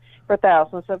that for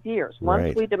thousands of years.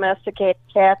 Once we domesticated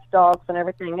cats, dogs, and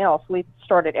everything else, we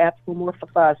started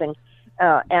anthropomorphizing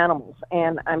animals.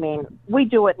 And, I mean, we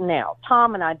do it now.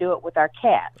 Tom and I do it with our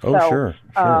cat. Oh, so, sure.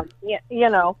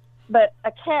 But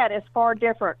a cat is far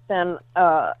different than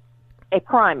a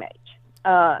primate.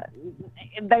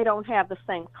 They don't have the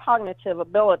same cognitive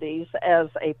abilities as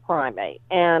a primate,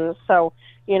 and so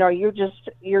you're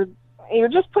just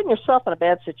putting yourself in a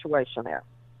bad situation there.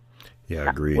 Yeah,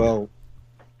 agreed. Well,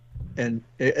 and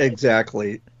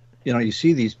exactly, you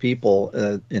see these people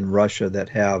in Russia that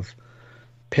have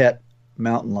pet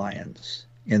mountain lions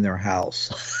in their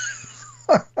house.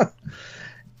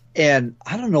 And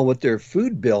I don't know what their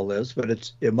food bill is, but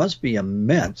it must be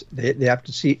immense. They have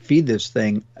to feed this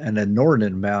thing an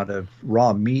inordinate amount of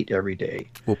raw meat every day.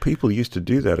 Well, people used to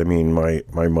do that. I mean,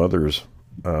 my mother's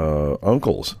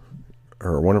uncles,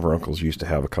 or one of her uncles, used to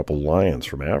have a couple lions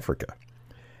from Africa.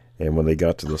 And when they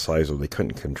got to the size where they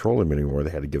couldn't control them anymore, they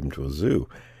had to give them to a zoo.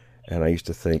 And I used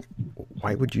to think,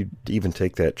 why would you even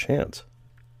take that chance?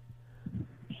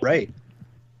 Right.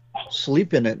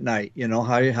 Sleeping at night,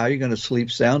 how are you going to sleep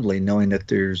soundly knowing that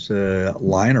there's a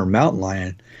lion or mountain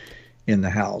lion in the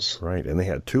house? Right, and they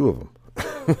had two of them.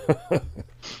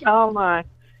 Oh my.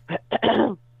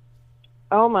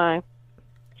 Oh my.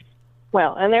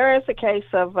 Well, and there is a case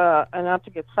of, and not to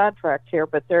get sidetracked here,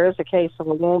 but there is a case of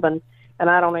a woman, and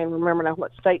I don't even remember now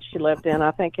what state she lived in.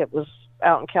 I think it was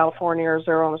out in California or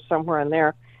Arizona, somewhere in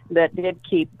there, that did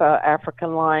keep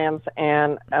African lions,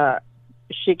 and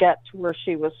she got to where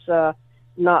she was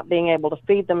not being able to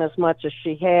feed them as much as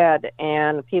she had,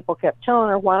 and people kept telling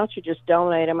her, why don't you just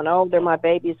donate them? And, oh, they're my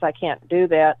babies, I can't do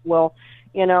that. Well,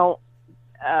 they're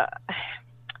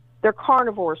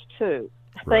carnivores too.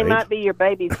 Right. They might be your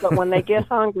babies, but when they get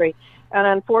hungry, and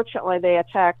unfortunately they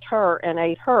attacked her and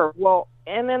ate her. Well,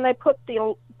 and then they put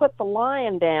the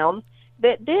lion down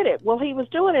that did it. Well, he was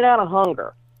doing it out of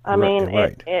hunger. I mean,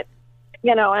 right.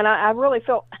 And I really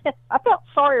felt I felt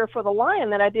sorrier for the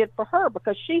lion than I did for her,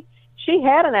 because she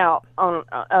had an out on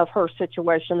of her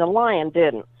situation. The lion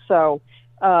didn't. So,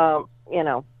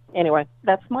 anyway,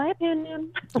 that's my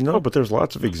opinion. No, but there's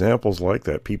lots of examples like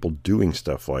that, people doing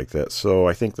stuff like that. So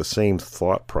I think the same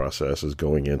thought process is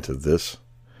going into this,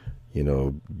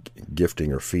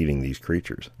 gifting or feeding these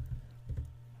creatures.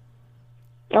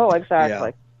 Oh,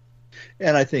 exactly. Yeah.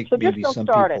 And I think so maybe just some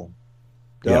start people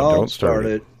don't start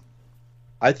it.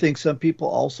 I think some people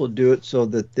also do it so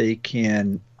that they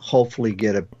can hopefully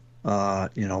get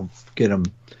get them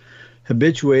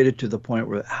habituated to the point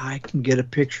where I can get a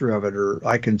picture of it, or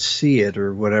I can see it,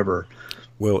 or whatever.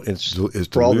 Well, it's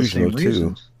for all the delusional same too.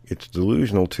 reasons. It's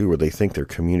delusional too, where they think they're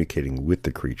communicating with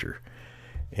the creature,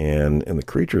 and the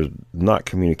creature is not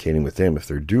communicating with them. If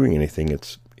they're doing anything,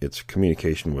 it's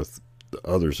communication with the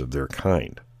others of their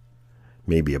kind,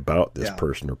 maybe about this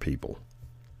person or people.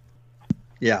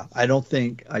 Yeah,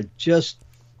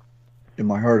 in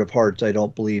my heart of hearts, I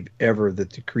don't believe ever that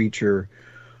the creature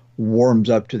warms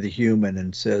up to the human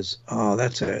and says, "Oh,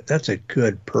 that's a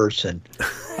good person."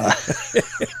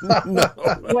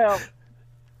 No.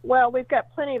 Well, we've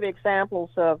got plenty of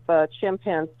examples of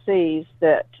chimpanzees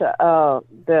that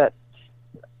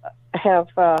have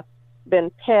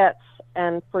been pets,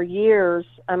 and for years,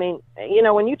 I mean,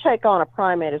 when you take on a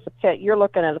primate as a pet, you're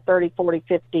looking at a 30, 40,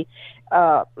 50,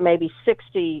 maybe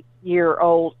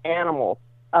 60-year-old animal.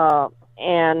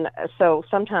 And so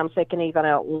sometimes they can even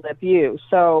outlive you.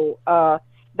 So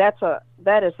that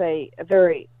is a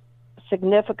very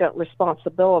significant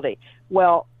responsibility.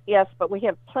 Well, yes, but we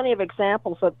have plenty of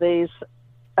examples of these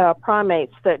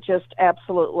primates that just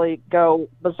absolutely go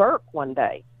berserk one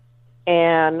day,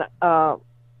 and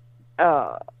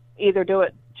either do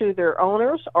it to their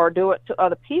owners or do it to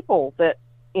other people that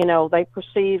they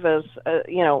perceive as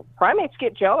primates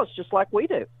get jealous just like we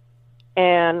do.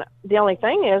 And the only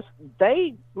thing is,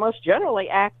 they most generally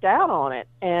act out on it.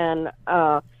 And,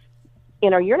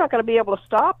 you're not going to be able to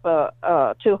stop a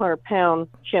 200-pound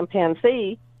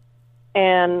chimpanzee,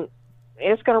 and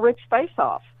it's going to rip your face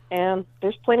off. And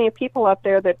there's plenty of people out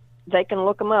there that they can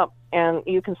look them up, and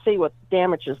you can see what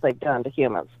damages they've done to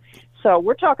humans. So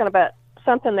we're talking about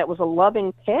something that was a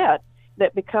loving pet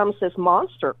that becomes this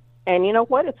monster. And you know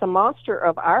what? It's a monster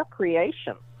of our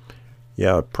creation.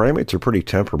 Yeah, primates are pretty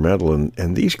temperamental,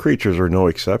 and these creatures are no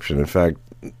exception. In fact,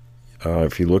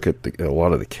 if you look at a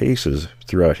lot of the cases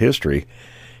throughout history,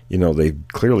 they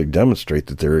clearly demonstrate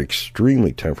that they're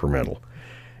extremely temperamental,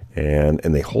 and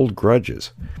they hold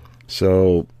grudges.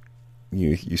 So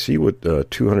you see what a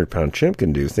 200-pound chimp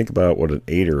can do. Think about what an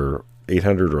 800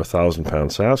 or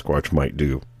 1,000-pound Sasquatch might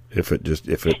do if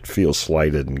it feels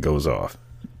slighted and goes off.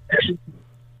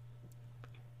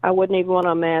 I wouldn't even want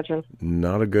to imagine.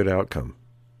 Not a good outcome.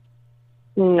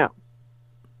 No.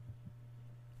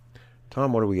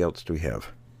 Tom, what else do we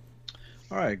have?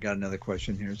 All right, got another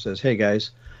question here. It says, "Hey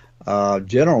guys,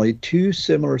 generally two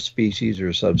similar species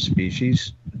or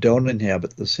subspecies don't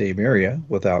inhabit the same area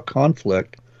without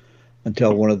conflict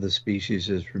until one of the species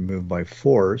is removed by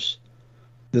force.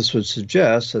 This would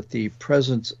suggest that the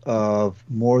presence of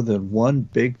more than one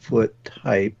Bigfoot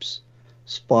types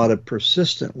spotted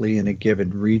persistently in a given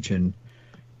region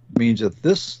means that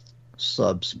this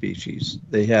subspecies,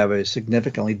 they have a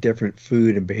significantly different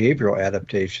food and behavioral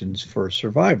adaptations for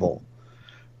survival.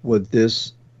 Would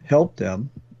this help them?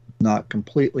 Not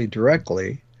completely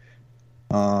directly.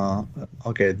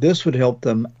 This would help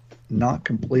them not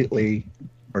completely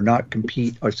or not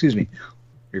compete. Oh, excuse me,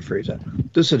 rephrase that.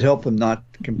 This would help them not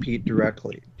compete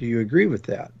directly. Do you agree with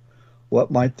that? What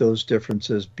might those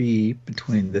differences be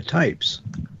between the types?"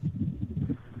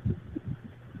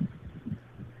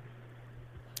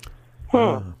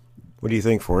 What do you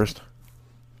think, Forrest?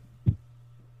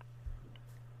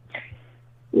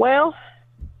 Well,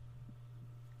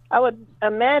 I would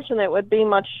imagine it would be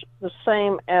much the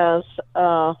same as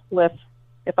with,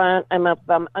 if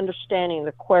I'm understanding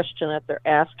the question that they're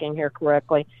asking here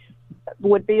correctly,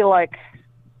 would be like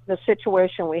the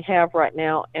situation we have right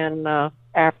now in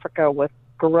Africa with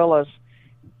gorillas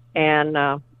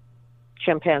and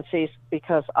chimpanzees,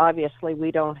 because obviously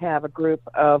we don't have a group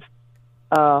of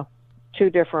two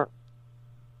different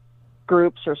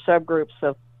groups or subgroups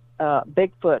of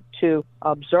Bigfoot to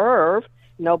observe.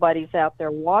 Nobody's out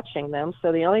there watching them,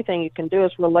 so the only thing you can do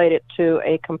is relate it to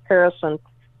a comparison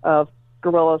of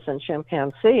gorillas and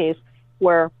chimpanzees,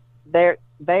 where they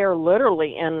are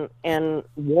literally in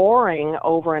warring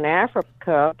over in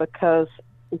Africa, because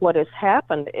what has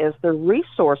happened is the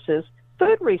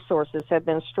food resources have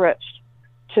been stretched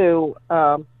to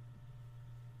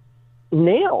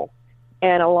nil,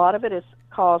 and a lot of it is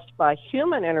caused by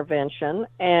human intervention,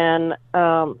 and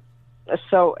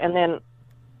then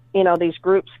these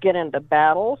groups get into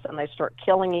battles and they start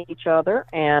killing each other,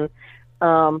 and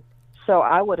so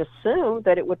I would assume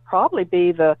that it would probably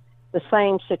be the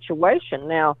same situation.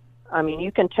 Now, I mean,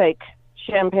 you can take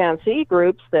chimpanzee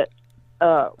groups that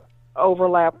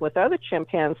overlap with other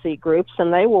chimpanzee groups,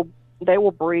 and they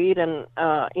will breed and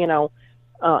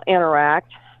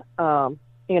interact.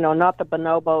 Not the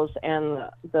bonobos and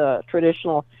the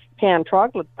traditional pan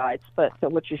troglodytes, but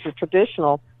which is your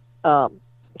traditional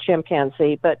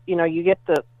chimpanzee. But you get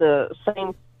the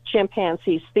same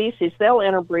chimpanzee species. They'll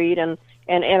interbreed and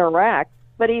interact.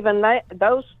 But even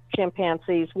those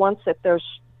chimpanzees, once if there's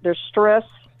stress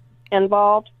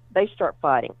involved, they start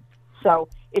fighting. So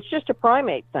it's just a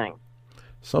primate thing.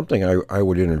 Something I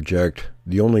would interject.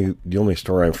 The only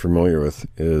story I'm familiar with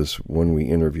is when we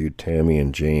interviewed Tammy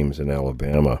and James in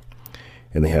Alabama,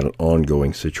 and they had an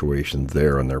ongoing situation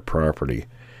there on their property,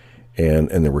 and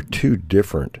there were two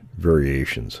different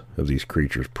variations of these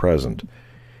creatures present,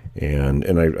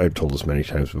 and I've told this many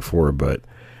times before, but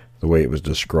the way it was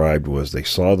described was they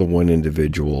saw the one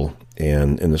individual,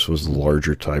 and this was the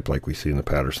larger type like we see in the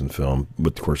Patterson film,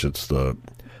 but of course it's the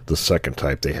second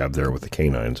type they have there with the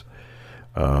canines.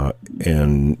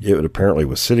 And it apparently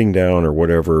was sitting down or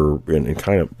whatever in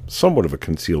kind of somewhat of a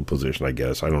concealed position, I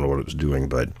guess. I don't know what it was doing,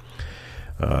 but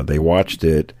they watched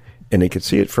it, and they could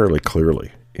see it fairly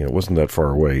clearly. It wasn't that far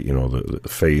away, the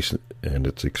face and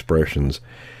its expressions.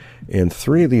 And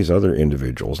three of these other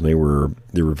individuals, and they were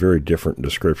very different in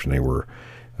description. They were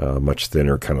much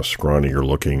thinner, kind of scrawnier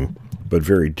looking, but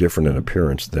very different in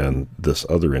appearance than this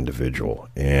other individual.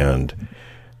 And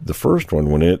the first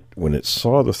one, when it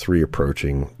saw the three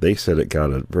approaching, they said it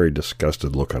got a very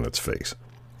disgusted look on its face.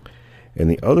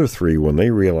 And the other three, when they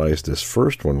realized this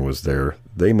first one was there,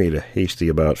 they made a hasty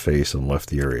about face and left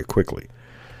the area quickly.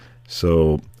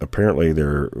 So apparently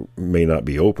there may not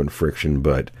be open friction,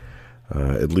 but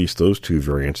at least those two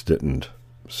variants didn't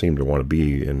seem to want to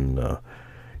be in the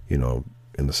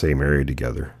same area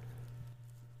together.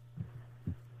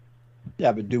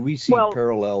 Yeah, but do we see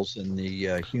parallels in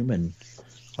the human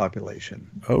population?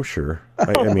 Oh, sure.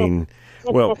 I mean,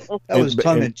 well, that was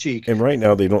tongue in cheek. And right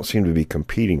now they don't seem to be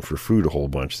competing for food a whole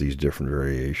bunch, these different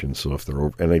variations. So if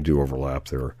they do overlap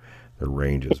their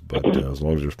ranges, but as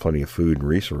long as there's plenty of food and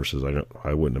resources,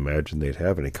 I wouldn't imagine they'd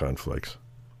have any conflicts,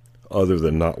 other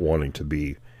than not wanting to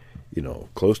be,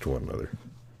 close to one another.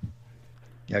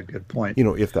 Yeah, good point.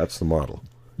 If that's the model.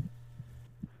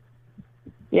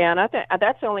 Yeah, and I think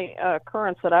that's the only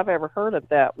occurrence that I've ever heard of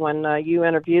that. When you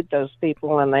interviewed those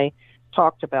people and they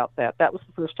talked about that, that was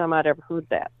the first time I'd ever heard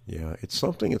that. Yeah, it's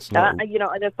something. It's not. And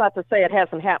it's not to say it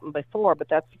hasn't happened before, but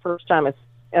that's the first time it's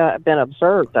been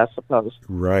observed, I suppose.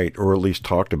 Right, or at least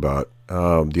talked about.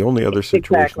 The only other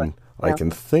situation I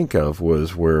can think of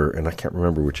was where, and I can't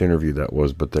remember which interview that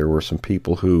was, but there were some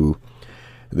people who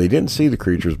they didn't see the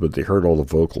creatures, but they heard all the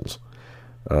vocals,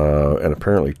 and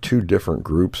apparently two different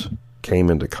groups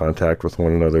came into contact with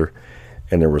one another,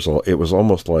 and it was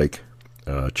almost like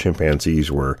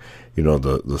chimpanzees where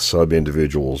the sub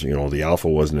individuals, the alpha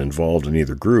wasn't involved in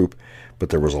either group, but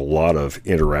there was a lot of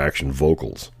interaction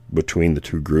vocals between the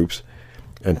two groups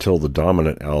until the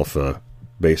dominant alpha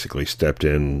basically stepped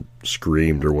in,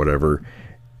 screamed or whatever.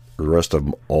 The rest of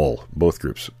them, both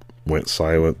groups, went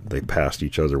silent. They passed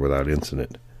each other without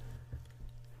incident.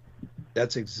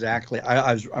 That's exactly.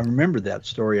 I remember that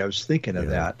story. I was thinking of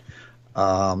that.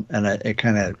 And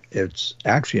it's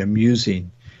actually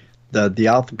amusing. The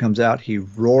alpha comes out, he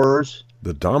roars.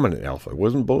 The dominant alpha. It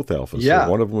wasn't both alphas. Yeah.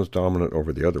 So one of them was dominant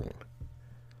over the other one.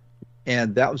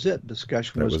 And that was it.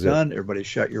 Discussion was done. Everybody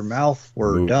shut your mouth.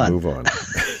 We're done. Move on.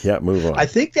 Yeah, move on. I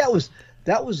think that was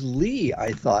Lee,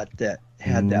 I thought, that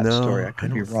had that story. I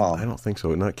could be wrong. I don't think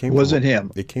so. It wasn't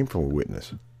him. It came from a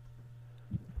witness.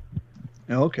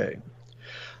 Okay.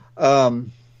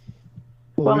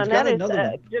 Well, and that is,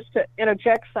 just to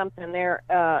interject something there,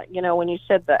 when you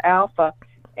said the alpha,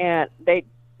 and they,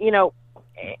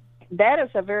 that is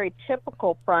a very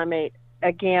typical primate,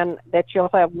 again, that you'll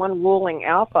have one ruling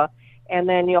alpha, and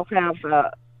then you'll have,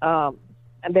 and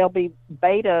there'll be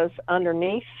betas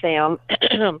underneath them,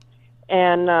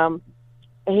 and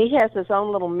he has his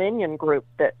own little minion group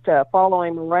that follow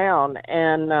him around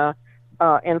and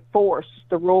enforce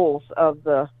the rules of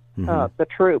the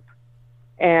troop.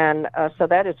 And so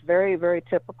that is very, very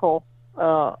typical.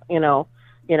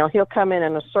 He'll come in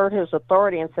and assert his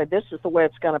authority and say, this is the way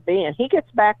it's going to be. And he gets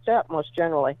backed up most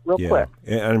generally real quick.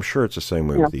 And I'm sure it's the same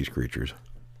way with these creatures.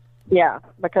 Yeah,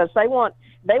 because they want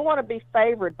they want to be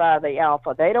favored by the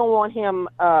alpha. They don't want him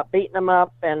beating them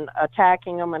up and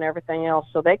attacking them and everything else.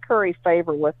 So they curry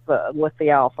favor with the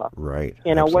alpha. Right.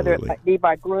 You know, absolutely. whether it be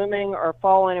by grooming or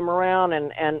following him around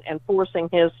and forcing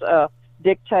his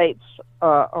dictates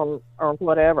or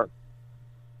whatever.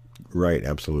 Right.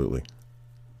 Absolutely.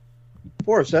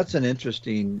 Forrest, that's an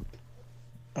interesting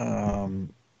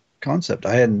concept.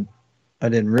 I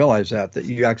didn't realize that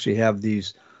you actually have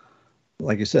these,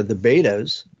 like you said, the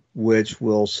betas, which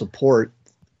will support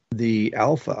the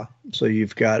alpha. So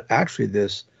you've got actually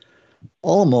this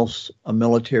almost a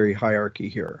military hierarchy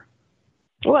here.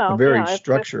 Well, very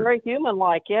structured. It's very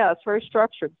human-like. Yeah, it's very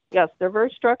structured. Yes, they're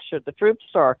very structured. The troops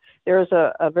are. There's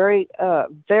a very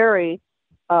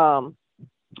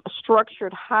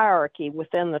structured hierarchy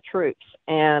within the troops,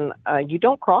 and you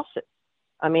don't cross it.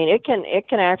 I mean, it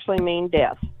can actually mean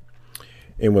death.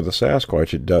 And with the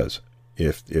Sasquatch, it does.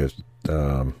 If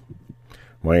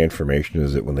my information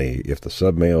is that if the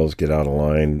sub males get out of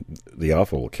line, the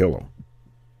alpha will kill them.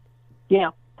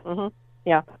 Yeah. Mm-hmm.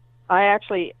 Yeah. I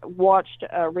actually watched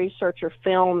a researcher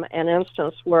film an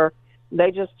instance where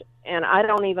they and I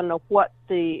don't even know what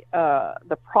the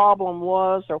problem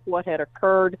was or what had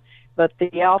occurred, but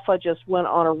the alpha just went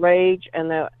on a rage,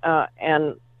 and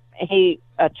he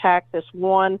attacked this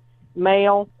one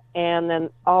male, and then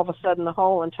all of a sudden the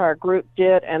whole entire group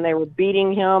did, and they were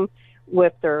beating him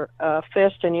with their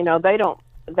fist, and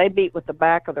they beat with the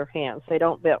back of their hands. They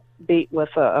don't beat with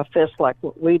a fist like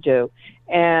what we do,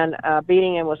 and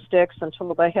beating him with sticks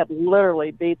until they had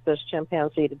literally beat this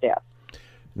chimpanzee to death.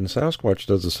 And Sasquatch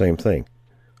does the same thing.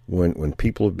 When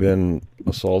people have been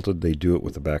assaulted, they do it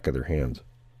with the back of their hands.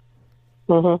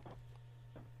 Mm-hmm.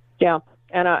 Yeah,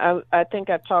 and I think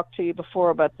I've talked to you before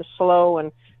about the slow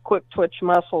and quick twitch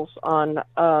muscles on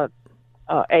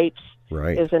apes.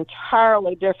 Right. Is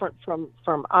entirely different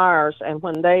from ours, and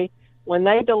when they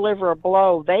deliver a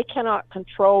blow, they cannot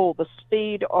control the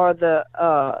speed or the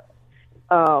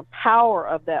power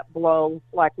of that blow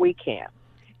like we can,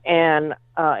 and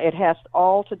it has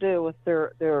all to do with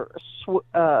their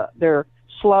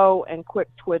slow and quick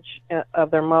twitch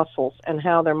of their muscles and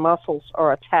how their muscles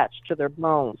are attached to their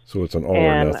bones. So it's an all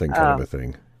or nothing kind of a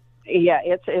thing. Yeah,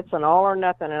 it's an all or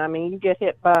nothing, and I mean, you get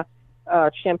hit by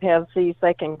chimpanzees,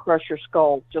 they can crush your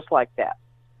skull just like that.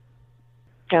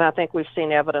 And I think we've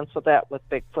seen evidence of that with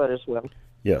Bigfoot as well.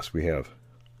 Yes, we have.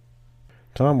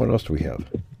 Tom, what else do we have?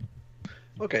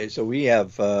 Okay, so we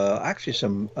have actually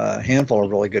some handful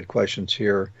of really good questions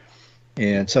here,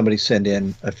 and somebody sent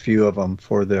in a few of them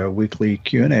for the weekly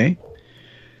Q&A.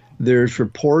 There's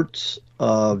reports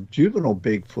of juvenile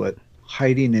Bigfoot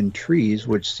hiding in trees,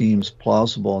 which seems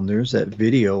plausible, and there's that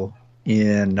video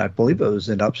in, I believe it was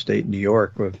in upstate New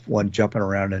York, with one jumping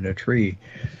around in a tree.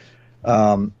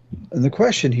 And the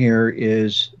question here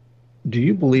is, do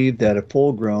you believe that a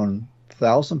full-grown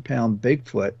 1,000-pound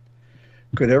Bigfoot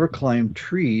could ever climb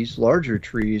trees, larger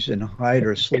trees, and hide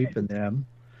or sleep in them,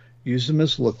 use them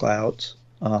as lookouts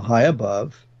high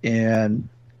above, and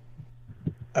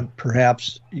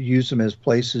perhaps use them as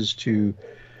places to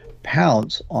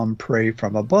pounce on prey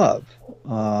from above?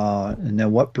 And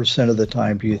then what percent of the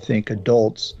time do you think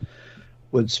adults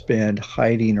would spend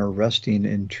hiding or resting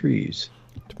in trees?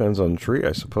 Depends on the tree,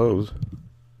 I suppose.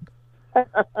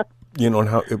 But you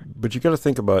got to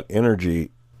think about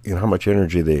energy, how much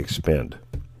energy they expend.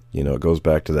 It goes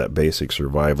back to that basic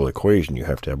survival equation. You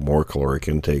have to have more caloric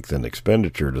intake than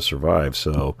expenditure to survive.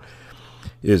 So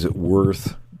is it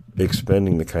worth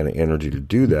expending the kind of energy to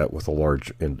do that with a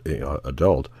large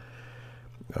adult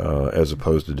as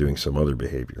opposed to doing some other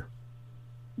behavior?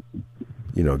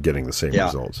 Getting the same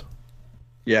results.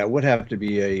 Yeah, it would have to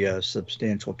be a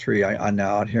substantial tree. I know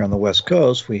out here on the West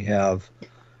Coast, we have,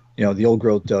 the old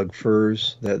growth Doug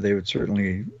firs that they would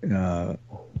certainly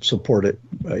support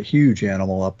a huge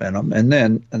animal up in them. And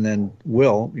then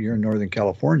Will, you're in Northern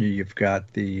California, you've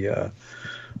got the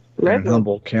in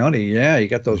Humboldt County. Yeah, you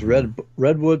got those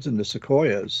redwoods and the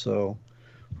sequoias. So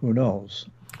who knows?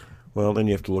 Well, then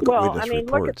you have to look at witness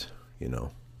reports.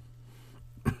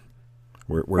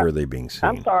 Where are they being seen?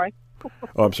 I'm sorry.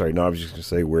 Oh, I'm sorry. No, I was just going to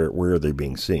say, where are they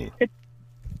being seen?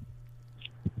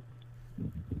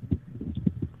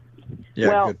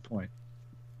 Yeah, good point.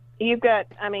 You've got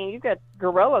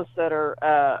gorillas that are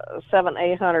 700,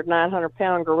 800,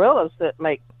 900-pound gorillas that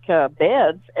make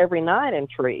beds every night in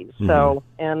trees. So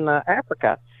in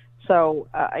Africa. So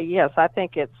yes, I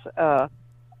think it's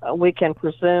we can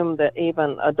presume that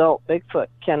even adult Bigfoot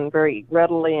can very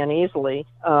readily and easily.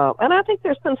 And I think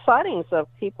there's been sightings of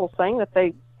people saying that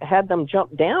they had them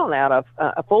jump down out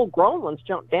of full-grown ones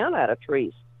jump down out of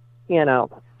trees.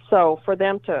 So for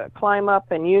them to climb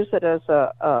up and use it as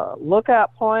a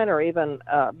lookout point, or even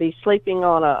be sleeping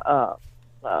on a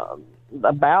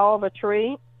bough of a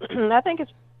tree, I think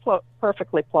it's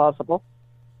perfectly plausible.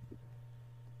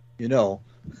 You know,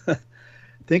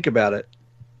 think about it.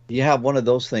 You have one of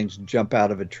those things jump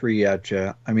out of a tree at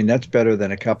you. I mean, that's better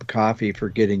than a cup of coffee for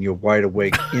getting you wide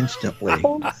awake instantly.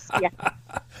 Yeah.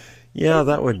 Yeah,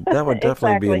 that would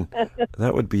definitely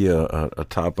Exactly. be a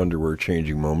top underwear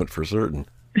changing moment for certain.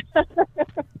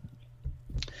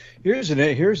 Here's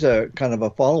a kind of a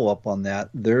follow-up on that.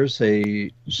 There's a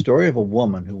story of a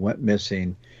woman who went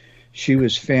missing. She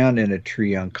was found in a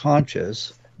tree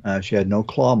unconscious. She had no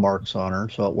claw marks on her,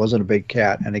 so it wasn't a big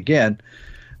cat. And again,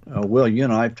 Will, you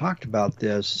and I have talked about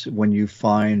this. When you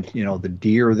find, the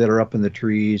deer that are up in the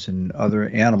trees and other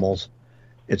animals,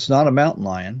 it's not a mountain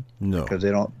lion. No, because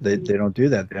they don't do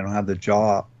that. They don't have the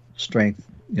jaw strength.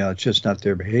 It's just not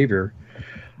their behavior.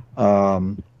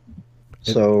 And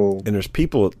there's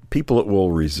people that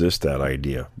will resist that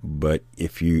idea. But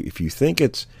if you think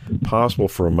it's possible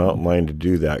for a mountain lion to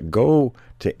do that, go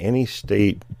to any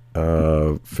state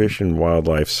fish and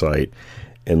wildlife site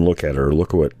and look at it, or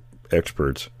look at what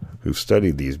experts who've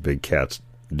studied these big cats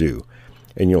do,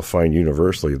 and you'll find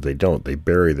universally they don't. They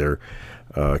bury their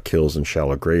kills in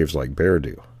shallow graves like bear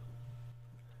do.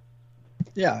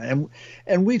 Yeah,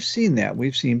 and we've seen that.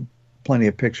 We've seen plenty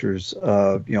of pictures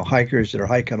of hikers that are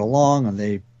hiking along, and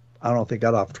I don't know if they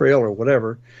got off trail or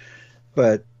whatever,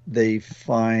 but they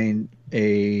find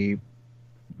a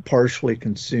partially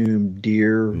consumed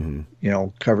deer,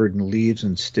 covered in leaves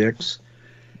and sticks,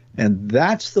 and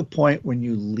that's the point when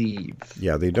you leave.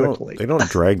 Yeah, they quickly. don't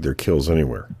drag their kills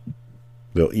anywhere.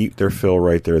 They'll eat their fill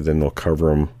right there, then they'll cover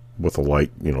them with a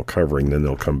light, covering. Then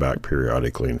they'll come back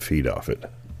periodically and feed off it.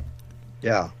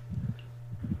 Yeah,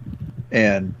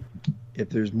 and if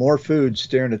there's more food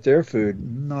staring at their food,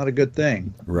 not a good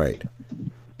thing. Right.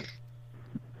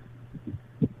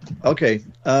 Okay.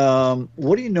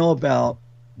 What do you know about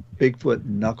Bigfoot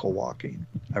knuckle walking?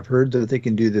 I've heard that they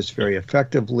can do this very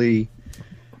effectively.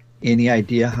 Any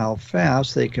idea how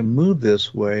fast they can move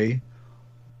this way,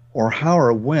 or how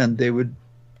or when they would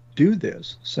do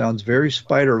this? Sounds very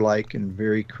spider-like and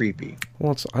very creepy.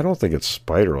 Well, I don't think it's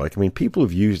spider-like. I mean, people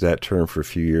have used that term for a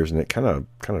few years, and it kind of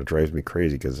drives me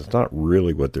crazy because it's not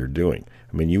really what they're doing.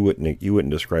 I mean, you wouldn't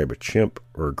describe a chimp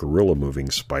or a gorilla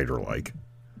moving spider-like.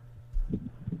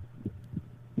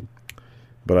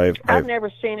 But I've never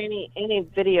seen any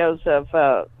videos of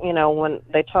when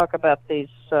they talk about these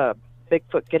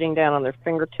Bigfoot getting down on their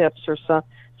fingertips or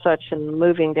such and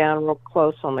moving down real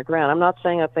close on the ground. I'm not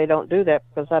saying that they don't do that,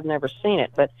 because I've never seen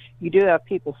it, but you do have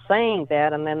people saying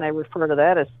that, and then they refer to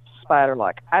that as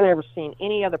spider-like. I've never seen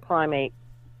any other primate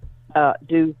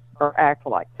do or act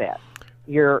like that.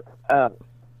 Your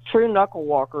true knuckle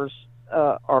walkers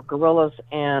are gorillas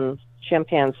and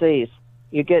chimpanzees.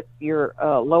 You get your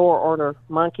lower order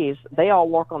monkeys, they all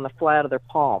walk on the flat of their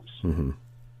palms. Mm-hmm.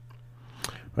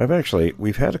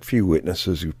 We've had a few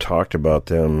witnesses who talked about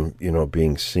them,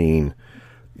 being seen,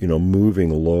 moving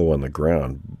low on the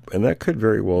ground. And that could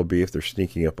very well be if they're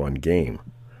sneaking up on game.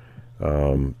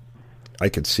 I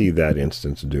could see that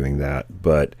instance doing that.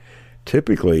 But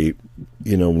typically,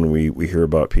 when we hear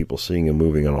about people seeing them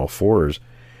moving on all fours,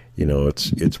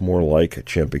 it's more like a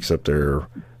chimp, except you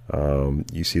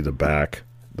see the back,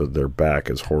 their back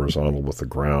is horizontal with the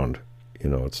ground.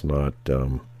 It's not...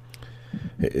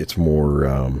 it's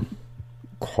more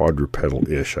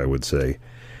quadrupedal-ish, I would say,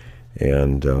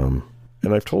 and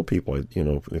I've told people,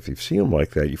 if you see them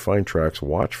like that, you find tracks,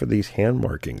 watch for these hand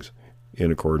markings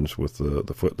in accordance with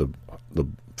the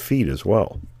feet as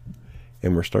well,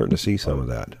 and we're starting to see some of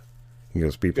that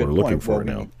because people are looking for it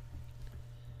now.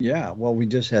 Yeah, well, we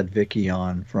just had Vicky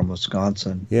on from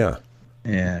Wisconsin. Yeah,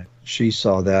 and she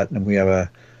saw that, and we have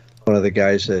one of the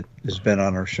guys that has been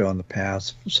on our show in the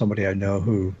past, somebody I know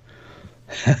who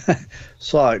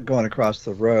saw it going across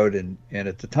the road, and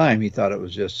at the time he thought it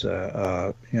was just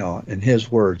in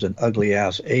his words, an ugly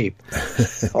ass ape,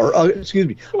 or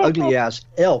ugly ass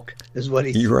elk is what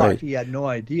he thought. Right. He had no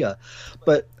idea.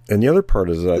 And the other part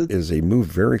is they move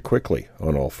very quickly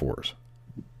on all fours.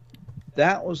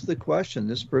 That was the question.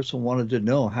 This person wanted to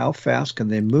know, how fast can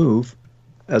they move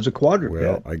as a quadruped?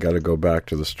 Well, I got to go back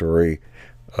to the story,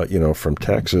 from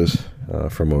Texas,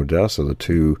 from Odessa, the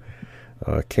two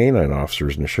canine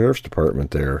officers in the sheriff's department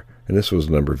there, and this was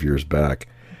a number of years back,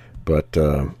 but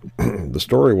the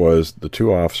story was the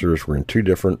two officers were in two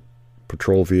different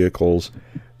patrol vehicles.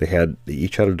 They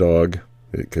each had a dog,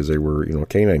 because they were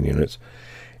canine units,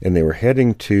 and they were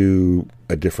heading to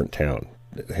a different town.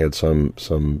 They had some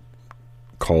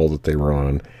call that they were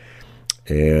on,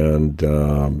 and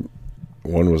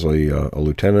one was a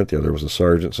lieutenant, the other was a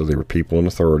sergeant, so they were people in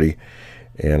authority.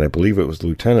 And I believe it was the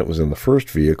lieutenant was in the first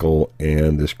vehicle,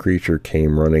 and this creature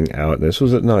came running out, and this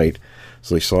was at night,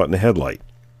 so they saw it in the headlight,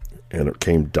 and it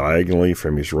came diagonally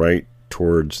from his right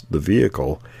towards the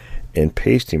vehicle and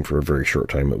paced him for a very short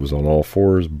time. It was on all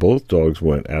fours. Both dogs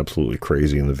went absolutely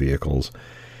crazy in the vehicles,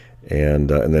 and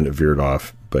then it veered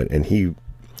off.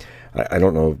 I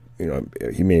don't know,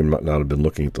 he may not have been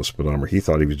looking at the speedometer. He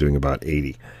thought he was doing about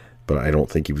 80, but I don't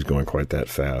think he was going quite that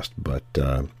fast. But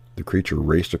the creature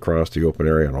raced across the open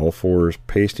area on all fours,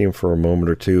 paced him for a moment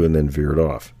or two, and then veered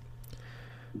off.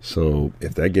 So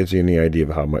if that gives you any idea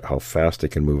of how fast they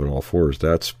can move on all fours,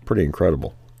 that's pretty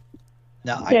incredible.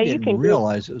 Now, I didn't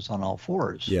realize it was on all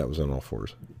fours. Yeah, it was on all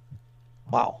fours.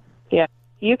 Wow. Yeah,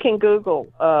 you can Google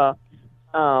out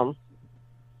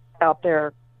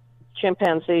there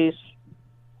chimpanzees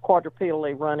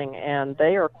quadrupedally running, and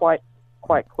they are quite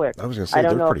quick. I was going to say,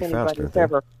 they're pretty fast, aren't they?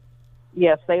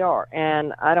 Yes, they are,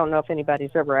 and I don't know if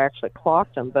anybody's ever actually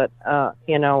clocked them, but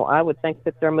I would think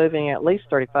that they're moving at least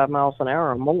 35 miles an hour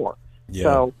or more. Yeah.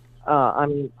 So,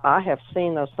 I have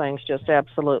seen those things just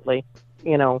absolutely,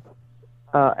 and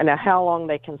now how long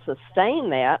they can sustain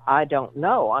that, I don't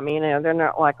know. I mean, they're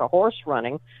not like a horse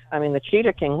running. I mean, the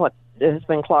cheetah has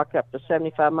been clocked up to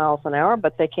 75 miles an hour,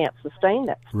 but they can't sustain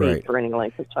that speed for any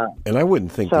length of time. And I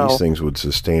wouldn't think these things would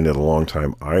sustain it a long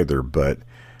time either, but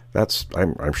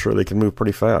I'm sure they can move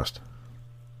pretty fast.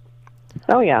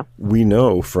 Oh, yeah. We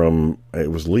know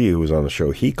it was Lee who was on the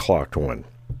show, he clocked one.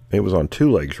 It was on two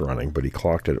legs running, but he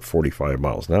clocked it at 45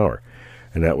 miles an hour.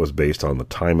 And that was based on the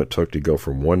time it took to go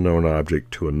from one known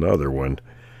object to another one.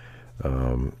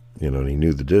 And he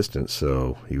knew the distance,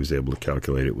 so he was able to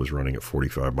calculate it was running at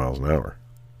 45 miles an hour.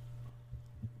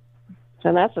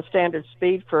 And that's a standard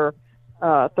speed for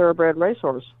thoroughbred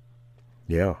racehorse.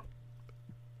 Yeah.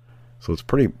 So it's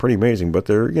pretty amazing, but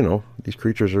they're, these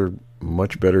creatures are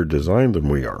much better designed than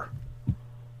we are.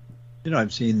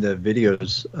 I've seen the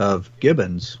videos of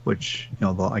gibbons, which,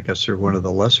 I guess they're one of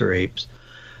the lesser apes,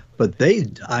 but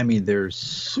they're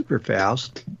super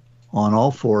fast on all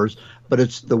fours, but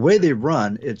it's the way they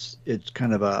run. It's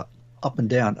kind of a up and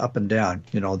down.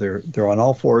 They're on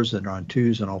all fours and they're on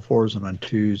twos and all fours and on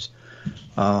twos.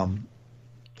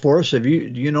 Forrest, do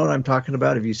you know what I'm talking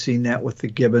about? Have you seen that with the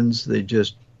gibbons? They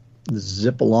just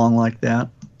zip along like that?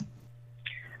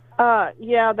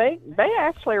 Yeah, they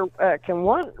actually can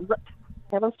run.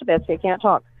 Heavens to Betsy, I can't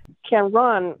talk. Can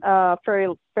run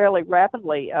fairly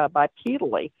rapidly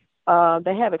bipedally.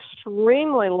 They have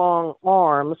extremely long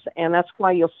arms, and that's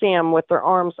why you'll see them with their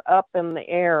arms up in the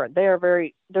air.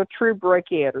 They're true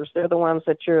brachiators. They're the ones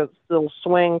that they'll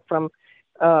swing from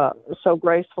so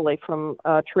gracefully from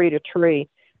tree to tree.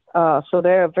 So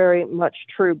they're very much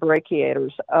true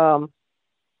brachiators.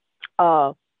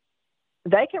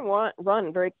 They can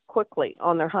run very quickly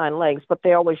on their hind legs, but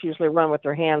they always usually run with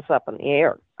their hands up in the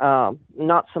air,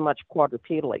 not so much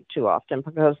quadrupedally too often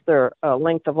because their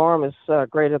length of arm is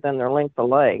greater than their length of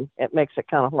leg. It makes it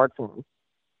kind of hard for them.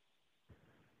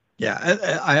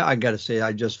 Yeah, I got to say,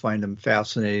 I just find them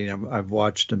fascinating. I've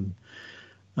watched them.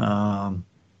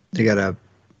 They got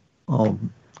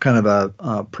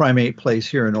a primate place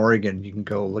here in Oregon. You can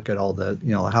go look at all the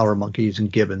howler monkeys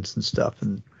and gibbons and stuff,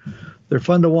 and they're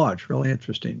fun to watch. Really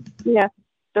interesting. Yeah,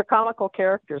 they're comical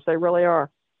characters. They really are.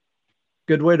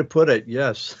 Good way to put it.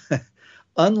 Yes.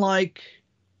 Unlike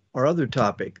our other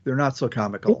topic, they're not so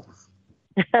comical.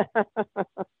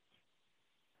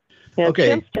 Yeah,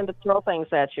 okay. Chimps tend to throw things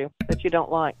at you that you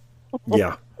don't like.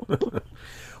 Yeah.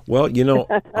 Well,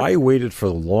 I waited for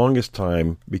the longest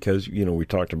time because, we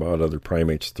talked about other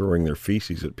primates throwing their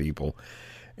feces at people.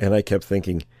 And I kept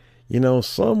thinking,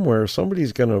 somewhere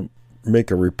somebody's going to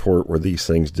make a report where these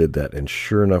things did that. And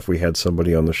sure enough, we had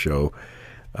somebody on the show.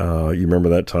 You remember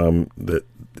that, Tom, that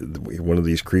one of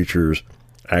these creatures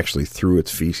actually threw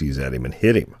its feces at him and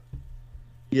hit him.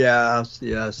 Yes,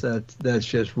 that's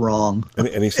just wrong.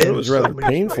 And he said it was rather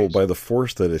painful by the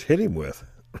force that it hit him with.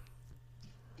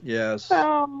 Yes.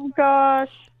 Oh,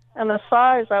 gosh. And the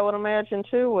size, I would imagine,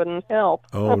 too, wouldn't help.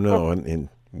 Oh, no, and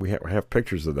we have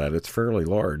pictures of that. It's fairly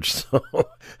large, so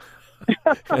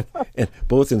and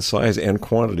both in size and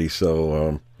quantity,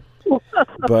 so...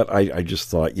 but I just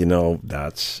thought,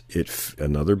 that's it.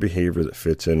 Another behavior that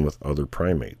fits in with other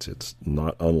primates. It's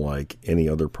not unlike any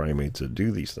other primates that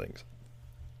do these things.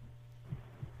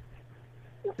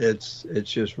 It's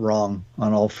just wrong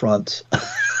on all fronts.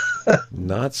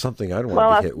 Not something I'd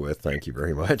want to be hit with. Thank you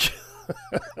very much.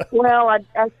 Well, I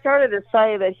started to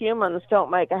say that humans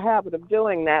don't make a habit of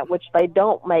doing that, which they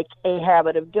don't make a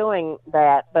habit of doing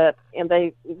that, but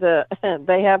they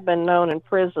have been known in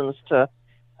prisons to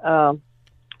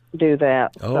do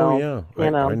that. Oh, so, yeah.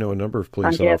 I know a number of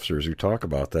police officers who talk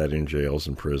about that in jails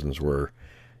and prisons where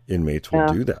inmates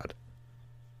will do that.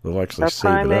 They'll actually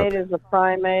save it up. A primate is a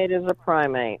primate is a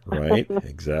primate. Right?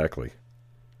 Exactly.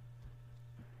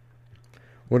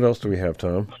 What else do we have,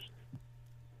 Tom?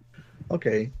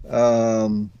 Okay.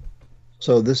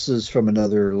 So this is from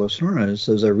another listener, and it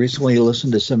says, I recently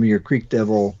listened to some of your Creek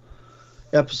Devil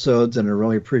episodes, and I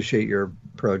really appreciate your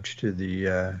approach to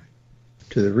the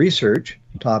research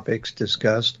topics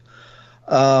discussed.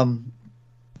 The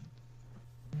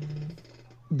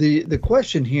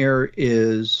question here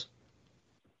is,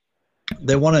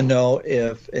 they want to know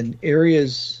if in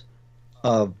areas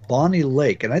of Bonnie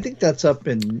Lake, and I think that's up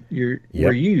in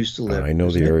where you used to live. I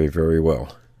know the area very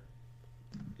well.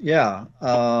 Yeah,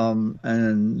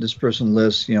 and this person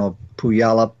lists,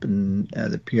 Puyallup and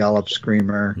the Puyallup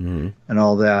Screamer and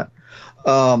all that.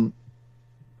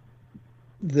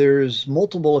 There's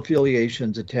multiple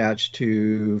affiliations attached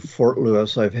to Fort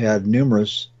Lewis. I've had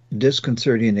numerous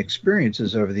disconcerting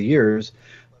experiences over the years,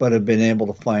 but have been able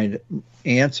to find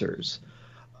answers.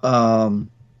 Well,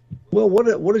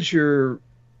 what is your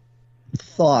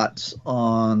thoughts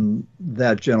on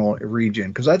that general region?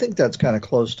 Because I think that's kind of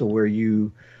close to where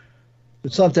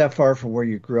it's not that far from where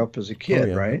you grew up as a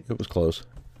kid, right? It was close.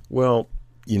 Well,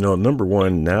 number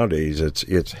one, nowadays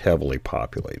it's heavily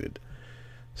populated.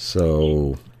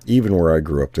 So even where I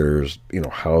grew up, there's,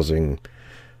 housing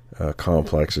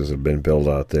complexes have been built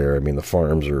out there. I mean, the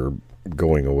farms are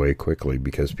going away quickly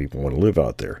because people want to live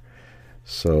out there.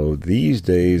 So these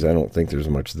days, I don't think there's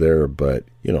much there, but,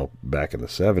 back in the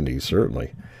 70s,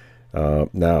 certainly.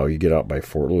 Now you get out by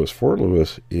Fort Lewis. Fort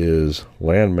Lewis is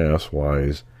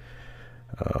landmass-wise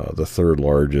the third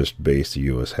largest base the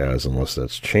U.S. has, unless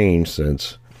that's changed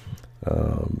since,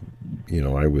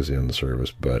 I was in the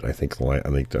service. But I don't think the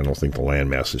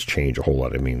landmass has changed a whole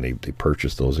lot. I mean, they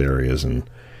purchased those areas and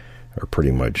are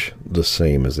pretty much the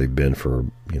same as they've been for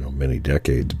many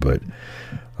decades. But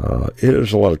it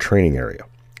is a lot of training area,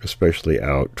 especially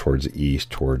out towards the east,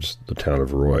 towards the town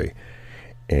of Roy,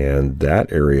 and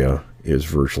that area is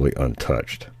virtually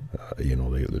untouched.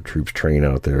 The troops train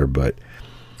out there, but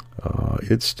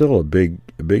it's still a big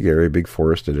area, big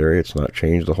forested area. It's not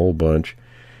changed a whole bunch,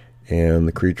 and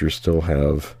the creatures still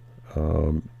have,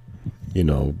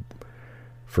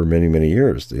 for many, many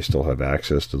years, they still have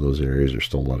access to those areas. There's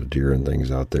still a lot of deer and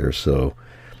things out there. So,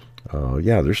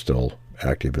 they're still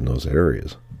active in those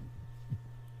areas.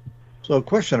 So a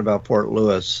question about Fort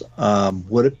Lewis,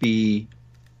 would it be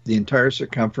the entire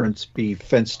circumference be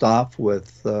fenced off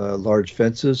with large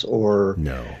fences, or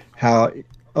no?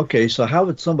 Okay, so how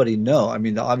would somebody know? I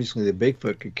mean, obviously the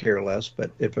Bigfoot could care less,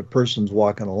 but if a person's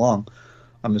walking along,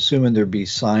 I'm assuming there'd be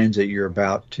signs that you're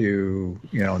about to,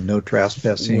 no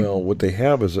trespassing. Well, what they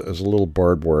have is a little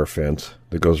barbed wire fence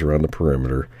that goes around the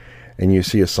perimeter, and you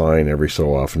see a sign every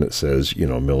so often that says,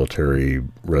 military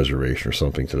reservation or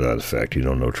something to that effect,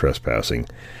 no trespassing.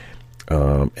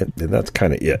 And that's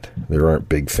kind of it. There aren't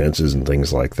big fences and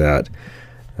things like that.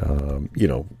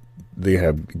 They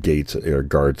have gates or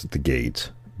guards at the gates,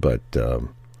 but,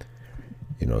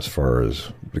 as far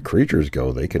as the creatures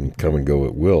go, they can come and go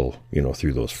at will,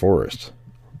 through those forests.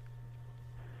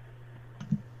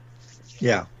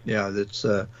 Yeah, that's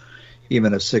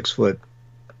even a 6-foot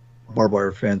barbed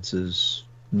wire fence is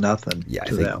nothing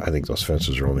to them. I think those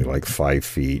fences are only like 5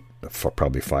 feet,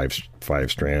 probably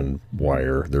five strand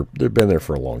wire. They've been there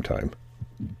for a long time.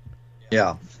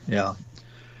 Yeah. Well,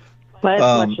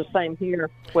 it's much the same here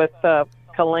with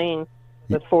Colleen,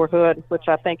 with Fort Hood, which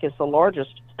I think is the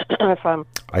largest. I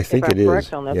think it is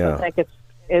correct on this. Yeah. I think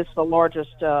it's the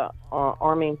largest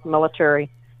Army military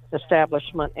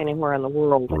establishment anywhere in the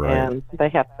world, right. And they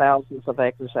have thousands of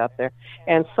acres out there.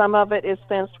 And some of it is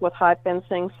fenced with high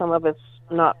fencing, some of it's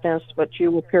not fenced, but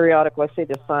you will periodically see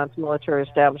the signs, military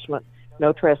establishment,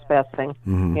 no trespassing,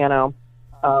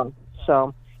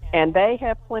 so, and they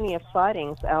have plenty of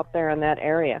sightings out there in that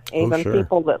area. Even sure.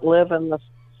 People that live in the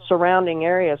surrounding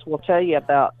areas will tell you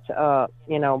about,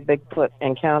 Bigfoot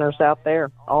encounters out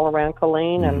there all around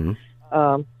Colleen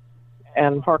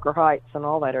and Parker Heights and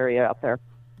all that area out there.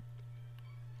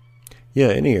 Yeah,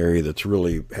 any area that's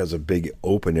really has a big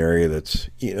open area that's,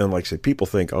 like I said, people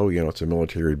think, it's a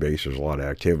military base, there's a lot of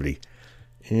activity.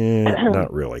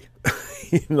 Not really.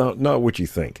 not what you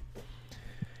think.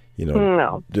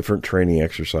 No. Different training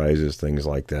exercises, things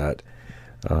like that.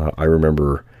 I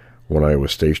remember when I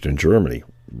was stationed in Germany,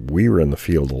 we were in the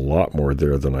field a lot more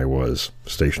there than I was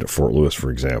stationed at Fort Lewis, for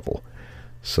example.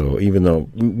 So even though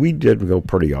we did go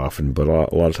pretty often, but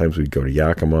a lot of times we'd go to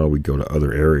Yakima, we'd go to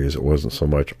other areas. It wasn't so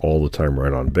much all the time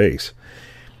right on base.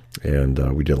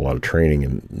 And we did a lot of training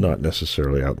and not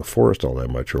necessarily out in the forest all that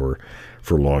much or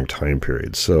for long time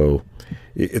periods. So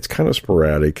it's kind of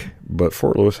sporadic, but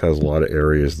Fort Lewis has a lot of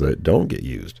areas that don't get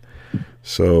used.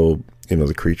 So,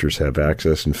 the creatures have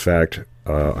access. In fact,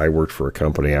 I worked for a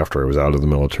company after I was out of the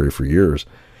military for years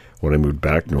when I moved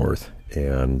back north,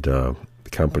 and the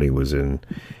company was in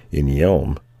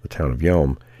Yelm, the town of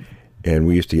Yelm, and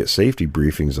we used to get safety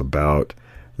briefings about,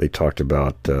 they talked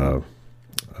about,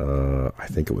 I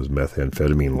think it was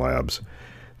methamphetamine labs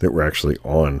that were actually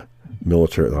on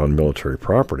military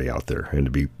property out there, and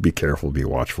to be careful, be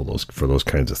watchful for those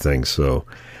kinds of things. So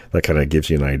that kind of gives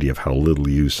you an idea of how little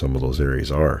used some of those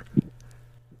areas are.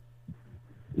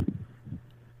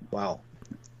 Wow.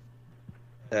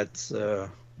 That's,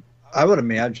 I would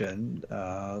imagine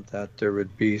that there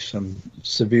would be some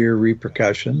severe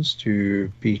repercussions to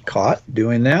be caught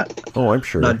doing that. Oh, I'm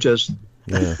sure. Not just,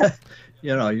 yeah.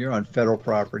 You're on federal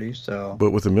property, so.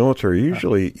 But with the military,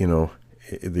 usually,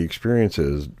 the experience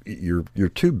is you're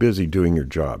too busy doing your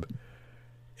job,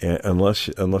 and unless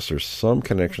there's some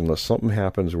connection, unless something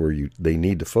happens where they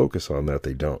need to focus on that,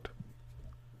 they don't,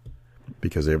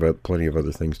 because they have plenty of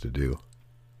other things to do.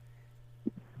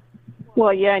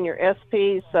 Well, yeah, and your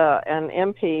SPs and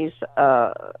MPs,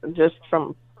 just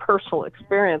from personal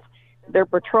experience, their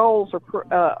patrols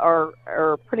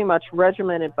are pretty much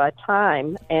regimented by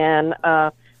time, and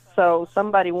so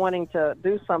somebody wanting to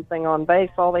do something on base,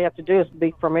 all they have to do is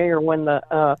be familiar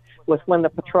with when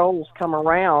the patrols come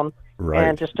around, right,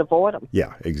 and just avoid them.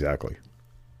 Yeah, exactly.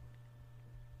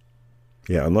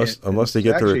 Yeah, unless they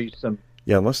get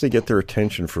unless they get their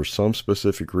attention for some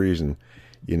specific reason,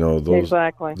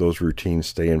 those routines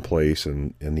stay in place,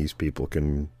 and these people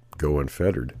can go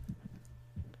unfettered.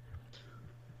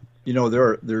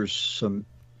 There's some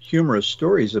humorous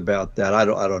stories about that. I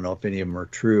don't know if any of them are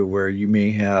true, where you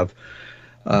may have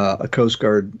a Coast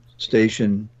Guard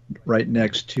station right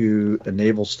next to a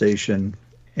naval station,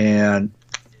 and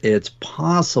it's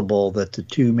possible that the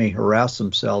two may harass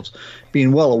themselves,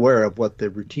 being well aware of what the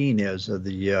routine is of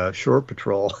the shore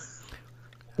patrol.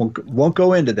 Won't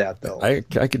go into that, though. I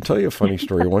can tell you a funny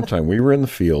story. One time we were in the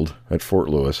field at Fort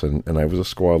Lewis, and I was a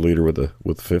squad leader with the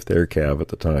 5th Air Cav at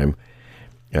the time.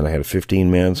 And I had a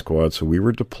 15-man squad, so we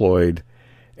were deployed,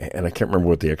 and I can't remember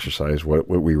what the exercise, what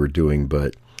we were doing,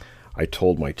 but I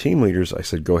told my team leaders, I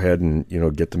said, go ahead and,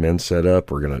 get the men set up.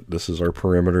 This is our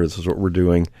perimeter. This is what we're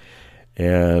doing.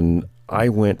 And I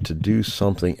went to do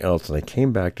something else, and I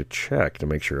came back to check to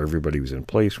make sure everybody was in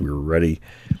place. We were ready.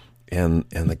 And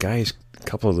the guys, a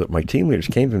couple of my team leaders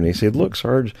came to me, and they said, look,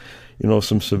 Sarge,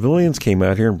 some civilians came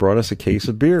out here and brought us a case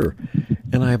of beer.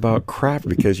 And I about crapped,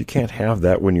 because you can't have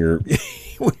that when you're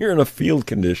in a field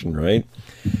condition, right?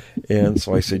 And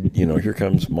so I said, here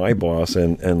comes my boss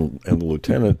and the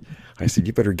lieutenant. I said,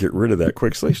 you better get rid of that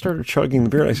quick. So they started chugging the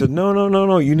beer. And I said,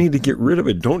 no, you need to get rid of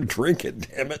it. Don't drink it,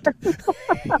 damn it.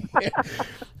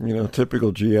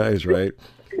 Typical GIs, right?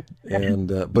 And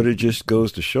but it just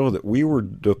goes to show that we were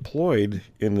deployed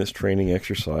in this training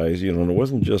exercise, and it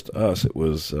wasn't just us. It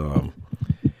was,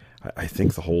 I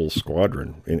think, the whole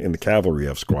squadron. In the cavalry, you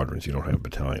have squadrons. You don't have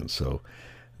battalions. So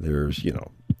there's, 400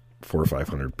 or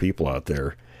 500 people out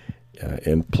there.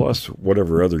 And plus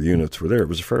whatever other units were there. It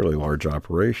was a fairly large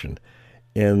operation.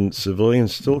 And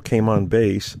civilians still came on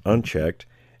base unchecked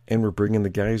and were bringing the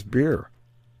guys beer.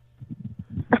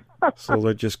 So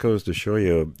that just goes to show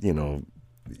you,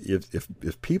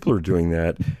 if people are doing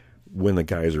that when the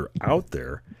guys are out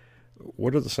there,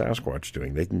 what are the Sasquatch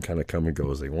doing? They can kind of come and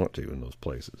go as they want to in those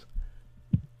places.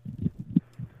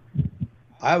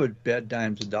 I would bet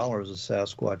dimes and dollars a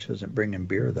Sasquatch isn't bringing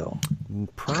beer, though.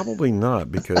 Probably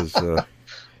not, because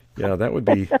that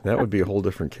would be a whole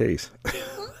different case.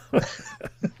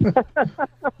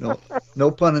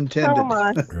 No pun intended. Oh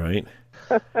my. Right.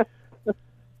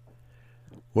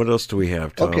 What else do we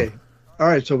have, Tom? Okay. All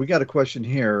right. So we got a question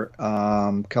here.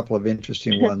 A couple of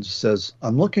interesting ones. It says,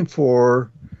 I'm looking for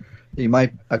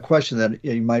a question that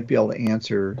you might be able to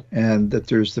answer, and that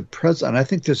there's the presence, and I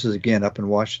think this is again up in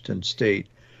Washington State,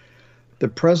 the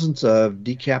presence of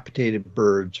decapitated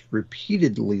birds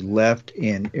repeatedly left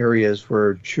in areas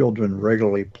where children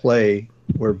regularly play,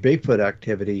 where Bigfoot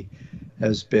activity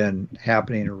has been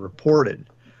happening or reported.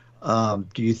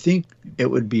 Do you think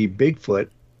it would be Bigfoot?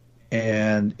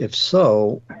 And if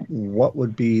so, what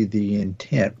would be the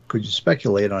intent? Could you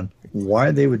speculate on why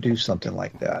they would do something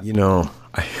like that?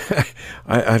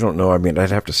 I don't know. I mean, I'd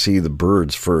have to see the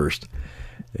birds first.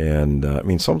 And I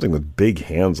mean, something with big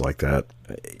hands like that,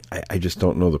 I just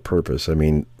don't know the purpose. I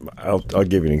mean, I'll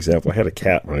give you an example. I had a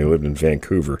cat when I lived in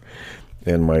Vancouver,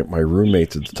 and my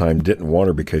roommates at the time didn't want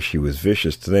her because she was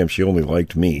vicious to them. She only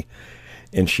liked me.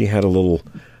 And she had a little,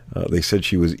 they said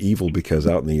she was evil because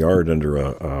out in the yard under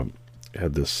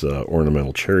had this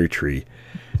ornamental cherry tree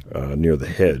near the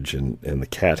hedge, and the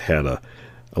cat had a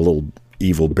little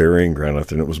evil burying ground out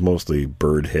there, and it was mostly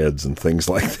bird heads and things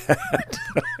like that.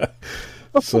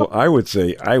 So I would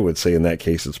say in that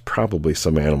case it's probably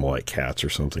some animal like cats or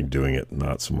something doing it,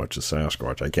 not so much a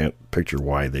Sasquatch. I can't picture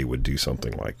why they would do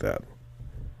something like that.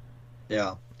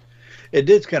 Yeah. It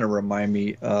did kind of remind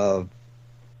me of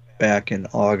back in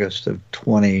August of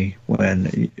 20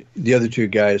 when the other two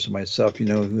guys and myself, you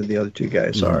know who the other two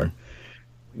guys are.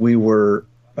 We were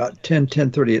about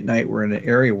 10:30 at night. We're in an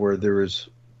area where there was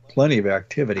plenty of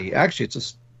activity. Actually, it's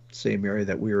the same area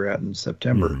that we were at in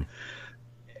September.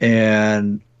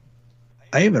 And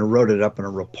I even wrote it up in a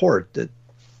report that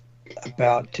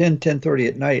about 10:30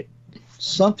 at night,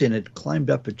 something had climbed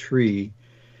up a tree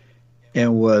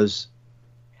and was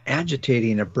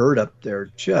agitating a bird up there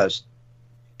just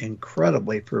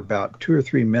incredibly for about 2 or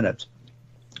 3 minutes.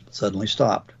 Suddenly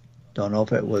stopped. Don't know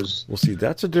if it was see,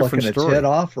 that's a different story. Its head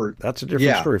off, or that's a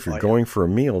different story. If you're going for a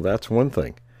meal, that's one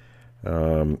thing.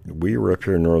 We were up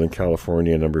here in Northern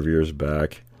California a number of years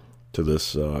back to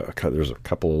this, there's a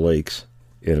couple of lakes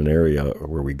in an area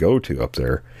where we go to up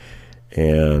there,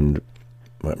 and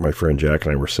my friend Jack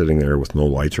and I were sitting there with no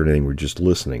lights or anything. We're just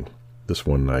listening this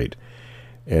one night,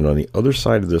 and on the other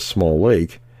side of this small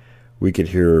lake, we could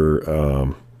hear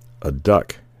a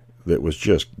duck that was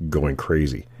just going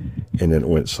crazy, and then it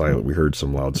went silent. We heard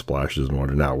some loud splashes in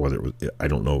water. Now, whether it was, I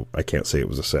don't know, I can't say it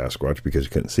was a Sasquatch because you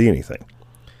couldn't see anything.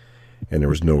 And there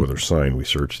was no other sign. We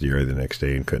searched the area the next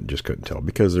day and couldn't tell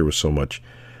because there was so much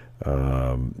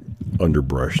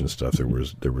underbrush and stuff. There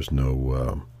was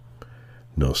no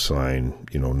sign,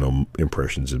 no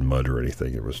impressions in mud or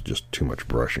anything. It was just too much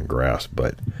brush and grass.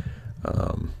 But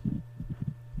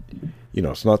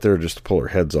it's not there just to pull their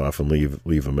heads off and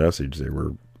leave a message.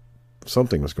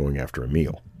 Something was going after a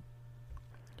meal.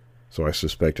 So I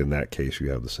suspect in that case you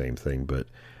have the same thing, but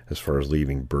as far as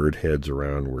leaving bird heads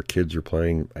around where kids are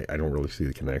playing, I don't really see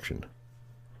the connection.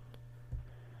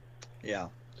 Yeah.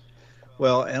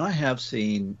 Well, and I have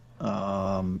seen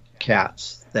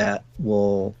cats that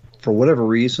will, for whatever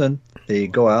reason, they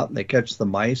go out and they catch the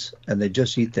mice and they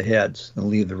just eat the heads and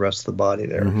leave the rest of the body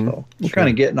there. So we're kind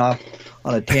of getting off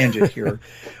on a tangent here.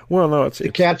 Well, no,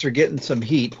 the cats are getting some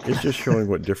heat. It's just showing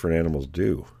what different animals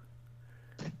do.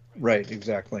 Right,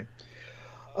 exactly.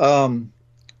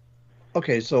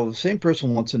 Okay, so the same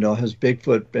person wants to know, has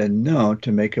Bigfoot been known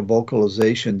to make a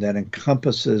vocalization that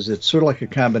encompasses, it's sort of like a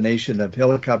combination of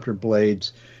helicopter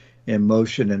blades in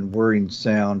motion and whirring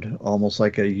sound, almost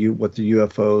like what the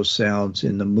UFO sounds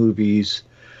in the movies.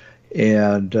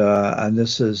 And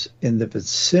this is in the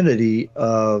vicinity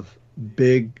of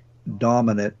big,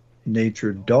 dominant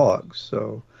natured dogs.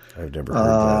 So I've never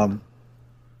heard that.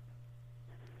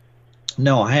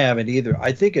 No, I haven't either.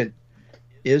 I think it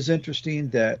is interesting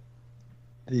that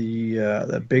the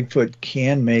Bigfoot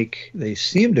they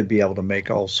seem to be able to make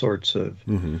all sorts of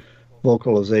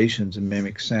vocalizations and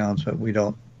mimic sounds, but we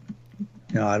don't,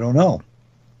 I don't know.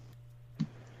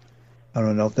 I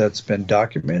don't know if that's been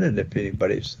documented, if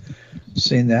anybody's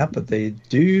seen that, but they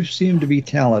do seem to be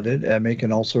talented at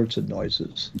making all sorts of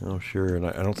noises. Oh, sure. And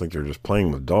I don't think they're just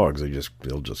playing with dogs.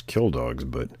 They'll just kill dogs,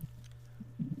 but...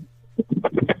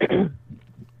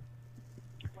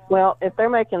 Well, if they're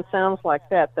making sounds like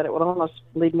that, it would almost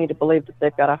lead me to believe that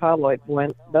they've got a holoid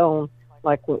bone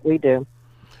like what we do.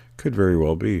 Could very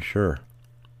well be, sure.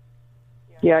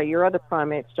 Yeah, your other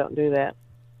primates don't do that.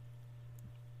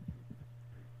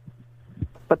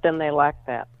 But then they lack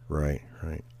that. Right.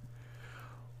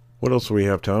 What else do we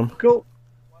have, Tom? Cool.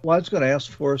 Well, I was going to ask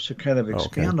for us to kind of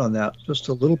expand on that just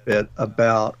a little bit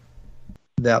about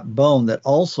that bone that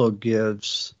also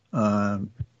gives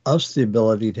us the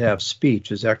ability to have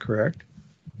speech. Is that correct?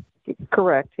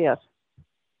 Correct, yes.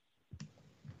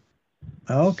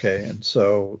 Okay, and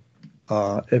so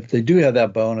if they do have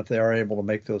that bone, if they are able to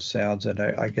make those sounds, and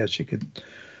I guess you could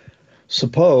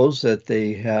suppose that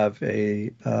they have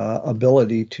a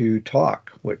ability to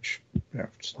talk, which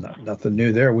it's nothing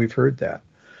new there. We've heard that.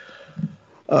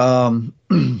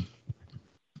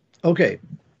 Okay.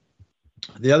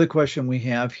 The other question we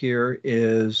have here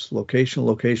is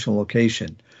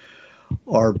location.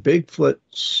 Are Bigfoot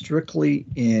strictly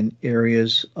in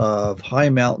areas of high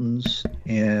mountains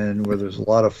and where there's a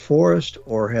lot of forest,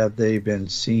 or have they been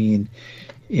seen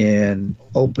in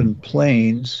open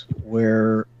plains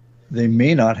where they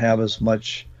may not have as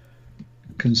much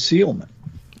concealment.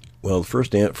 Well, the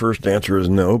first answer is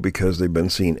no, because they've been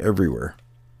seen everywhere.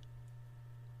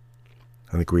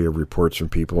 I think we have reports from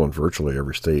people in virtually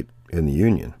every state in the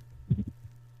union.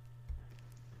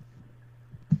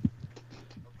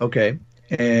 Okay.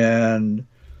 And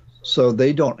so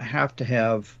they don't have to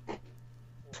have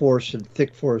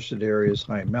thick forested areas,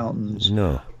 high mountains.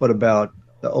 No. What about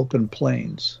the open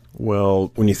plains?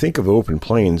 Well, when you think of open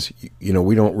plains,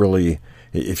 we don't really.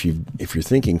 If you're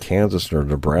thinking Kansas or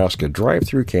Nebraska, drive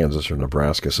through Kansas or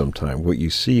Nebraska sometime. What you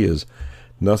see is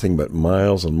nothing but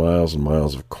miles and miles and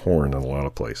miles of corn in a lot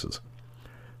of places.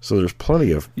 So there's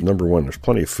plenty of, number one, there's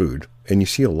plenty of food, and you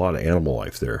see a lot of animal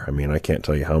life there. I mean, I can't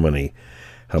tell you how many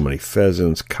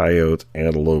pheasants, coyotes,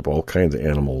 antelope, all kinds of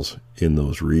animals in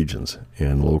those regions.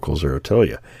 And locals there will tell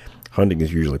you, hunting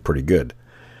is usually pretty good.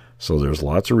 So there's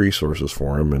lots of resources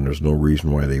for them, and there's no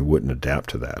reason why they wouldn't adapt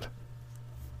to that.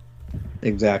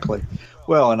 Exactly.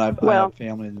 Well, and I have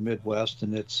family in the Midwest,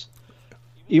 and it's,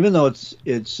 even though it's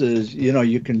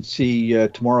you can see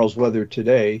tomorrow's weather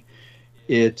today,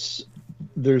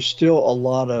 there's still a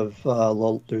lot of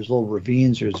there's little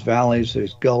ravines, there's valleys,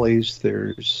 there's gullies,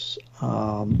 there's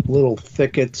little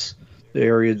thickets.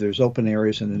 There's open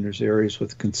areas, and then there's areas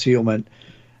with concealment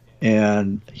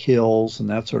and hills and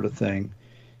that sort of thing.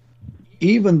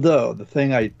 Even though the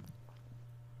thing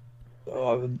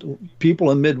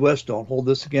people in the Midwest don't hold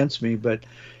this against me, but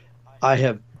I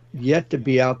have yet to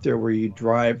be out there where you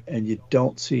drive and you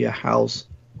don't see a house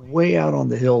way out on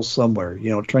the hills somewhere.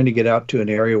 Trying to get out to an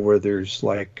area where there's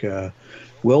like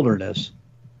wilderness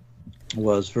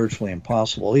was virtually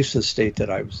impossible, at least the state that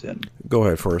I was in. Go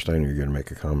ahead, Forrest. I know you're going to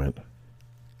make a comment.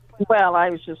 Well, I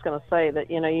was just going to say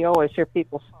that, you always hear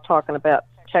people talking about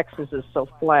Texas is so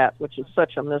flat, which is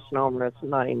such a misnomer. It's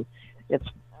not even,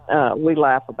 we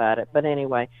laugh about it. But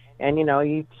anyway, and,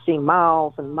 you see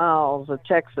miles and miles of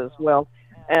Texas. Well,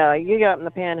 you got in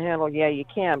the Panhandle, yeah, you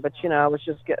can. But, I was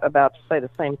just about to say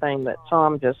the same thing that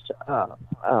Tom just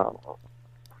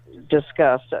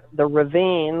discussed. The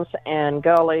ravines and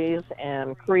gullies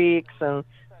and creeks and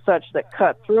such that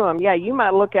cut through them. Yeah, you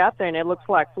might look out there and it looks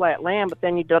like flat land, but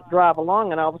then you drive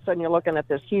along and all of a sudden you're looking at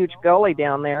this huge gully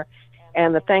down there.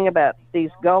 And the thing about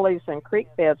these gullies and creek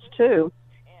beds, too,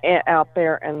 out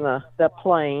there in the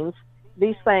plains,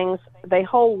 these things, they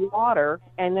hold water,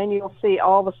 and then you'll see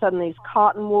all of a sudden these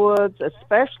cottonwoods,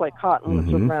 especially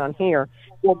cottonwoods around here,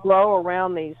 will grow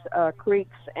around these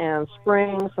creeks and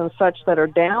springs and such that are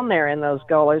down there in those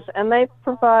gullies, and they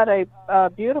provide a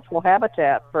beautiful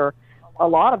habitat for a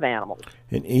lot of animals.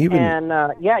 And you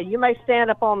may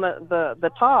stand up on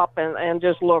the top and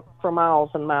just look for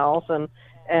miles and miles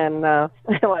and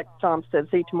like Tom said,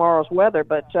 see tomorrow's weather.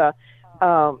 But,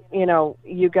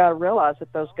 you got to realize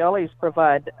that those gullies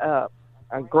provide a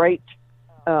great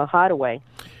hideaway.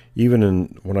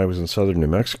 Even when I was in southern New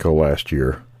Mexico last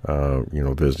year,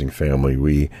 visiting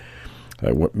family,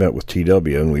 I met with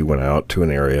TW and we went out to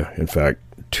an area. In fact,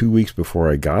 2 weeks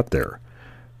before I got there,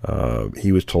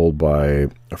 he was told by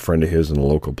a friend of his in the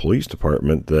local police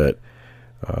department that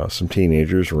some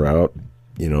teenagers were out,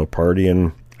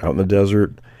 partying out in the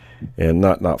desert, and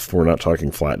we're not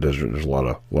talking flat desert. There's a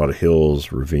lot of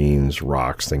hills, ravines,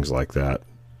 rocks, things like that,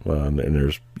 and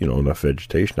there's enough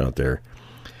vegetation out there.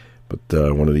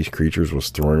 But one of these creatures was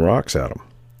throwing rocks at them,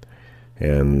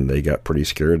 and they got pretty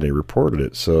scared and they reported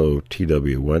it. So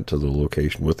TW went to the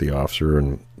location with the officer,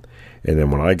 and then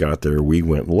when I got there, we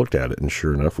went and looked at it, and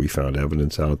sure enough, we found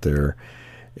evidence out there.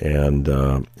 And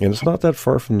it's not that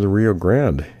far from the Rio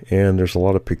Grande, and there's a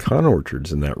lot of pecan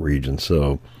orchards in that region,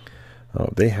 so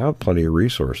they have plenty of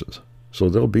resources. So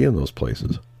they'll be in those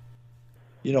places.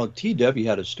 TW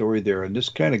had a story there, and this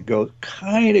kind of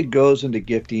goes into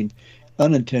gifting,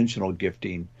 unintentional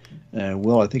gifting. And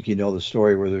Will, I think you know the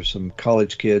story where there's some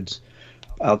college kids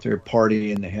out there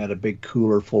partying, and they had a big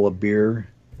cooler full of beer.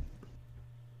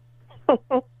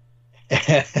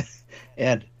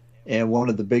 And one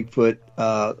of the Bigfoot,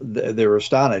 they were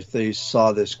astonished. They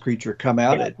saw this creature come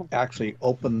out. It actually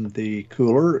opened the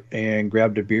cooler and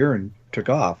grabbed a beer and took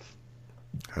off.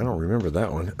 I don't remember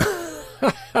that one.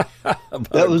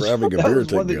 that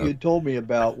was one that you told me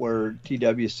about, where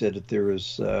TW said that there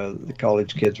was the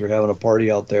college kids were having a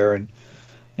party out there,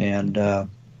 and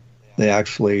they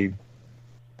actually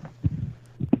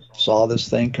saw this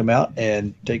thing come out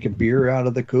and take a beer out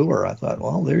of the cooler. I thought,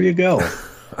 well, there you go.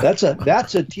 That's a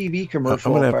TV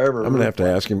commercial. I'm gonna have to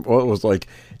ask him. Well, it was like,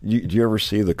 do you ever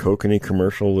see the Kokanee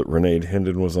commercial that Renee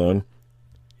Hendon was on?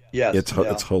 Yes,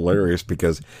 It's hilarious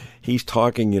because he's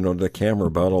talking, to the camera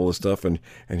about all this stuff, and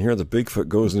here the Bigfoot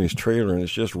goes in his trailer and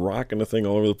it's just rocking the thing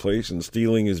all over the place and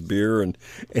stealing his beer, and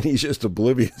he's just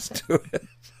oblivious to it.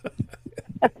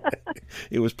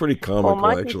 It was pretty comical,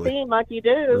 Mike, actually. You see, Mike, you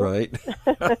do. Right.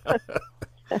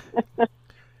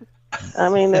 I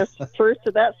mean, there's truth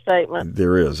to that statement.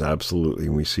 There is, absolutely,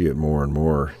 and we see it more and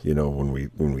more. When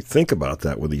we think about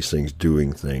that with these things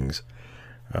doing things,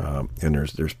 and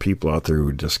there's people out there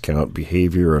who discount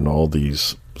behavior and all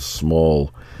these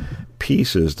small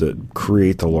pieces that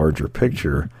create the larger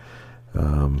picture.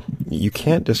 You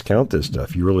can't discount this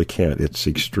stuff. You really can't. It's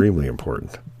extremely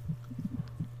important.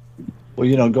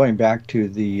 Well, going back to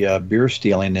the beer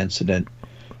stealing incident,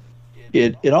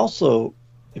 it also,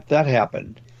 if that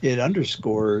happened, it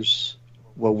underscores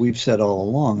what we've said all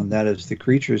along, and that is the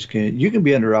creatures you can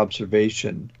be under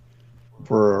observation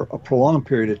for a prolonged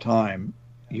period of time.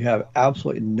 You have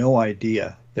absolutely no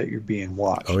idea that you're being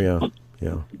watched. Oh,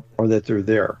 yeah. Or that they're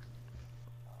there.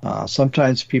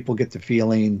 Sometimes people get the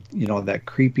feeling, that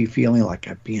creepy feeling like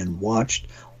I'm being watched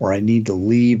or I need to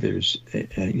leave. There's,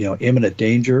 imminent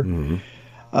danger.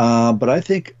 Mm-hmm. But I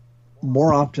think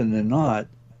more often than not,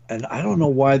 and I don't know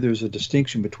why there's a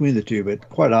distinction between the two, but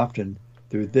quite often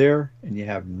they're there and you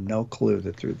have no clue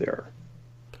that they're there.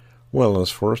 Well, as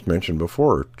Forrest mentioned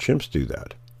before, chimps do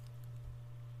that.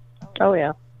 Oh,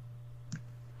 yeah.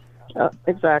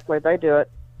 Exactly. They do it.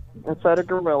 And so do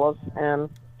gorillas, and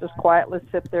just quietly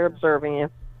sit there observing you.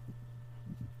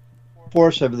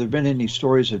 Forrest, have there been any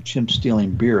stories of chimps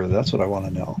stealing beer? That's what I want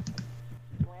to know.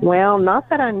 Well, not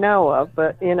that I know of,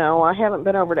 but, I haven't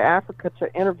been over to Africa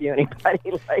to interview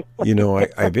anybody lately.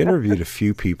 I've interviewed a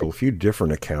few people, a few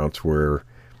different accounts where,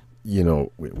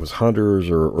 it was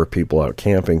hunters or people out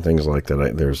camping, things like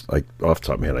that. There's, off the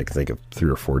top of my head, I can think of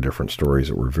 3 or 4 different stories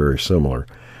that were very similar.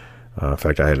 In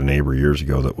fact, I had a neighbor years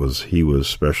ago he was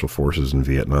Special Forces in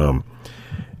Vietnam,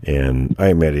 and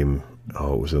I met him,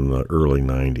 it was in the early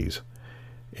 90s,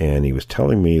 and he was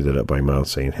telling me that up by Mount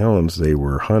St. Helens they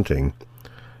were hunting,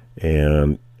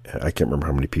 and I can't remember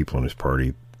how many people in his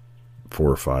party, 4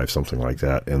 or 5, something like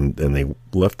that, and they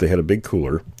had a big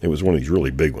cooler. It was one of these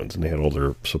really big ones, and they had all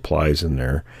their supplies in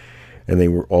there, and they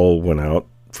went out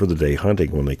for the day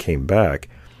hunting. When they came back,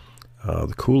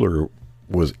 the cooler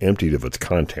was emptied of its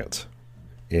contents,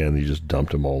 and they just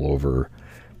dumped them all over,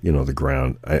 the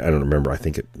ground. I don't remember. I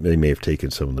think they may have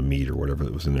taken some of the meat or whatever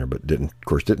that was in there, but didn't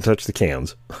touch the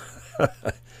cans.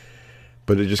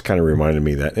 But it just kind of reminded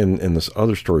me that, and this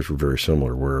other stories were very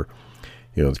similar, where,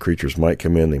 the creatures might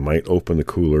come in, they might open the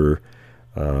cooler,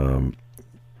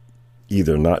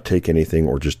 either not take anything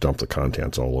or just dump the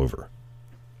contents all over.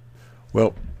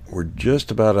 Well, we're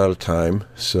just about out of time,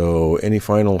 so any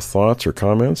final thoughts or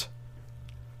comments?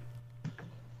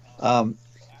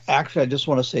 Actually, I just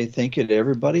want to say thank you to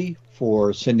everybody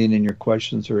for sending in your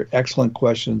questions. They're excellent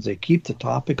questions. They keep the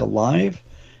topic alive.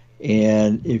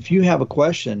 And if you have a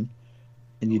question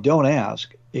and you don't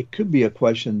ask, it could be a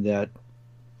question that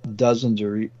dozens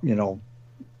or,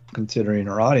 considering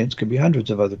our audience, could be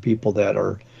hundreds of other people that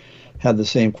have the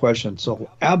same question. So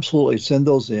absolutely send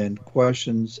those in,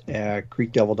 questions at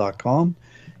creekdevil.com,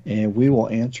 and we will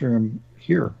answer them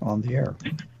here on the air.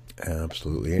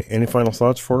 Absolutely. Any final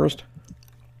thoughts, Forrest?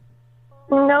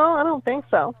 No, I don't think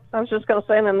so. I was just going to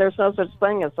say, then there's no such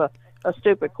thing as a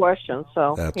stupid question.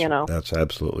 So, That's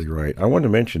absolutely right. I wanted to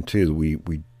mention, too,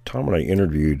 that Tom and I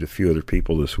interviewed a few other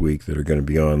people this week that are going to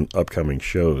be on upcoming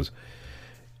shows.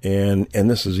 And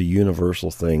this is a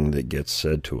universal thing that gets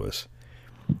said to us.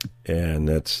 And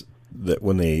that's that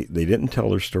when they didn't tell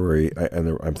their story,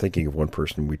 I'm thinking of one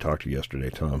person we talked to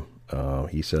yesterday, Tom.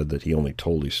 He said that he only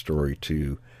told his story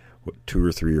to 2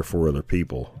 or 3 or 4 other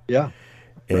people. Yeah.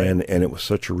 And it was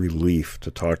such a relief to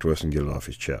talk to us and get it off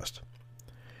his chest.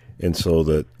 And so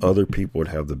that other people would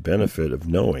have the benefit of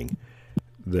knowing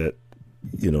that,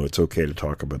 it's okay to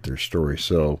talk about their story.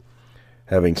 So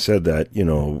having said that,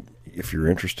 if you're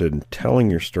interested in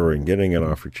telling your story and getting it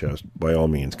off your chest, by all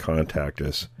means, contact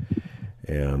us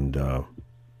and,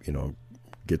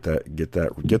 get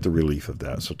the relief of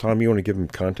that. So Tom, you want to give them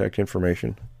contact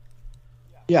information?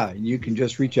 Yeah, you can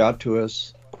just reach out to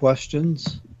us,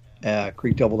 questions at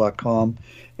creekdevil.com.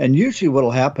 And usually what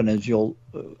will happen is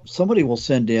somebody will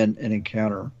send in an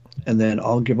encounter, and then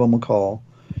I'll give them a call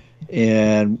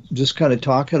and just kind of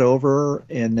talk it over,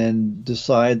 and then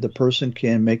decide the person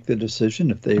can make the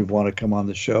decision if they want to come on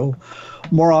the show.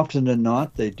 More often than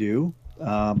not, they do.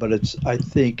 But I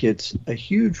think it's a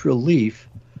huge relief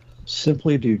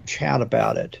simply to chat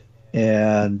about it.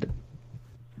 And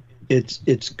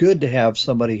it's good to have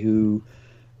somebody who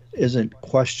isn't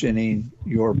questioning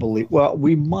your belief. Well,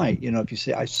 we might, if you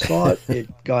say, I saw it,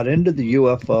 it got into the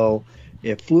UFO,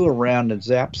 it flew around and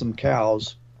zapped some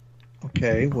cows.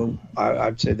 Okay, well,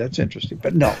 I'd say that's interesting,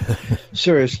 but no,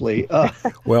 seriously.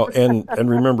 Well, and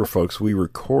remember, folks, we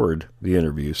record the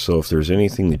interview, so if there's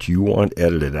anything that you want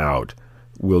edited out,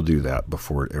 we'll do that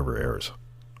before it ever airs.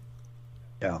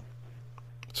 Yeah.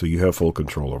 So you have full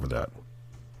control over that.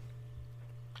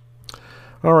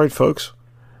 All right, folks.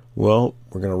 Well,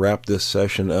 we're going to wrap this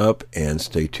session up and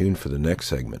stay tuned for the next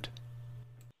segment.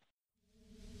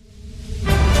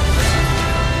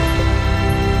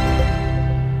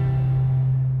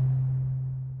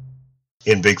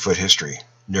 In Bigfoot history,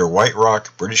 near White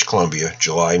Rock, British Columbia,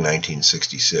 July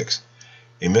 1966,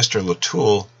 a Mr.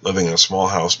 Latoul, living in a small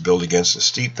house built against a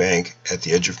steep bank at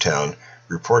the edge of town,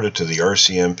 reported to the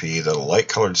RCMP that a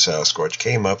light-colored Sasquatch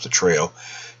came up the trail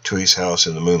to his house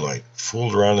in the moonlight,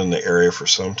 fooled around in the area for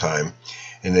some time,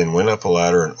 and then went up a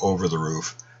ladder and over the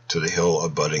roof to the hill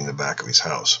abutting the back of his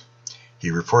house.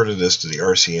 He reported this to the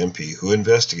RCMP, who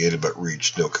investigated but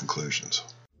reached no conclusions.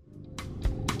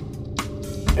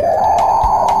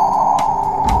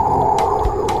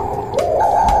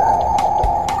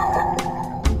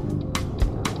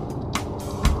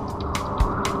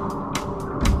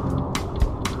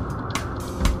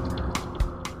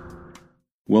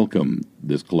 Welcome.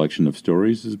 This collection of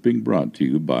stories is being brought to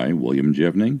you by William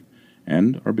Jevning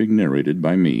and are being narrated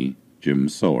by me, Jim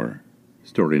Sower.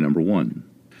 Story number 1.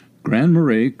 Grand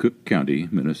Marais, Cook County,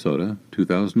 Minnesota,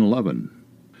 2011.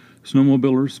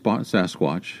 Snowmobilers spot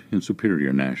Sasquatch in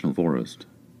Superior National Forest.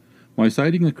 My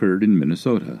sighting occurred in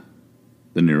Minnesota.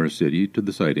 The nearest city to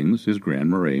the sightings is Grand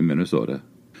Marais, Minnesota.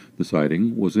 The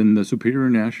sighting was in the Superior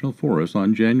National Forest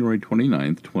on January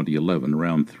 29, 2011,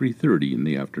 around 3:30 in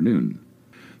the afternoon.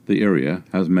 The area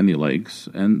has many lakes,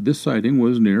 and this sighting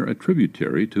was near a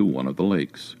tributary to one of the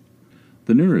lakes.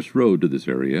 The nearest road to this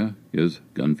area is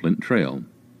Gunflint Trail.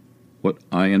 What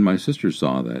I and my sister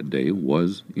saw that day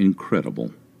was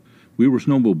incredible. We were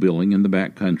snowmobiling in the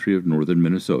back country of northern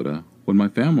Minnesota when my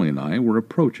family and I were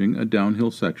approaching a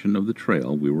downhill section of the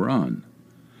trail we were on.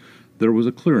 There was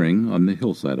a clearing on the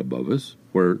hillside above us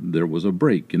where there was a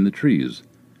break in the trees.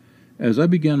 As I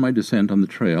began my descent on the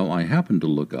trail, I happened to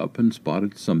look up and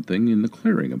spotted something in the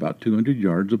clearing about 200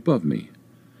 yards above me.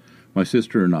 My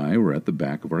sister and I were at the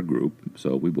back of our group,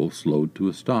 so we both slowed to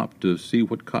a stop to see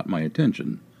what caught my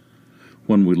attention.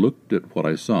 When we looked at what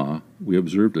I saw, we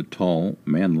observed a tall,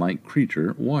 man-like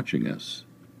creature watching us.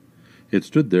 It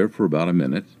stood there for about a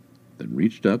minute, then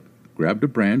reached up, grabbed a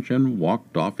branch, and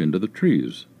walked off into the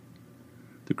trees.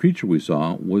 The creature we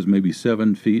saw was maybe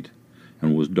 7 feet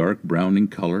and was dark brown in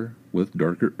color, with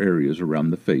darker areas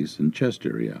around the face and chest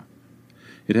area.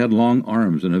 It had long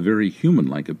arms and a very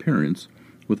human-like appearance,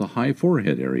 with a high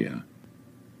forehead area.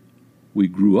 We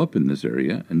grew up in this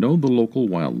area and know the local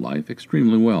wildlife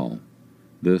extremely well.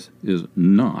 This is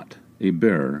not a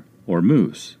bear or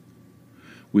moose.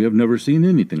 We have never seen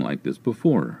anything like this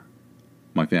before.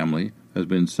 My family has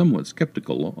been somewhat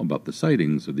skeptical about the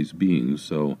sightings of these beings,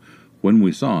 so when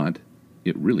we saw it,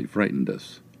 it really frightened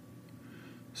us.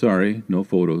 Sorry, no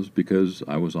photos, because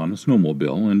I was on a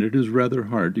snowmobile and it is rather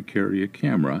hard to carry a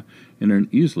camera in an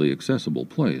easily accessible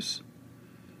place.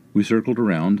 We circled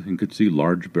around and could see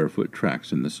large barefoot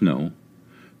tracks in the snow.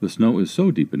 The snow is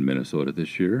so deep in Minnesota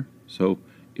this year, so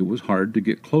it was hard to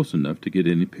get close enough to get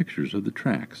any pictures of the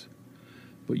tracks.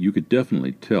 But you could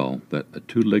definitely tell that a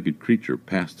two-legged creature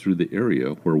passed through the area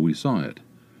where we saw it.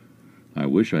 I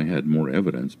wish I had more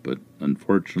evidence, but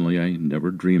unfortunately I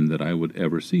never dreamed that I would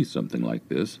ever see something like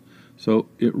this, so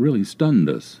it really stunned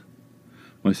us.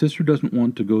 My sister doesn't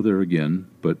want to go there again,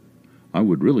 but I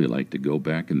would really like to go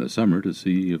back in the summer to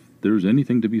see if there's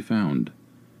anything to be found.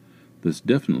 This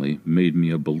definitely made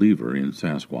me a believer in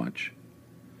Sasquatch.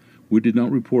 We did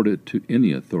not report it to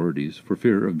any authorities for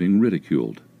fear of being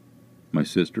ridiculed. My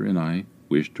sister and I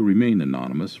wish to remain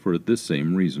anonymous for this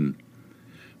same reason.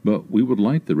 But we would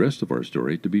like the rest of our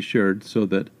story to be shared so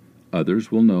that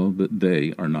others will know that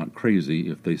they are not crazy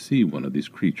if they see one of these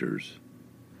creatures.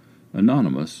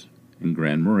 Anonymous, in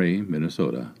Grand Marais,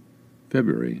 Minnesota,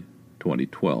 February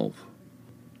 2012.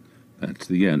 That's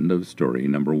the end of story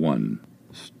number 1.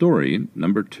 Story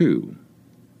number 2.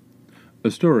 A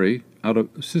story out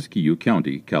of Siskiyou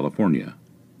County, California,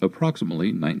 approximately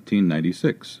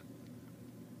 1996.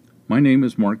 My name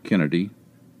is Mark Kennedy,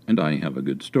 and I have a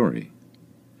good story.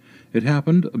 It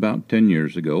happened about 10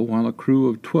 years ago while a crew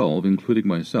of 12, including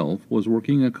myself, was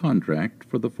working a contract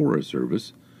for the Forest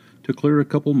Service to clear a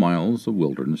couple miles of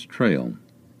wilderness trail.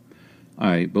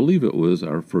 I believe it was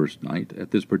our first night at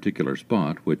this particular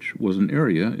spot, which was an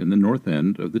area in the north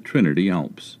end of the Trinity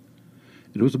Alps.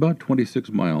 It was about 26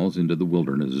 miles into the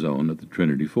wilderness zone of the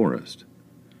Trinity Forest.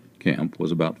 Camp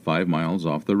was about 5 miles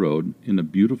off the road in a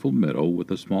beautiful meadow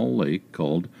with a small lake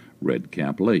called Red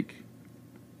Cap Lake.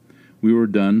 We were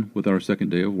done with our second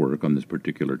day of work on this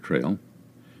particular trail.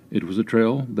 It was a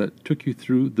trail that took you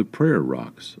through the prayer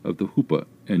rocks of the Hupa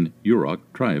and Yurok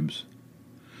tribes.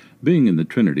 Being in the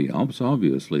Trinity Alps,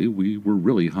 obviously, we were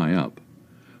really high up.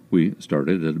 We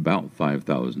started at about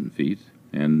 5,000 feet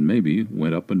and maybe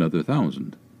went up another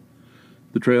 1,000.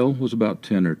 The trail was about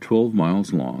 10 or 12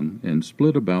 miles long and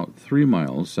split about 3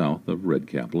 miles south of Red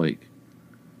Cap Lake.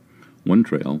 One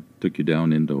trail took you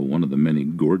down into one of the many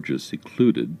gorgeous,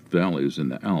 secluded valleys in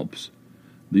the Alps.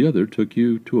 The other took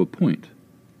you to a point.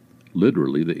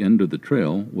 Literally, the end of the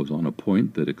trail was on a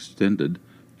point that extended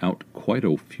out quite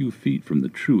a few feet from the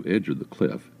true edge of the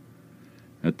cliff.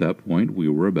 At that point, we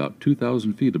were about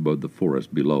 2,000 feet above the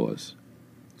forest below us,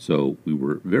 so we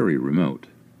were very remote.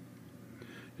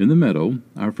 In the meadow,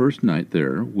 our first night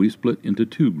there, we split into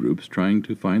 2 groups trying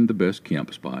to find the best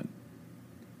camp spot.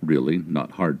 Really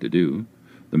not hard to do.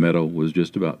 The meadow was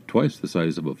just about twice the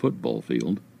size of a football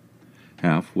field.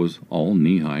 Half was all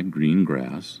knee-high green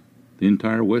grass. The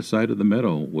entire west side of the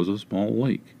meadow was a small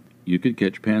lake. You could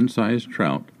catch pan-sized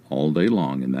trout all day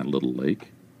long in that little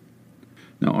lake.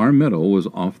 Now, our meadow was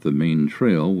off the main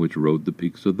trail which rode the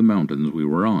peaks of the mountains we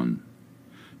were on.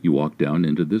 You walked down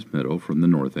into this meadow from the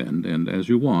north end, and as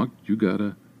you walked, you got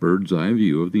a bird's-eye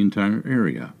view of the entire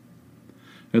area.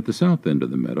 At the south end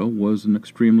of the meadow was an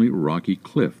extremely rocky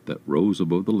cliff that rose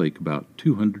above the lake about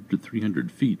 200 to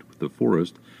 300 feet, with the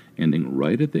forest ending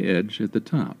right at the edge at the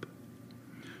top.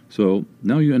 So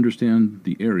now you understand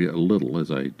the area a little as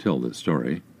I tell this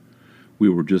story. We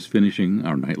were just finishing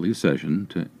our nightly session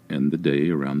to end the day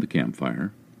around the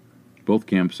campfire. Both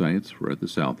campsites were at the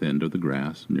south end of the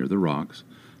grass, near the rocks,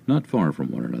 not far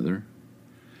from one another.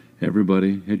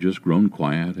 Everybody had just grown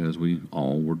quiet as we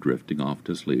all were drifting off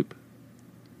to sleep.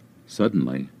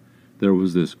 Suddenly, there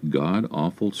was this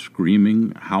god-awful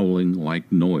screaming, howling-like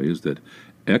noise that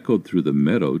echoed through the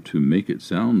meadow to make it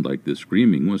sound like the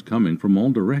screaming was coming from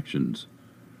all directions.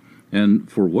 And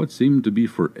for what seemed to be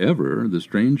forever, the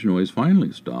strange noise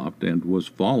finally stopped and was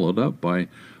followed up by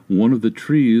one of the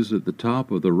trees at the top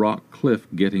of the rock cliff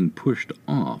getting pushed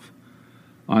off.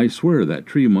 I swear that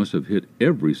tree must have hit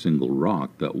every single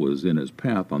rock that was in its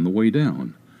path on the way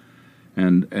down.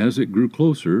 And as it grew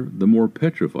closer, the more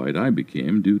petrified I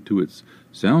became due to its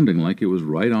sounding like it was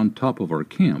right on top of our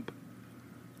camp.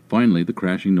 Finally, the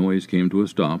crashing noise came to a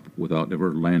stop without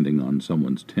ever landing on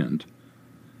someone's tent.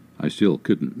 I still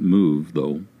couldn't move,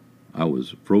 though. I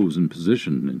was frozen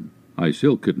position,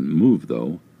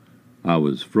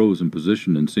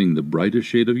 and seeing the brightest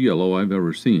shade of yellow I've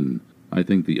ever seen. I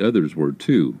think the others were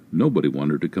too. Nobody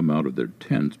wanted to come out of their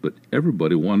tents, but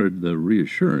everybody wanted the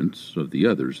reassurance of the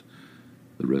others.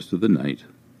 The rest of the night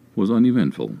was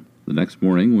uneventful. The next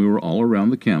morning we were all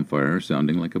around the campfire,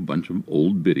 sounding like a bunch of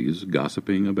old biddies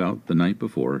gossiping about the night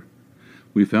before.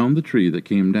 We found the tree that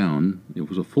came down. It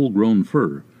was a full-grown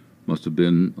fir. Must have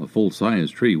been a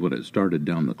full-size tree when it started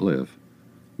down the cliff.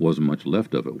 Wasn't much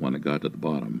left of it when it got to the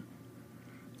bottom.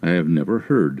 I have never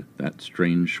heard that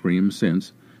strange scream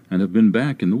since, and have been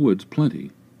back in the woods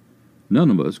plenty. None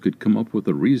of us could come up with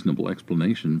a reasonable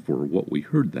explanation for what we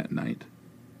heard that night.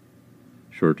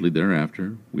 Shortly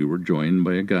thereafter, we were joined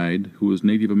by a guide who was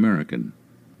Native American.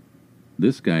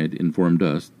 This guide informed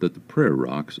us that the prayer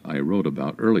rocks I wrote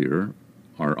about earlier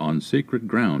are on sacred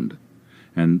ground,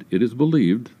 and it is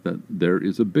believed that there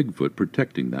is a Bigfoot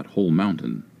protecting that whole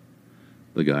mountain.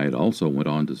 The guide also went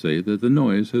on to say that the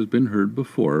noise has been heard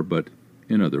before, but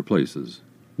in other places.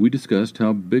 We discussed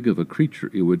how big of a creature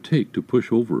it would take to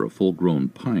push over a full-grown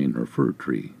pine or fir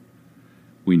tree.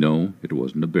 We know it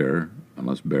wasn't a bear,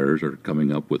 unless bears are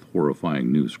coming up with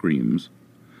horrifying new screams.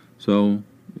 So,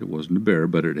 it wasn't a bear,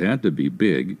 but it had to be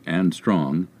big and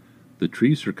strong. The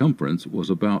tree circumference was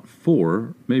about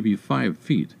 4, maybe 5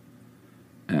 feet.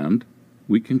 And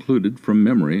we concluded from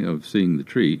memory of seeing the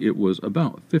tree, it was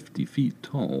about 50 feet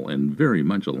tall and very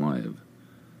much alive.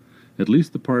 At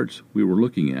least the parts we were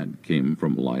looking at came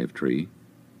from a live tree.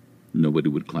 Nobody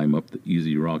would climb up the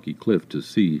easy rocky cliff to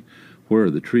see where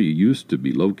the tree used to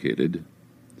be located,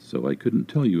 so I couldn't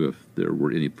tell you if there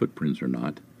were any footprints or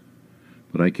not.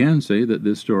 But I can say that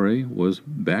this story was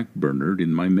backburnered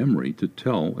in my memory to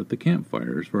tell at the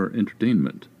campfires for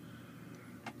entertainment.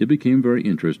 It became very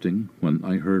interesting when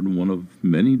I heard one of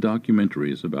many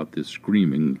documentaries about this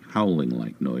screaming,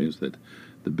 howling-like noise that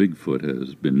the Bigfoot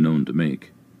has been known to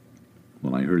make.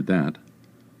 When I heard that,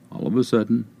 All of a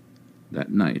sudden,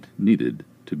 that night needed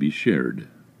to be shared.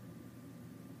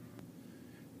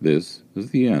 This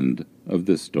is the end of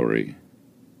this story.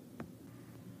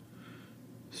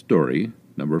 Story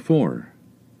number 4.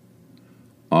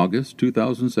 August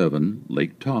 2007,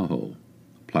 Lake Tahoe,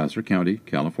 Placer County,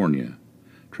 California.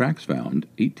 Tracks found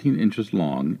 18 inches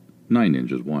long, 9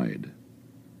 inches wide.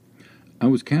 I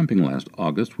was camping last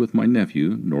August with my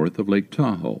nephew north of Lake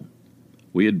Tahoe.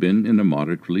 We had been in a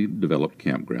moderately developed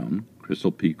campground,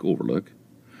 Crystal Peak Overlook,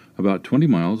 about 20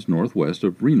 miles northwest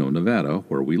of Reno, Nevada,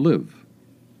 where we live.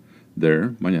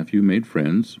 There, my nephew made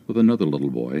friends with another little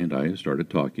boy, and I started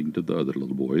talking to the other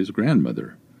little boy's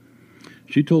grandmother.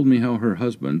 She told me how her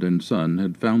husband and son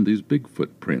had found these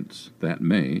Bigfoot prints that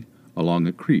May along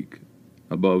a creek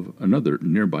above another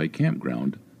nearby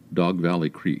campground, Dog Valley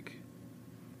Creek.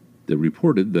 They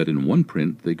reported that in one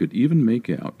print they could even make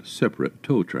out separate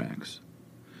toe tracks.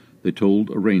 They told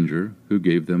a ranger who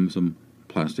gave them some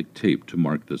plastic tape to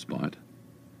mark the spot.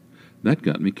 That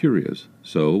got me curious,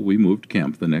 so we moved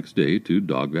camp the next day to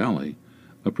Dog Valley,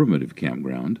 a primitive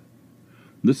campground.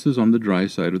 This is on the dry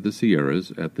side of the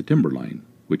Sierras at the timberline,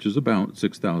 which is about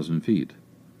 6,000 feet.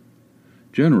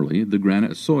 Generally, the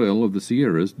granite soil of the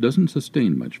Sierras doesn't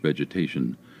sustain much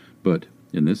vegetation, but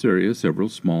in this area several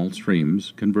small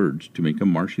streams converge to make a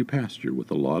marshy pasture with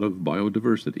a lot of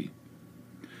biodiversity.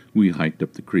 We hiked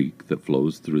up the creek that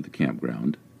flows through the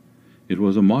campground. It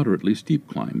was a moderately steep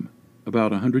climb.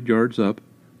 About 100 yards up,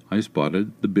 I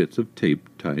spotted the bits of tape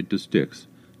tied to sticks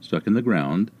stuck in the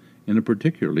ground in a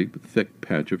particularly thick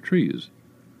patch of trees.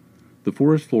 The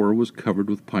forest floor was covered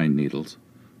with pine needles,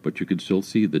 but you could still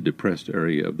see the depressed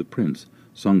area of the prints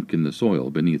sunk in the soil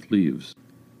beneath leaves.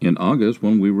 In August,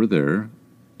 when we were there,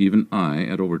 even I,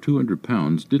 at over 200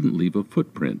 pounds, didn't leave a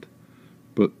footprint.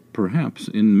 But perhaps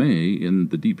in May, in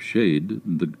the deep shade,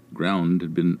 the ground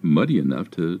had been muddy enough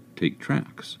to take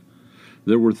tracks.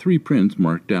 There were 3 prints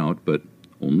marked out, but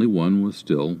only one was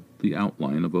still the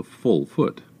outline of a full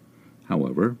foot.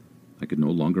 However, I could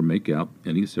no longer make out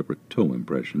any separate toe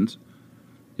impressions.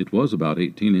 It was about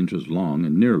 18 inches long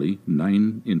and nearly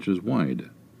 9 inches wide.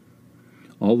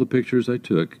 All the pictures I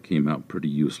took came out pretty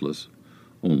useless.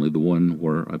 Only the one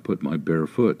where I put my bare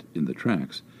foot in the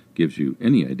tracks gives you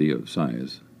any idea of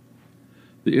size.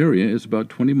 The area is about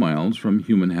 20 miles from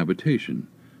human habitation,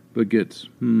 but gets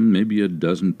maybe a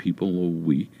dozen people a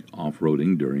week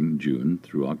off-roading during June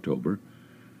through October.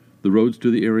 The roads to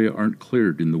the area aren't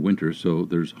cleared in the winter, so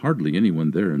there's hardly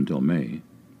anyone there until May.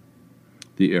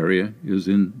 The area is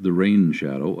in the rain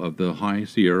shadow of the high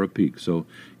Sierra Peak, so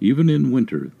even in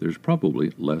winter there's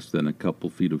probably less than a couple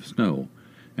feet of snow,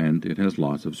 and it has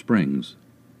lots of springs.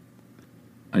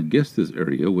 I'd guess this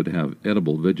area would have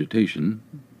edible vegetation,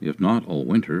 if not all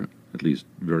winter, at least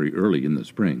very early in the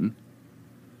spring.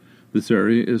 This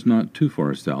area is not too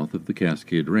far south of the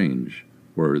Cascade Range,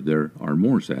 where there are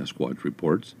more Sasquatch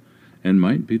reports, and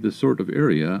might be the sort of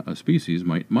area a species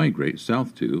might migrate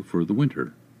south to for the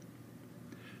winter.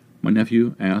 My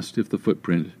nephew asked if the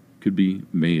footprint could be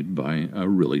made by a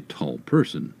really tall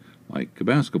person, like a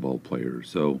basketball player,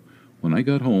 so when I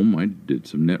got home I did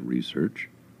some net research.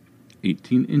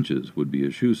 18 inches would be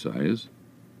a shoe size,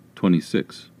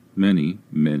 26, many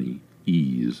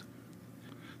E's.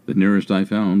 The nearest I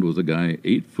found was a guy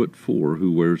 8'4"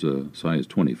 who wears a size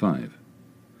 25.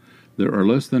 There are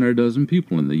less than a dozen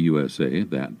people in the USA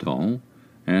that tall,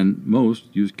 and most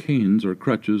use canes or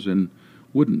crutches and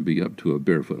wouldn't be up to a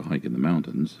barefoot hike in the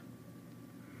mountains.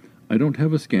 I don't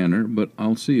have a scanner, but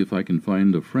I'll see if I can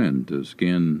find a friend to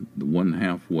scan the one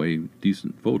halfway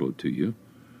decent photo to you.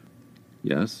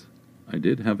 Yes, I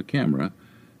did have a camera,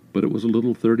 but it was a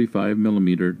little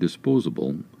 35mm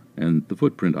disposable, and the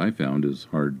footprint I found is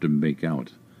hard to make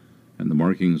out, and the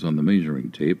markings on the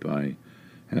measuring tape I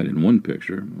had in one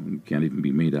picture can't even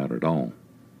be made out at all.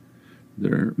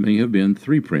 There may have been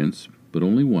 3 prints, but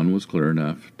only one was clear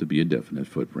enough to be a definite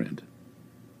footprint.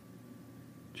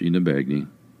 Gina Bagney,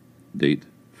 date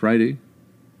Friday,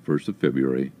 1st of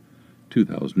February,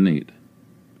 2008.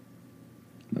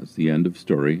 That's the end of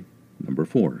story number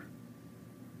 4.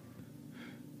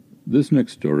 This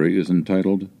next story is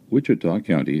entitled Wichita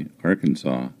County,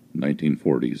 Arkansas,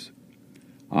 1940s.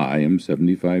 I am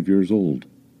 75 years old.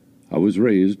 I was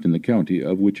raised in the county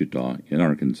of Wichita in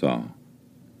Arkansas.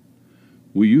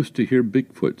 We used to hear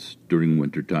Bigfoots during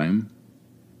winter time.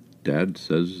 Dad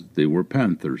says they were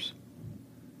panthers.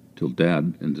 Till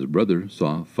Dad and his brother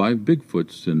saw 5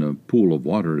 Bigfoots in a pool of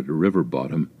water at a river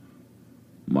bottom.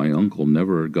 My uncle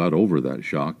never got over that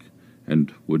shock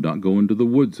and would not go into the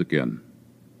woods again.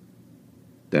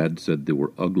 Dad said they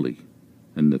were ugly,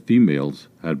 and the females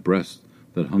had breasts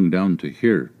that hung down to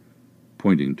here,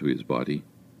 pointing to his body.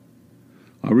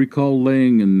 I recall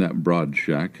laying in that broad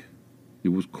shack. It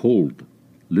was cold,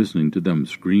 listening to them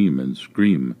scream and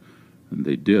scream, and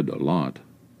they did a lot.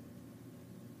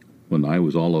 When I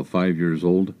was all of 5 years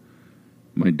old,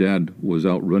 my dad was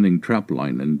out running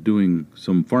trapline and doing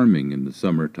some farming in the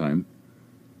summertime.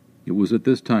 It was at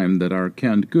this time that our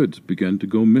canned goods began to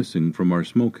go missing from our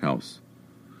smokehouse.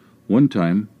 One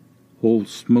time, whole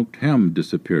smoked ham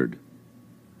disappeared.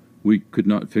 We could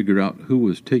not figure out who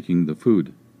was taking the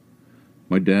food.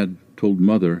 My dad told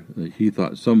Mother that he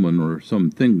thought someone or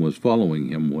something was following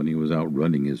him when he was out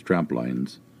running his trap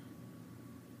lines.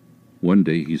 One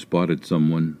day he spotted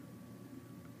someone.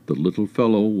 The little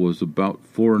fellow was about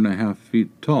 4.5 feet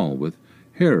tall, with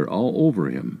hair all over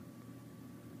him.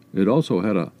 It also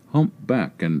had a hump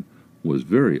back and was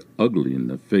very ugly in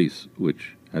the face,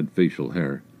 which had facial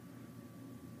hair.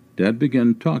 Dad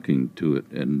began talking to it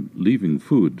and leaving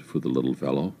food for the little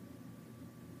fellow.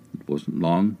 It wasn't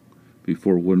long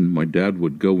before, when my dad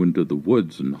would go into the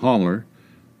woods and holler,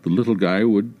 the little guy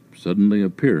would suddenly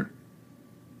appear.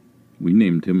 We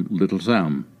named him Little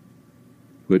Sam,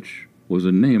 which was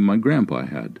a name my grandpa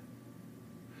had.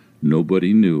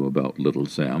 Nobody knew about Little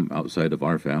Sam outside of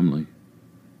our family.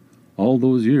 All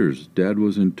those years, Dad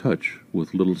was in touch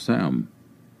with Little Sam.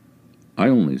 I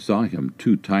only saw him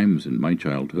 2 times in my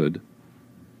childhood.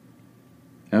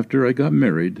 After I got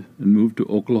married and moved to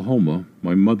Oklahoma,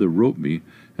 my mother wrote me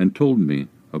and told me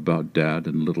about Dad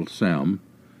and Little Sam,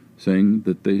 saying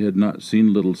that they had not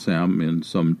seen Little Sam in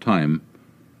some time,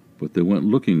 but they went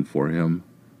looking for him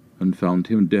and found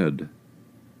him dead.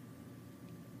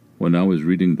 When I was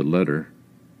reading the letter,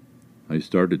 I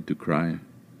started to cry.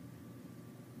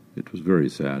 It was very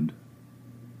sad.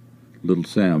 Little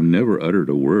Sam never uttered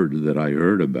a word that I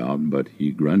heard about, but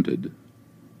he grunted.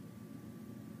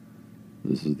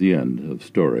 This is the end of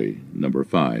story number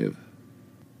 5.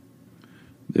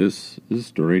 This is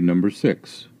story number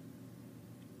 6.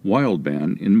 Wild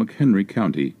Man in McHenry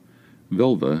County,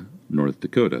 Velva, North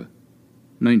Dakota,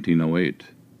 1908.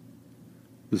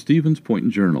 The Stevens Point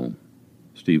Journal,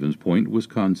 Stevens Point,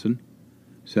 Wisconsin,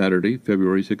 Saturday,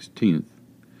 February 16th,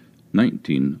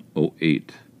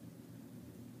 1908.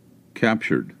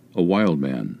 Captured, a wild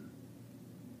man.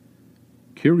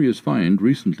 Curious find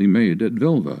recently made at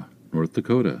Velva, North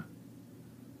Dakota.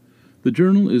 The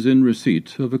journal is in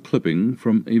receipt of a clipping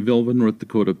from a Velva, North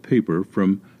Dakota paper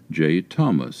from J.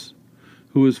 Thomas,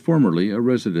 who is formerly a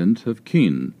resident of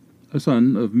Keene, a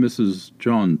son of Mrs.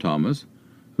 John Thomas,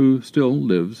 who still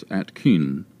lives at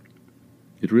Keene.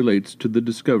 It relates to the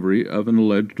discovery of an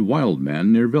alleged wild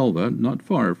man near Velva, not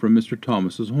far from Mr.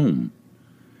 Thomas's home.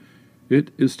 It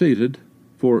is stated,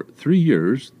 for 3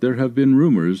 years there have been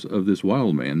rumors of this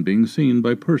wild man being seen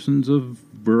by persons of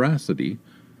veracity,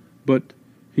 but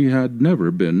he had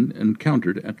never been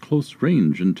encountered at close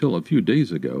range until a few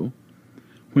days ago,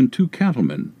 when 2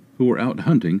 cattlemen who were out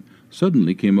hunting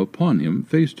suddenly came upon him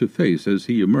face to face as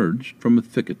he emerged from a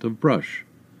thicket of brush.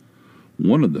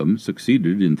 One of them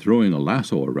succeeded in throwing a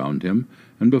lasso around him,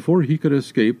 and before he could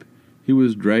escape, he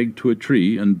was dragged to a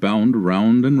tree and bound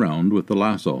round and round with the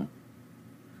lasso.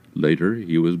 Later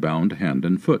he was bound hand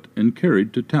and foot and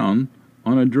carried to town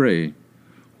on a dray,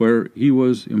 where he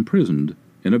was imprisoned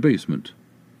in a basement.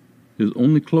 His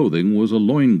only clothing was a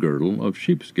loin girdle of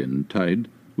sheepskin tied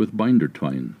with binder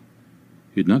twine.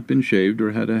 He had not been shaved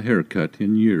or had a haircut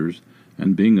in years,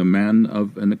 and being a man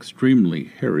of an extremely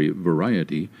hairy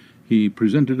variety, he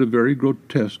presented a very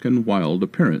grotesque and wild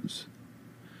appearance.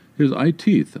 His eye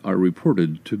teeth are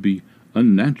reported to be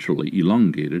unnaturally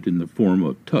elongated in the form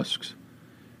of tusks.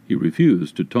 He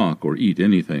refused to talk or eat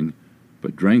anything,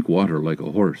 but drank water like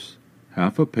a horse,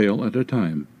 half a pail at a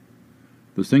time.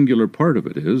 The singular part of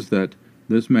it is that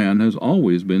this man has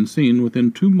always been seen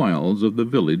within 2 miles of the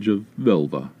village of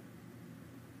Velva.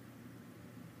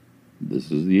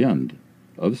 This is the end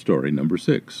of story number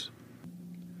 6.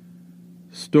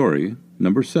 Story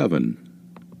number 7.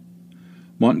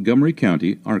 Montgomery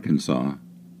County, Arkansas,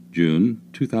 June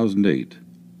 2008.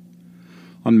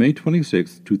 On May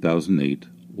 26, 2008,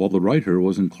 while the writer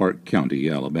was in Clark County,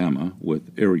 Alabama,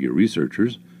 with area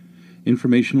researchers,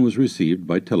 information was received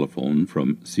by telephone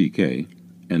from CK,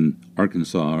 an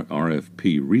Arkansas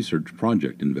RFP research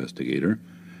project investigator,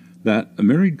 that a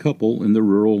married couple in the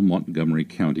rural Montgomery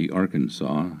County,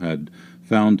 Arkansas, had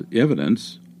found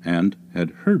evidence and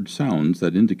had heard sounds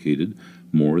that indicated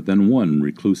more than one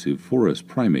reclusive forest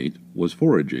primate was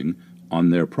foraging on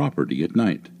their property at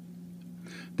night.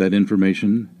 That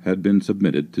information had been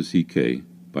submitted to CK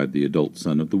by the adult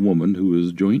son of the woman who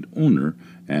is joint owner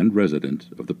and resident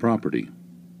of the property.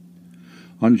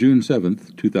 On June 7,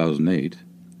 2008,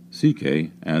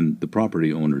 CK and the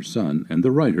property owner's son and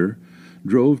the writer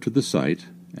drove to the site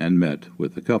and met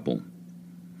with the couple.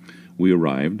 We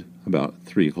arrived about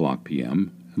 3 o'clock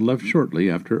p.m. and left shortly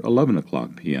after 11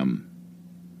 o'clock p.m.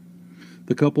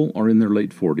 The couple are in their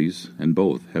late 40s and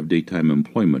both have daytime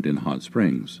employment in Hot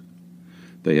Springs.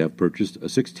 They have purchased a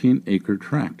 16-acre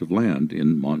tract of land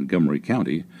in Montgomery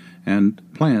County and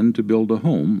plan to build a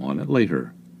home on it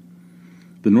later.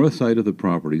 The north side of the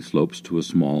property slopes to a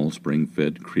small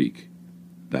spring-fed creek.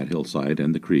 That hillside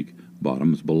and the creek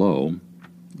bottoms below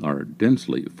are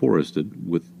densely forested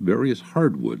with various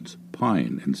hardwoods,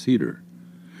 pine and cedar.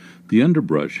 The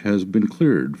underbrush has been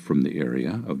cleared from the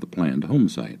area of the planned home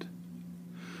site.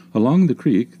 Along the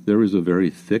creek there is a very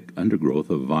thick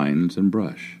undergrowth of vines and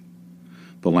brush.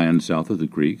 The land south of the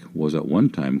creek was at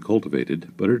one time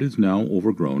cultivated, but it is now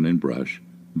overgrown in brush,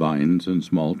 vines, and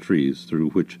small trees through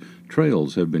which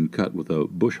trails have been cut with a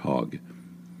bush hog.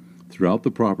 Throughout the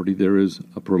property there is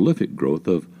a prolific growth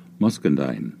of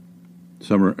muscadine,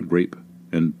 summer grape,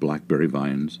 and blackberry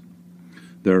vines.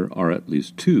 There are at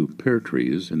least 2 pear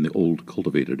trees in the old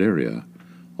cultivated area,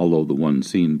 although the one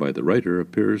seen by the writer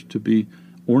appears to be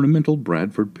ornamental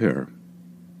Bradford pear.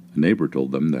 A neighbor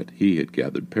told them that he had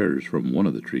gathered pears from one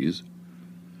of the trees.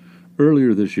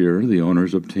 Earlier this year, the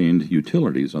owners obtained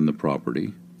utilities on the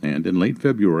property, and in late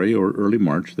February or early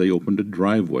March they opened a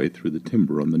driveway through the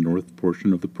timber on the north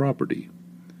portion of the property.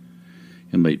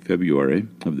 In late February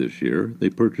of this year, they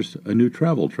purchased a new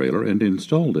travel trailer and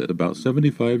installed it about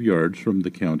 75 yards from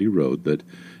the county road that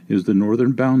is the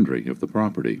northern boundary of the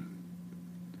property.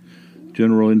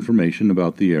 General information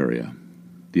about the area.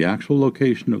 The actual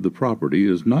location of the property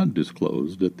is not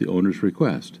disclosed at the owner's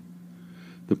request.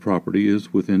 The property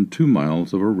is within 2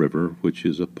 miles of a river which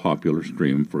is a popular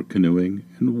stream for canoeing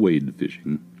and wade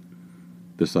fishing.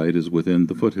 The site is within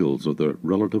the foothills of the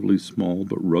relatively small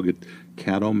but rugged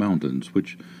Caddo Mountains,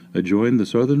 which adjoin the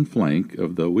southern flank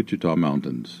of the Wichita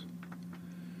Mountains.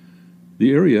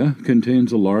 The area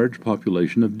contains a large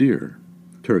population of deer,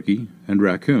 turkey, and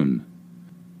raccoon.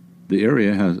 The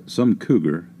area has some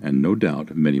cougar and no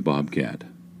doubt many bobcat.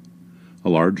 A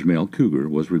large male cougar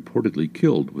was reportedly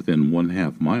killed within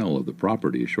 1/2 mile of the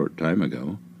property a short time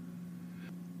ago.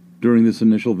 During this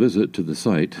initial visit to the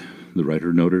site, the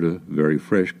writer noted a very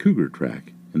fresh cougar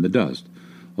track in the dust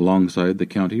alongside the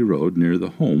county road near the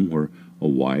home where a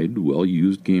wide,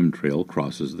 well-used game trail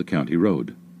crosses the county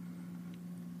road.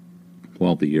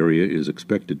 While the area is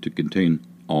expected to contain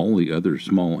all the other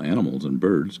small animals and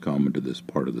birds common to this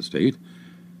part of the state,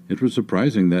 it was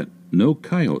surprising that no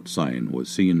coyote sign was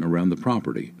seen around the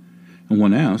property, and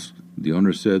when asked, the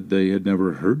owner said they had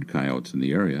never heard coyotes in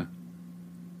the area.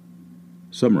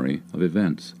 Summary of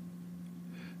events.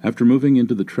 After moving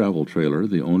into the travel trailer,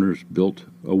 the owners built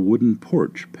a wooden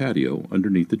porch patio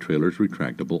underneath the trailer's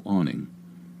retractable awning.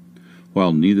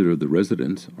 While neither of the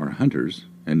residents are hunters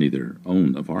and neither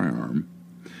own a firearm,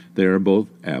 they are both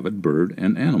avid bird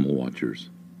and animal watchers.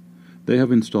 They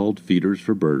have installed feeders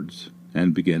for birds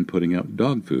and began putting out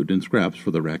dog food and scraps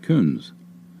for the raccoons.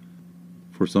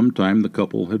 For some time the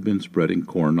couple had been spreading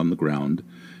corn on the ground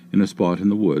in a spot in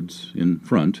the woods in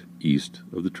front, east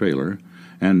of the trailer,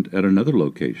 and at another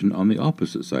location on the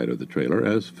opposite side of the trailer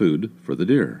as food for the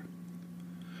deer.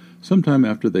 Sometime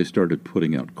after they started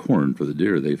putting out corn for the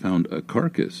deer, they found a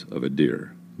carcass of a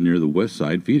deer near the west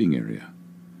side feeding area.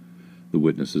 The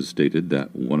witnesses stated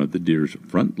that one of the deer's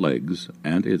front legs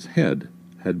and its head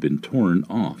had been torn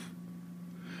off.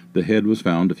 The head was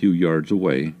found a few yards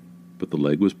away, but the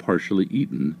leg was partially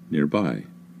eaten nearby.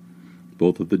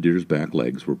 Both of the deer's back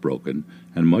legs were broken,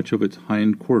 and much of its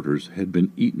hind quarters had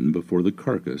been eaten before the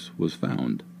carcass was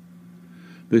found.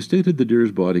 They stated the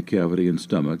deer's body cavity and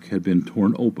stomach had been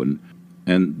torn open,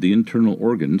 and the internal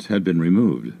organs had been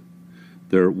removed.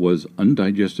 There was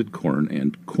undigested corn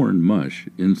and corn mush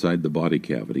inside the body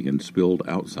cavity and spilled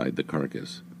outside the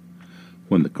carcass.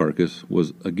 When the carcass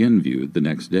was again viewed the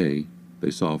next day,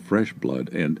 they saw fresh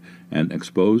blood and an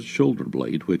exposed shoulder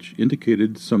blade, which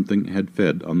indicated something had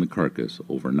fed on the carcass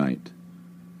overnight.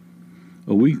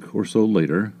 A week or so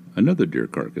later, another deer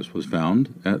carcass was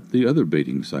found at the other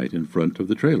baiting site in front of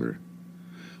the trailer.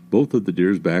 Both of the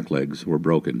deer's back legs were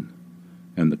broken,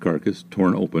 and the carcass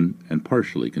torn open and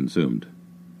partially consumed.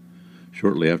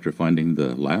 Shortly after finding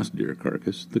the last deer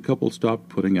carcass, the couple stopped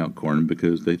putting out corn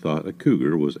because they thought a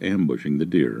cougar was ambushing the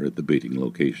deer at the baiting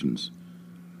locations.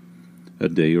 A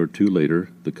day or two later,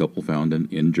 the couple found an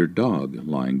injured dog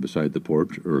lying beside the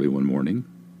porch early one morning.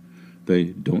 They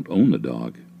don't own a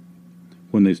dog.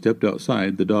 When they stepped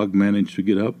outside, the dog managed to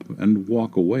get up and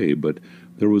walk away, but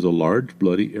there was a large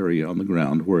bloody area on the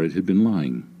ground where it had been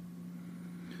lying.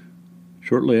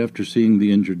 Shortly after seeing the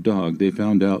injured dog, they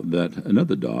found out that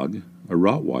another dog, a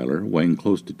Rottweiler weighing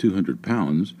close to 200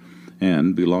 pounds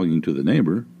and belonging to the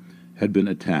neighbor, had been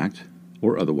attacked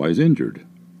or otherwise injured.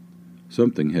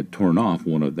 Something had torn off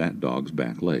one of that dog's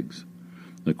back legs.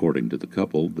 According to the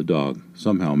couple, the dog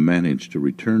somehow managed to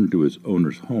return to its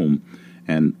owner's home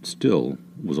and still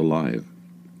was alive.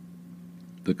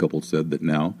 The couple said that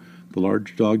now the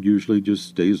large dog usually just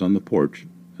stays on the porch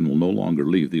and will no longer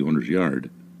leave the owner's yard.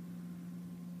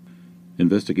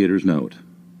 Investigators note,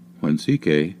 when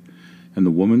CK and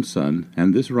the woman's son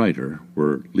and this writer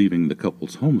were leaving the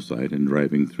couple's home site and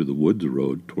driving through the woods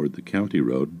road toward the county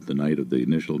road the night of the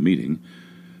initial meeting,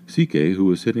 CK, who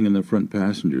was sitting in the front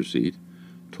passenger seat,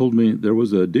 told me there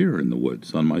was a deer in the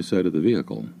woods on my side of the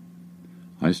vehicle.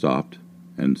 I stopped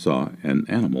and saw an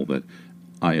animal that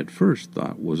I at first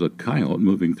thought was a coyote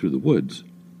moving through the woods.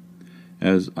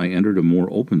 As I entered a more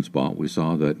open spot, we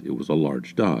saw that it was a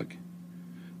large dog.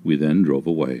 We then drove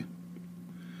away.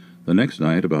 The next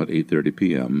night, about 8:30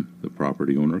 p.m., the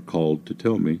property owner called to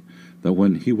tell me that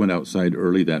when he went outside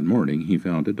early that morning, he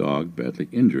found a dog badly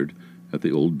injured at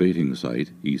the old baiting site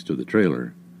east of the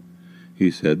trailer. He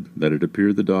said that it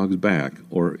appeared the dog's back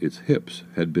or its hips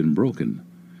had been broken.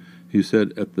 He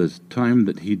said at the time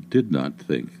that he did not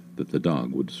think that the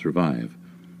dog would survive,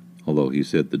 although he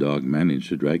said the dog managed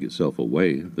to drag itself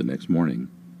away the next morning.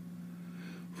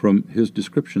 From his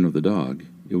description of the dog,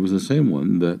 it was the same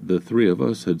one that the three of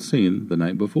us had seen the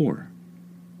night before.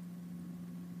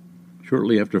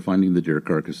 Shortly after finding the deer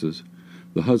carcasses,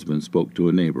 the husband spoke to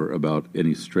a neighbor about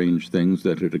any strange things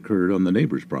that had occurred on the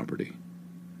neighbor's property.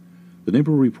 The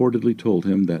neighbor reportedly told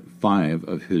him that 5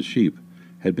 of his sheep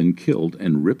had been killed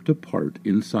and ripped apart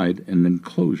inside an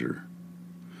enclosure.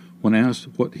 When asked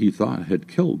what he thought had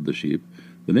killed the sheep,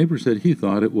 the neighbor said he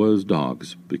thought it was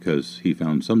dogs because he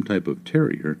found some type of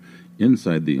terrier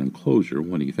inside the enclosure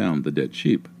when he found the dead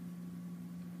sheep.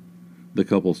 The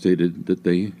couple stated that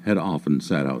they had often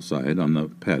sat outside on the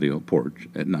patio porch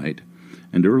at night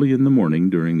and early in the morning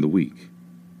during the week.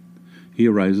 He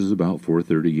arises about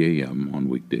 4:30 a.m. on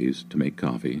weekdays to make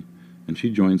coffee, and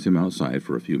she joins him outside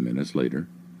for a few minutes later.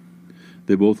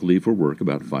 They both leave for work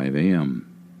about 5 a.m.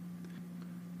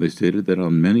 They stated that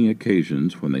on many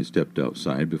occasions when they stepped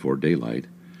outside before daylight,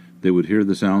 they would hear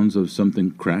the sounds of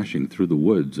something crashing through the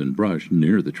woods and brush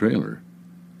near the trailer.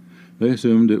 They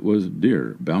assumed it was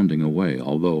deer bounding away,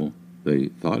 although they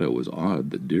thought it was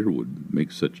odd that deer would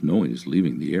make such noise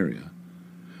leaving the area.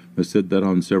 They said that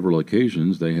on several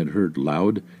occasions they had heard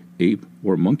loud ape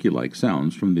or monkey-like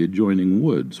sounds from the adjoining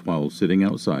woods while sitting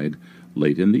outside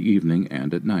late in the evening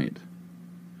and at night.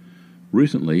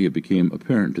 Recently, it became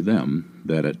apparent to them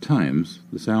that at times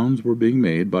the sounds were being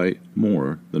made by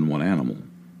more than one animal.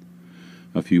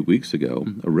 A few weeks ago,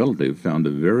 a relative found a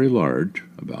very large,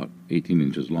 about 18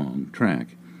 inches long,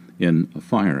 track in a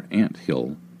fire ant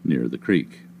hill near the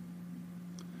creek.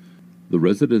 The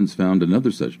residents found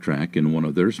another such track in one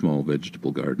of their small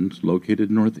vegetable gardens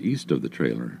located northeast of the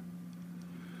trailer.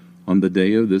 On the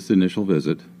day of this initial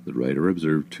visit, the writer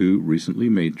observed 2 recently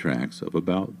made tracks of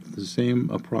about the same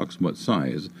approximate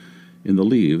size in the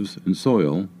leaves and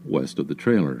soil west of the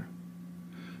trailer.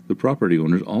 The property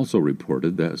owners also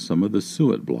reported that some of the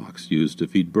suet blocks used to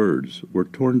feed birds were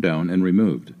torn down and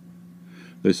removed.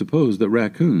 They supposed that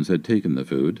raccoons had taken the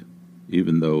food,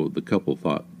 even though the couple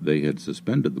thought they had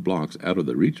suspended the blocks out of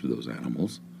the reach of those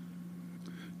animals.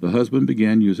 The husband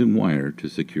began using wire to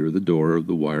secure the door of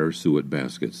the wire suet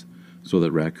baskets so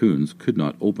that raccoons could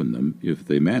not open them if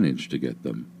they managed to get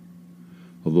them.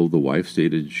 Although the wife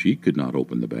stated she could not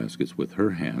open the baskets with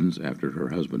her hands after her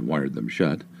husband wired them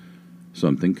shut,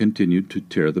 something continued to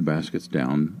tear the baskets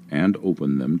down and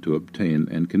open them to obtain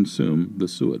and consume the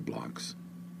suet blocks.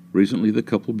 Recently, the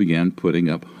couple began putting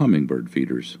up hummingbird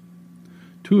feeders.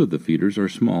 2 of the feeders are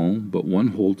small, but one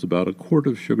holds about a quart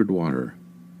of sugared water.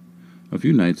 A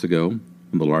few nights ago,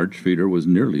 when the large feeder was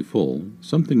nearly full,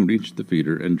 something reached the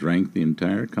feeder and drank the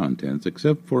entire contents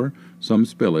except for some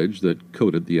spillage that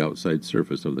coated the outside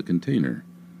surface of the container.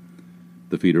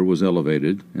 The feeder was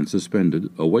elevated and suspended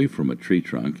away from a tree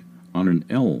trunk on an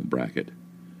L bracket.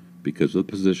 Because of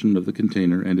the position of the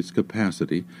container and its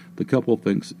capacity, the couple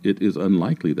thinks it is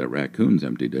unlikely that raccoons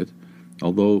emptied it,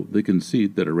 although they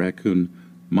concede that a raccoon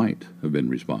might have been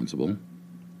responsible.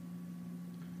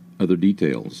 Other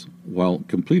details. While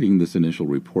completing this initial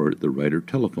report, the writer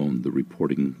telephoned the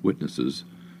reporting witnesses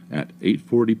at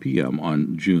 8:40 p.m.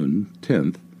 on June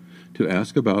 10th to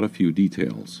ask about a few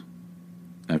details.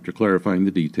 After clarifying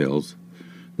the details,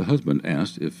 the husband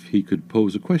asked if he could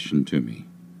pose a question to me.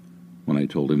 When I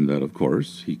told him that, of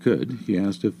course, he could, he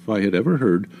asked if I had ever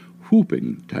heard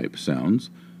whooping-type sounds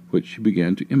which she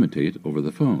began to imitate over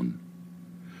the phone.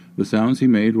 The sounds he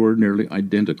made were nearly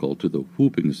identical to the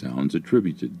whooping sounds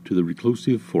attributed to the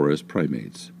reclusive forest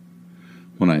primates.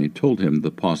 When I told him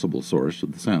the possible source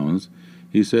of the sounds,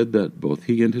 he said that both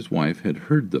he and his wife had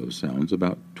heard those sounds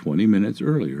about 20 minutes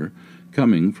earlier,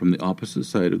 coming from the opposite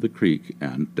side of the creek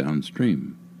and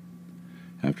downstream.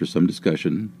 After some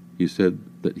discussion, he said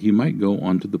that he might go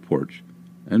onto the porch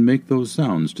and make those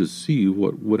sounds to see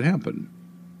what would happen.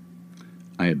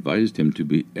 I advised him to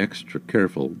be extra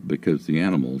careful because the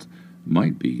animals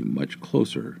might be much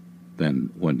closer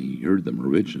than when he heard them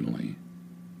originally.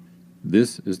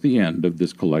 This is the end of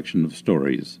this collection of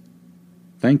stories.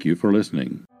 Thank you for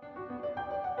listening.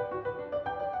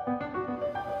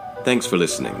 Thanks for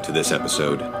listening to this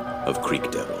episode of Creek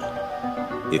Devil.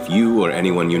 If you or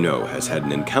anyone you know has had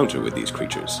an encounter with these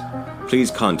creatures,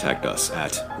 please contact us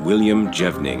at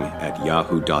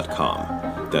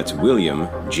williamjevning@yahoo.com. That's William,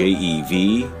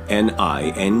 Jevning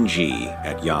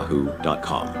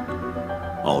 @yahoo.com.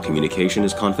 All communication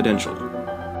is confidential.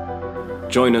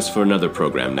 Join us for another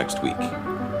program next week.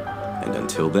 And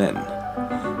until then,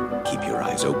 keep your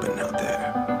eyes open.